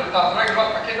برادر بتاع الراجل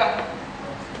واقفه كده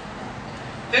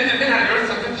تنزل منها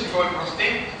اليوريثرا تمشي جوه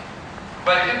البروستيت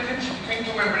وبعد كده تمشي بين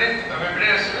تو ممبرين تبقى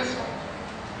ممبرينا سيليس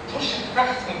تخش تنفخ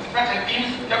من انتفاخ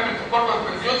البينس وتكمل في الكوربا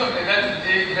كونفيوزر لغايه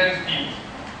الايه جلاند بينس.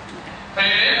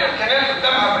 فاليورينال كانال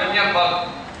قدامها برينيال باد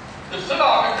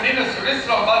الصلع ممبرينا سيليس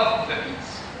باد اوف ذا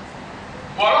بينس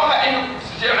وراها انه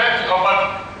اكسجين رافي او باد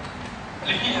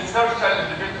اللي فيه السيرشال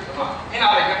اللي بيرتفع هنا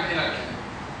على جنب هنا كده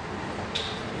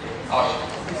 10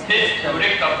 هيك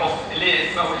وريكتال بوست اللي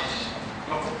هي اسمها وش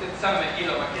المفروض تتسمى ايه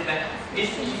لما كده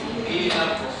اسمي ايه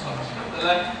البوست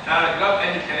على جنب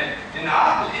انهي كانال لان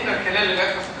عقد الانر كانال اللي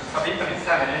بيحصل في 70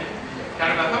 سنه يعني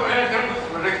كانوا بيعتبروا هنا جنب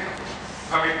من الريكتال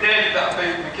فبالتالي ده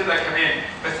من كده كمان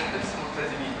بس احنا لسه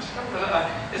ملتزمين مش كده لا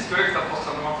اسمه ريكتال بوست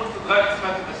المفروض تتغير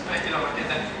اسمها تبقى اسمها ايه لما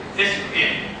كده اسمه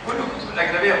ايه كل الكتب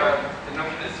الاجنبيه بقى انهم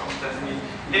احنا لسه ملتزمين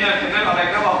هنا الكنال على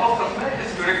جنبها بوست اسمها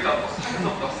اسمه ريكتال بوست حاجه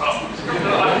تفضل صراحه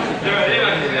يبقى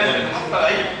هنا الكنال حتى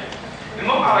اي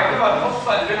المهم على جنبها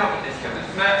البوصه اللي بينها والاسكاب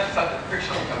اسمها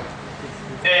ساتيفيكشن كده.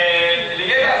 اللي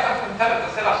جاي بقى اسالكم 3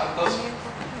 اسئله عشان تصل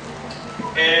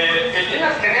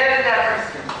الانر كنال ده كام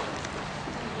سكيل؟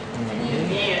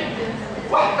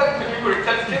 واحده بتجيب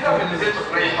ريكتات كده من اللي زي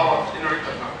تقريبا هواء الانر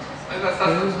ريكتال اذا اساس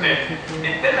سؤال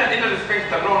التاني الانر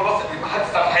سفنكتر نوع الوسط يبقى حد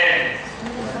سرحان.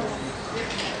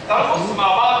 تعالوا نبص مع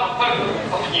بعض نفترض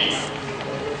المستطيلين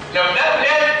لو ده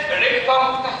ولاد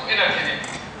الريكتم تحته انر كنال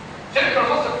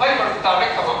سيركل نص الفايبر بتاع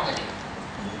الريكتم اهو كده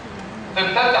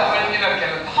تمتد حوالين الانر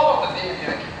كنال تحوط قد ايه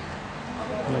هنا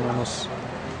كده؟ نص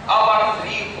ابر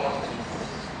 3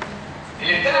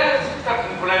 الانترنال سفنكتر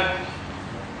انفولانتي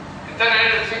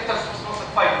الانترنال سفنكتر نص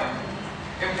الفايبر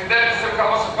امتداد السيركل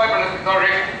نص الفايبر اللي بيدور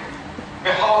ريكتم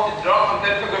بيحوط الدراما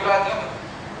ده الفكره بقى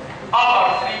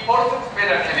ابر 3 بورتس بين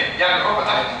الكلام يعني الربع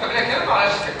ده حتى بين الكلام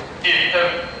معلش كده ايه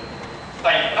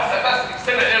طيب اسال بس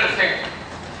اكسترنال انر سفنكتر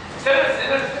اكسترنال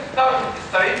انر سفنكتر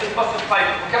استريت الماسل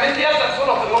فايبر وكمان دي اسال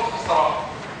صوره في النص الصراحه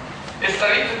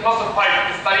استريت الماسل فايبر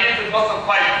استريت الماسل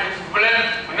فايبر البلان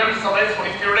والنيرف سبلايز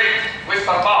كونكتوريت ويست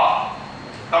 4.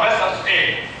 طب اسال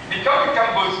سؤال بيكون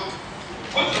كام جزء؟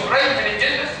 جزء قريب من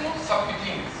الجلد اسمه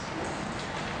سبكوتينس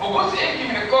وجزء يجي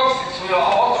من الكورسكس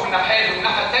ويعوضه من ناحيه ومن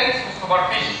الناحيه الثانيه اسمه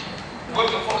سوبرفيشن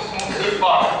جزء فوق اسمه ديب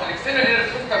بار الاكسترنال انر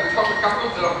سفنكتر بيكون كام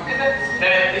جزء لو كده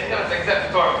ده الثلاث اجزاء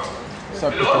بتوعه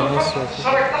اللي هو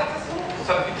الشرج تحت اسمه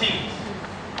سبكوتينس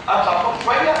اطلع فوق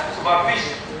شويه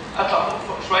سوبرفيشن اطلع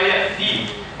فوق شويه دي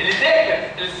اللي داخل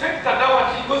السفنكتر دوت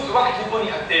فيه جزء واحد بني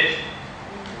اتاش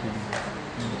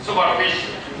سوبرفيشن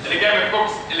اللي جاي من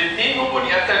الكوكس الاثنين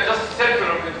بني اتاش جاست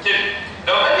سيركلر كده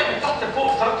لو بدأت من تحت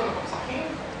لفوق افترضت انكم صحيين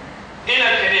الى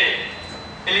الكنال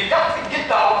اللي تحت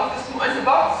الجلد على طول اسمه انهي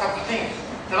بارت سبكوتينس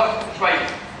طلعت فوق شويه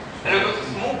اللي جزء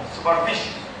اسمه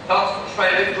سوبرفيشن طلعت فوق شويه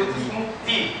اللي جزء اسمه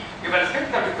تي يبقى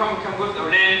السفنكتر بيكون كام جزء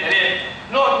قليل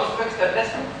نوع السفنكتر ده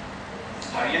اسمه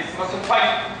هريس مثلا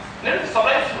فايت نيرف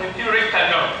سبلايز كونتينيو ريكتال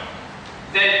نيرف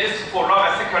زي الاس 4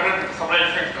 رابع سكر نيرف سبلايز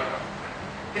سفنكتر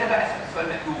هنا بقى اسال سؤال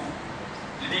مكتوب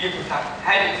اللي بيجي في تحت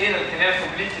هل الجينا الكنال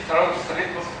كومبليتلي سراوند ستريت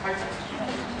ماسل فايت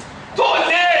تقول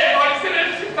ليه؟ ما يصير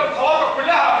السكه الخواطر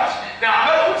كلها ده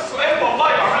عمال اقول السؤال والله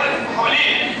عمال الف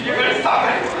حواليه يبقى لسه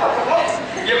عمال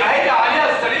يبقى هي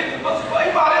عليها ستريت الماسل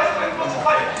ايوه عليها ستريت ماسل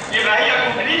فايبر يبقى هي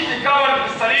كومبليتلي كفر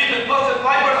بالستريت الماسل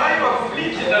فايبر ايوه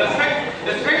كومبليتلي ده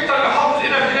السفنكتر اللي حافظ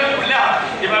هنا الكنال كلها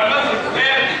يبقى المثل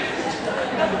كمان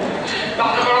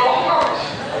تحت ما روحناش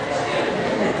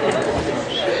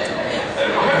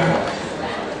المهم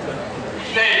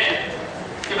تاني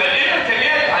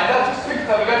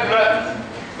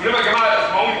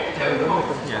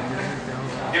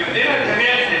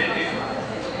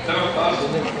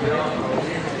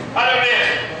انا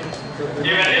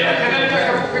منين؟ يبقى الانر كانال ده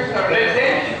كام فيكتور ليه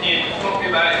تاني؟ اثنين ممكن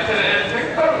يبقى انترنال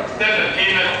فيكتور واكسترنال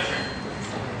انال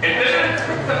الانترنال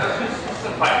فيكتور ده نص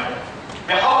الفايل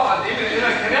بيحافظ قد ايه من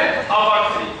الانر كانال؟ ابر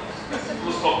 3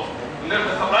 وستوب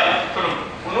ونرفع سبلاي كولوم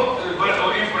ونوت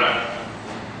او انفولان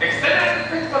اكسترنال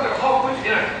فيكتور اللي بيحافظ كل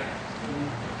الانر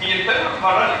في انترنال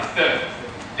بره الاكسترنال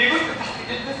دي جزء تحت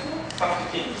الجلد اسمه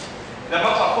سبتين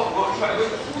لما اطلع فوق جوه شويه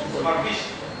جزء اسمه ماركيش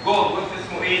جوه جزء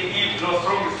اسمه ايه؟ دي اللي هو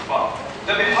سترونج سبارت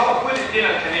ده بيحرك كل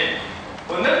الانر كانال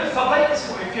والنيرف سبلاي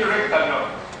اسمه انفيريور ريكتال نيرف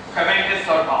وكمان اس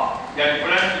 4 يعني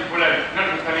فلان في فلان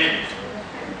نيرف تمام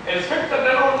السفنكتر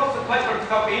ده هو نص الفايبر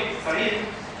بتاعه ايه؟ صريح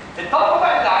الطلبه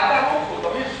بقى اللي عندها مخ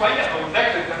وضمير شويه او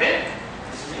مذاكره زمان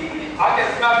في حاجه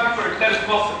اسمها بيبر ريكتال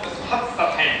فوسط اسمه حد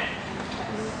السرحان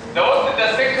لو قلت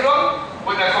ده سكرون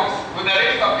وده كوكس وده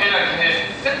ريكتال انر كانال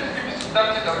الست بيبس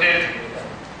قدام كده ولاد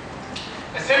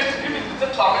السيرفس بيبس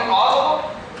بتطلع منه عضله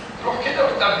تروح كده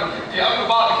وتقابله كده يقابلوا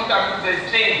بعض كده يعملوا زي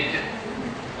سلين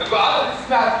كده العضله دي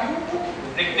اسمها بيوبو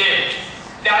ريكتال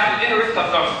دي عند الانر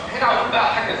ريكتال دارس هنا هقول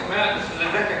بقى حاجه اسمها اللي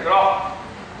ذاكر جراح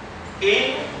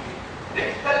ايه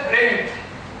ريكتال رينج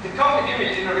تكون ايه من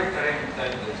الانر ريكتال رينج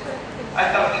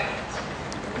الثلاث حاجات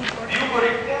بيوبو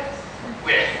ريكتال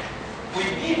واحد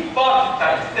ودي بارت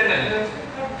بتاع الاكسترنال انر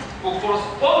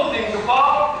وكورسبوندنج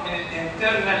بارت من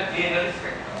الانترنال انر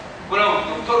ولو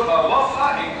الدكتور بقى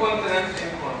وصفها انكونترنس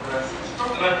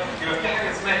الدكتور دلوقتي يبقى في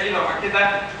حاجه اسمها ايه لو كده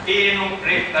انو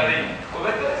ريكتال رينج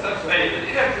وبالتالي اسال سؤال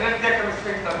الانر كانال ده كام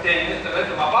سفنكتر تاني نستبعد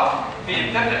مع بعض في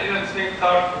انترنال انر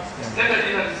سفنكتر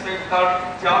اكسترنال انر سفنكتر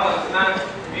في عضله اسمها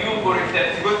بيوبو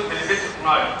ريكتال في جزء من البيت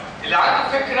الكوناي اللي عنده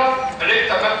فكره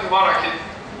الريكتال ماشي ورا كده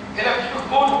هنا بيجيب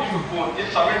بون وبيجيب بون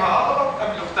يطلع منها عضله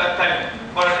قبل الاختها الثانيه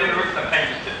ورا الانر ريكتال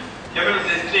انجل كده يعملوا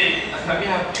زي سلين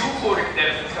اسميها بيوبو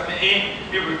ريكتال اسميها ايه؟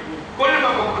 بيوبو كل ما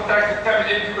كنت تعمل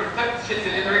ايه بيبقى تشد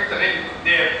الانر ريكتال رينج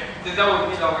قدام تزود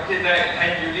مين لو كده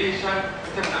الانجوليشن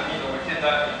وتمنع مين لو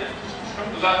كده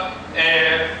الحمد لله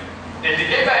اللي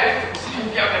جاي بقى يكتب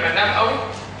مصحين فيه قبل ما ننام قوي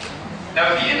لو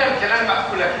دي هنا الكلام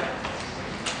مقفوله كده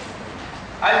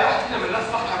عايز واحد من الناس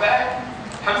صح بقى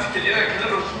همسك الانر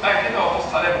كده واشقها كده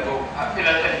وابص عليها من جوه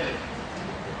هقفلها تاني كده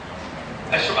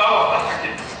اشقها وافتحها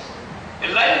كده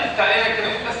اللاين بتاع الانر كده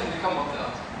بيتقسم لكام منطقه؟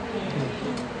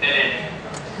 ثلاثه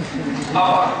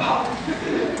أبر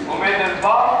ومن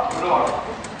البار ولور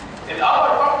الأبر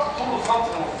بارت طوله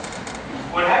سنتي ونص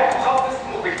ونهايته خط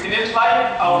اسمه بكتينيت لاين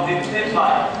أو دنتيت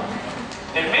لاين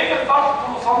الميدل بارت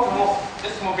طوله سنتي ونص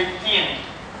اسمه بكتين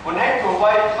ونهايته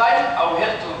وايت لاين أو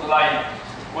هيلتون لاين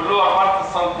واللور بارت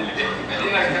السنتي اللي بيكتب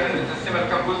لنا كمان متقسمة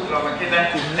لكام جزء لما كده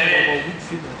ثلاثة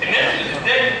الناس اللي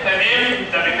ازاي تمام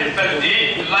ده بالنسبة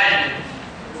لإيه؟ اللاين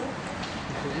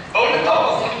بقول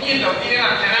للطلبة الصحيين لو دي هنا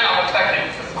الكنال عملتها كده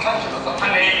بس ما حدش يبقى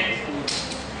سرحان ايه؟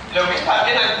 لو جيت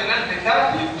عندنا الكنال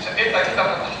بتاعتي وشقتها كده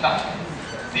فتحتها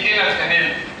دي هنا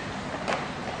الكنال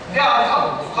دي على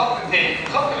خط تاني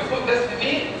الخط اللي فوق ده اسمه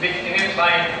ايه؟ بكتينيت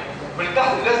لاين واللي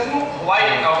تحت ده اسمه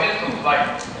هواين او هيلتون لاين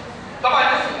طبعا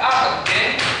الناس اللي قاعده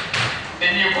قدام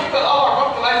ان يكون ده الأور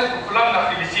بارت لاين اسمه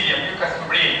كولامنر ابيثيليوم ميوكاس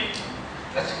ممبرين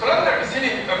بس الكولامنر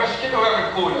ابيثيليوم بيبقى ماشي كده ويعمل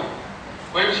كولا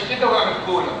ويمشي كده ويعمل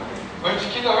كولا ويمشي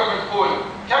كده ويعمل كولا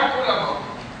كم كولا موجود؟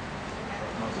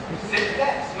 6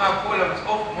 اسمها كولمز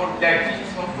اوف مورجاجي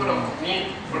اسمها كولمز اوف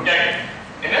مين؟ مورجاجي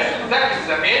الناس اللي بتذاكر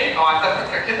زمان او عندها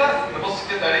فكره كده نبص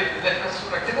كده يا ريت نلاقي نفس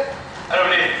الصوره كده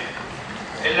قالوا ليه؟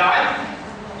 اللي عندي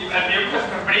يبقى الميوكاس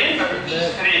ممبرين ما بيمشيش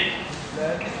ستريت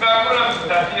اسمها كولمز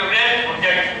بتاعت مورجاجي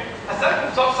مورجاجي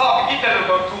هسألكم سؤال صعب جدا لو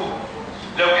جاوبتوه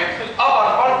لو جيت في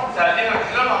الابر بارت بتاع الانر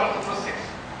كلام عملت كروس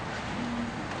سكشن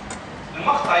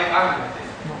المقطع يبقى عامل ازاي؟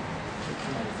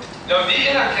 لو دي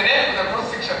هنا كنال وده كروس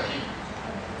سكشن فيه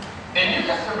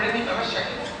النيوكاس ممبرين يبقى ماشيه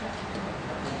كده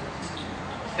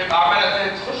تبقى عماله ازاي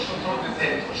تخش وترد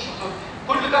ازاي تخش وترد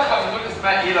كل دخل من دول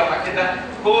اسمها ايه لما كده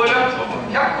كولمز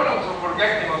كام كولمز اوف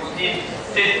مورجاجي موجودين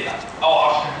 6 او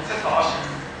 10 6 او 10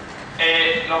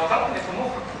 لو افترضت ان في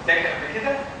مخك بتذاكر قبل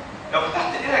كده لو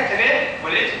فتحت هنا كنال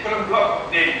ولقيت الكولم دي واقفه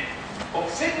قدامي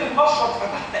وفي سن المشرط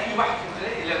فتحت اي واحد في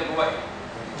الخلايا اللي جواه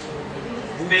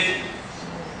سبيسيفيك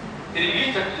اللي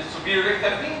بيجي السوبيريور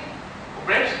ريكتال فين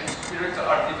وبرانش السوبيريور ريكتال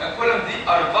ارتري يبقى الكولم دي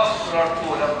ارفاسكولار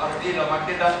كولم ارتري لما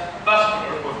كده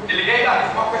فاسكولار كولم اللي جاي ده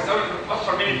هتسمعه كويس قوي اللي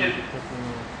بتبشر مني كده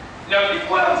لو دي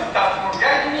الكولمز بتاعت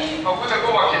مورجاجي موجوده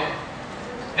جوه كده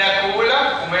ده كولم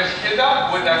وماشي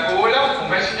كده وده كولم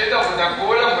وماشي كده وده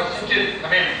كولم وماشي كده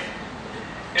تمام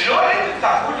اللي هو الريت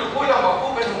بتاع كل كولم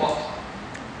مفهوم بينهم وصله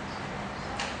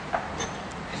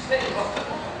اسمها ايه الوصله؟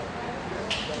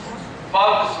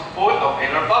 بالبس وبول او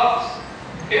هيلر بالبس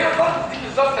هيلر بالبس دي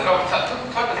بالظبط لو سالتكم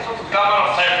خدت صوت الجامعه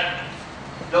ولا حاجه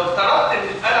لو افترضت ان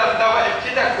القلم ده واقف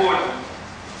كده كولم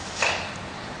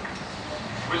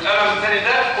الثاني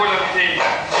ده كولم تاني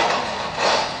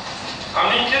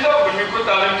عاملين كده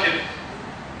والميكوزا عاملين كده.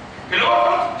 اللور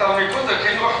بارت بتاع الميكوزا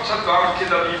كان واحد شد عامل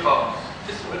كده بيه بلب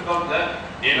اسمه البلب ده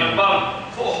انال بلب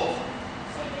فوق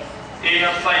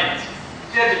انال ساينس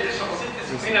فيها ديبريشن بسيط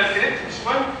اسمه انال كريبت مش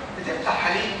مهم بتفتح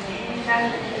عليه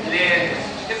انال ليه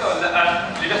كده ولا لا؟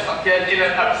 اللي بيحصل فيها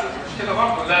الانال ابسس مش كده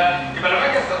برضه لا؟ يبقى لما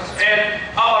اجي اسال سؤال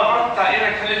ابر بارت بتاع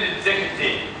انال كان اللي بتذاكر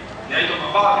تاني نعيده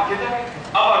مع بعض كده.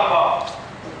 ابر بارت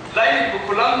لاين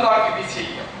بكولانلر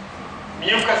ابيثيليوم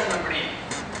ميوكاس ممبرين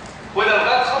وده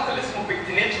لغايه خط اللي اسمه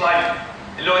بيكتينيت لاين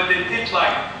اللي هو الدنتيت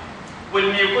لاين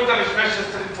والميوكوزا مش ماشيه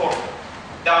ستريت فورد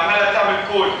ده عماله تعمل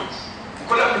كولز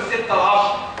كلها من 6 ل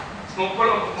 10 اسمه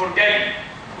كولم مورجاني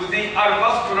ودي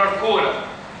ارفاسكولار كولا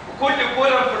وكل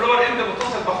كولا في اللور اند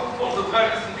متصل بخط فولد صغير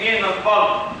اسمه انال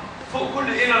بالب فوق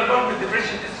كل انال بالب ديبريشن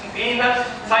اسمه انال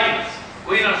ساينس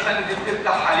وانال ساينس دي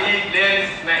بتفتح عليه جلانس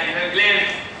اسمها انال جلانس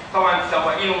طبعا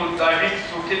السواقين والدايبيتس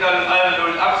وكده القلب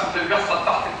والابسط اللي بيحصل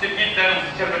تحت كتير جدا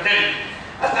وكيرباتيري.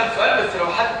 اسال سؤال بس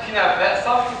لو حد فينا بقى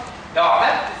صافي لو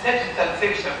عملت ساجيتال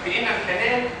سيكشن في انال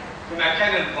كانال في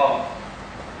مكان البلب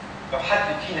لو حد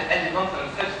فينا قال لي منظر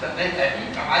الساجيتال ده يبقى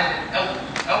ايه يبقى معلم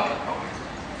قوي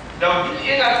لو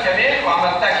جيت انال كانال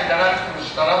وعملتها كده رسم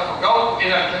اشتراك وجو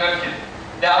انال كانال كده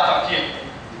ده قطع فيها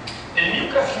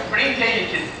الميوكاس ممبرين جاي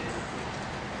كده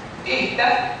ايه ده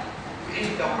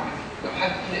وايه ده لو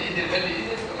حد فينا قدر قال لي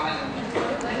ايه ده معلم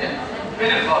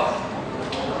فين البلب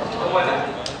هو ده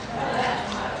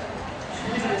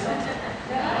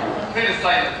فين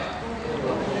الساينس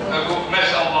ما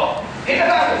شاء الله هنا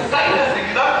بقى في الساينس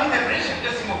الجدار فيه ديبريشن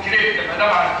اسمه كريبت ما دام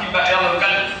عارفين بقى يلا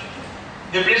نغلس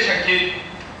ديبريشن كده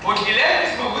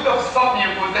والجلانس موجوده في الصب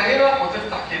يبقى هنا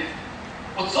وتفتح كده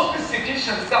وتصب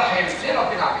السكريشن بتاعها هنا ليه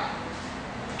ربنا عاملها؟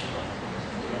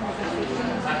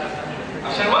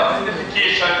 عشان وقت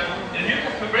الديفيكيشن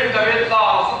الميوكاس ممبرين ده بيطلع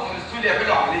على سطح الستول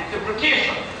يعملوا عمليه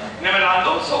ديبريكيشن انما اللي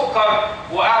عندهم سكر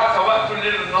وقاعد سواء طول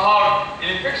الليل والنهار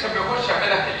الانفكشن بيخش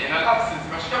يعملها في الانال ابسس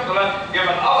مش كده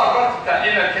يبقى الابر بارت بتاع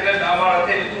الانال كده ده مره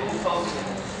ثانيه طول الصوت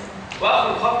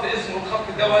واخر خط اسمه الخط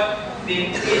دوت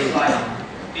دنتيت لاين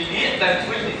اللي يقدر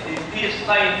يقول لي الدنتيت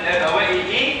لاين ده بواقي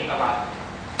ايه طبعا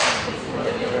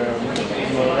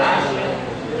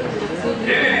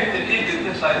ايه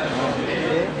الدنتيت لاين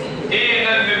ايه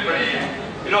الممبرين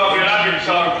اللي هو بيلعب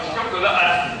بشارب مش كده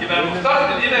لا يبقى المفترض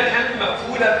ان الانال كانت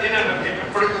مقفوله بانال ممبرين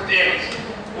بروتوت ايرز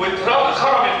والتراب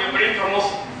خرم الممبرين في النص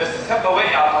بس سابها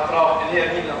واقع على الاطراف اللي هي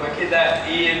مين لما كده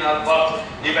انال بالب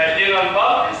يبقى الانال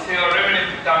بالب اسمه الريمننت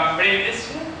بتاع الممبرين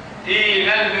اسمه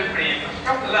انال ممبرين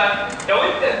مش كده لا لو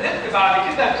انت نزلت بعد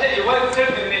كده هتلاقي وايد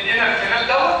سيرد من الانال كانال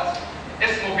دوت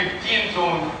اسمه بيكتين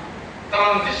زون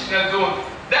ترانزيشنال زون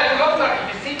ده كولابنر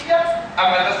ابيثيليوم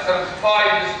اما ده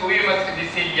سيرتيفايد سكويمس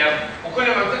ابيثيليوم وكل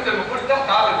ما بتنزل من فوق تحت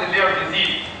عدد اللير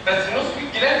بيزيد بس نص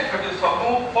الجلاند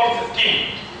فبيسموه فولس سكين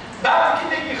بعد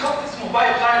كده يجي خط اسمه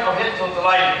بايت لاين او هيلتون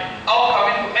لاين اوقع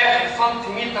منه اخر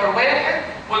سنتيمتر واحد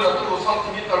وده طوله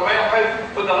سنتيمتر واحد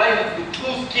وده لاين بتلو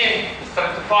سكين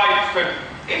سيرتيفايد فيلم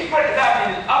ايه الفرق ده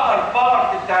بين الابر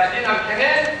بارت بتاع الانال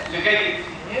كانال لغايه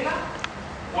هنا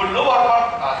واللور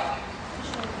بارت بعد كده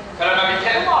فلما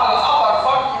بيتكلموا على الابر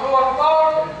بارت واللور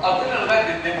بارت قصدنا لغايه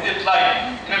الدنتيت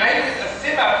لاين انما هي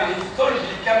متقسمه في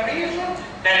الهيستولوجي كام ريجن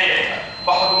ثلاثه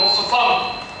 1.5 سم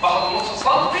 1.5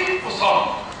 سم وسم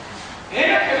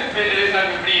هنا كانت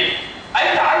الممبرين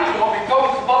اي عيل هو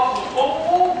بيتكون في بطن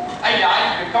امه اي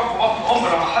عيل بيتكون في بطن امه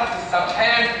لما حد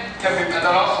السرحان كان بيبقى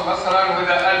ده راسه مثلا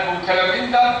وده قلبه وكلام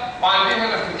من ده وعندنا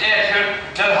هنا في الاخر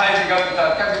ده الهايد جات بتاع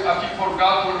كان بيبقى فيه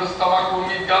فورجات والاستمك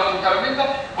والميت جات وكلام من ده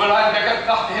والهايد جات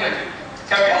تحت هنا كده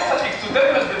كان بيحصل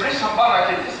اكتوديرمال ديبريشن بره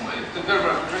كده اسمه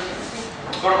اكتوديرمال ديبريشن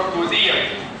بروكتوديوم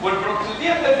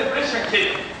والبروكتوديوم ده ديبريشن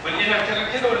كده والانر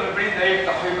كانال كده والممبرين ده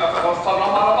يفتح ويبقى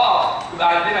وصلناهم على بعض يبقى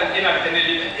عندنا الانر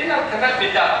كانال الانر كانال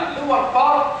بتاعته اللي هو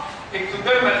البارت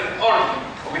اكتوديرمال اورجن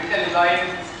وبالتالي لاين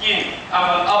سكين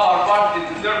اما الابر بارت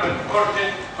اكتوديرمال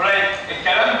اورجن رايت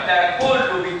الكلام ده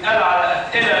كله بيتقال على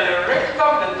اسئله للريكتم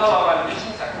للطلبه اللي مش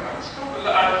مسكنه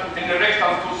ان الريكتم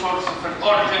تو سورس في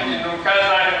الاورجن انه كذا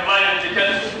لاين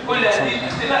كده كل هذه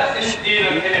الاسئله اسئله ايه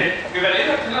الكلام بيبقى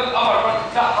لنا خلال الابر بارت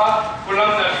بتاعها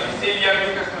كولامنا ابيثيليوم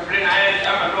ميوكاس ممبرين عادي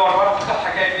اما اللور بارت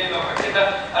بتاعها جاي منين لو كده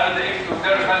انا ده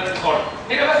اكتوديرمال اورجن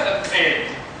هنا بس سؤال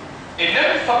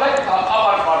النيرف سبلاي بتاع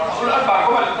الابر بارت هقول 4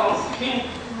 جمل للمتوسطين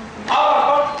الابر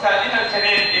بارت بتاع الانال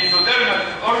كانال اكتوديرمال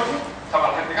اورجن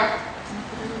طبعا كده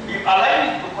يبقى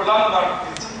لاين بكولامنر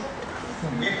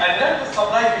يبقى النيرف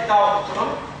سبلاي بتاعه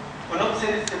اوتونوم ونوت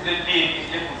سنسيتيف للبين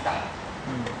يخلفه تحت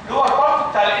اللور بارت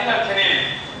بتاع الانال كانال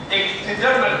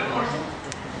اكتوديرمال اورجن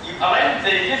يبقى لاين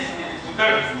زي جسم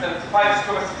الاكتوديرمال سيرتيفايد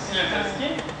سكوبس فيسيليتال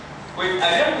سكين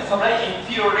ويبقى جنب سبلاي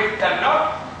انفيرور ريكتال نيرف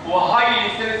وهايلي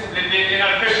سنسيتيف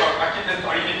للانر بريشر، اكيد انتوا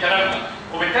قاريين الكلام ده.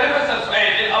 وبالتالي مثلا سؤال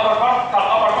ايه الابر بارت بتاع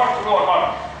الابر بارت واللور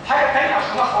بارت؟ حاجه ثانيه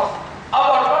عشان اخلص،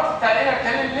 ابر بارت بتاع الانر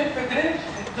كان الليمف درينج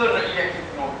انترنال اياك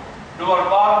نود، لور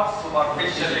بارت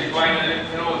سوبرفيشال اكواينال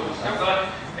ليمف نود.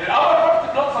 الابر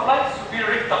بارت بلاد سبلاي سوبيريور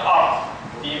ريكتال ارت،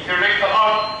 inferior rectal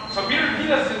arch، superior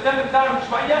venous system بتاعنا من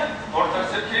شويه portal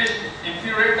circulation،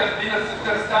 inferior rectal venous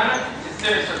system بتاعنا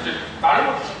systemic circulation. معلومه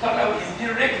مش شطار قوي،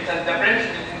 inferior rectal ده برانش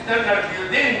من internal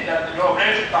duodenum اللي هو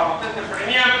برانش بتاع منطقه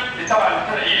البرينيوم اللي تبع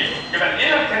الانترنال ايد. يبقى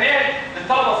الانر كانال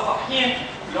للطلبه الصحيين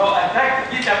اللي هو اتاك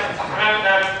جدا في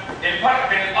امتحاناتنا الفرق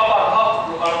بين الابر هاف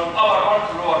والابر بارت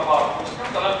واللور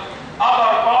بارت.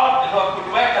 ابر بارت اللي هو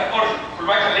كلواكال اورجن،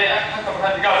 كلواكال اللي هي اخر حته في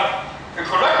الهاند جارد.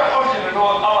 الكلواكال اورجن اللي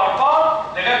هو الابر بارت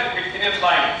لغايه البكتينيت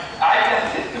لاين. عايز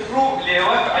اسيست برو اللي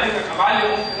يوافق عليه يبقى معلم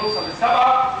ممكن نوصل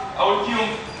لسبعه او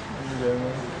الكيوم.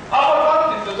 ابر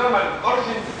بارت اندوزيرمال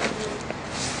اورجن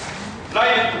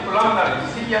لاين كولامنر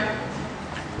ريسيا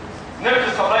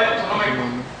نيرف سبلاي اوتونوميك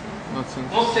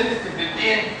نص سنسيتيف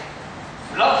للبين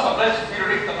بلاد سبلاي سوبيريور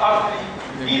ريكتال ارتري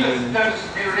فينس سيستم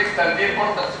سوبيريور ريكتال بين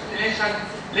بورتال سيركيليشن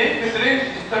ليمف درينج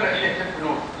انترنال ايليك ليمف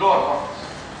نود لور بارت.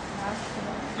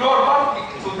 لور بارت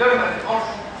اكتوديرمال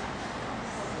اورجن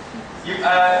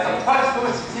يبقى سبتارس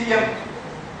كوماسيسيليوم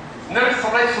نيرف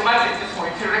سبلاي سوماتيك اسمه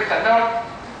انفيريور ريكتال نيرف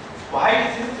وهايلي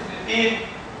سنسيتيف للبين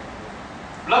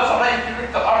بلاد سبلاي انفيريور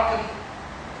ريكتال ارتري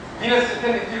فينس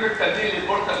سيستم انفيريور ريكتال بين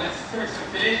للبورتال للسيستميك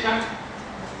سيركيليشن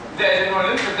ده اللي هو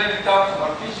الليمف درينج بتاعه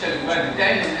سوبرفيشال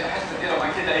والتاني الحته دي لما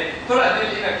كده ايه طلع دي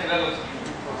اللي هنا كده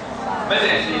بدأ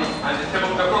فين؟ عند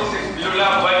التيبل ده كورسكس بيقول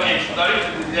لها 1 اتش طريقه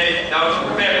ازاي؟ ده مش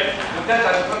مفاهيم منتهى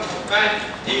على الفرق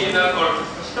ايه ده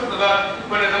كورسكس مش كده بقى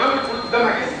كنا زمان بنقول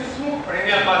قدامها جسم اسمه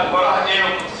برينيال بعد وراها ايه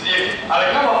وكورسيه على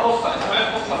كده هتبص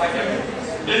اسمها بص على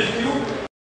كده اس كيو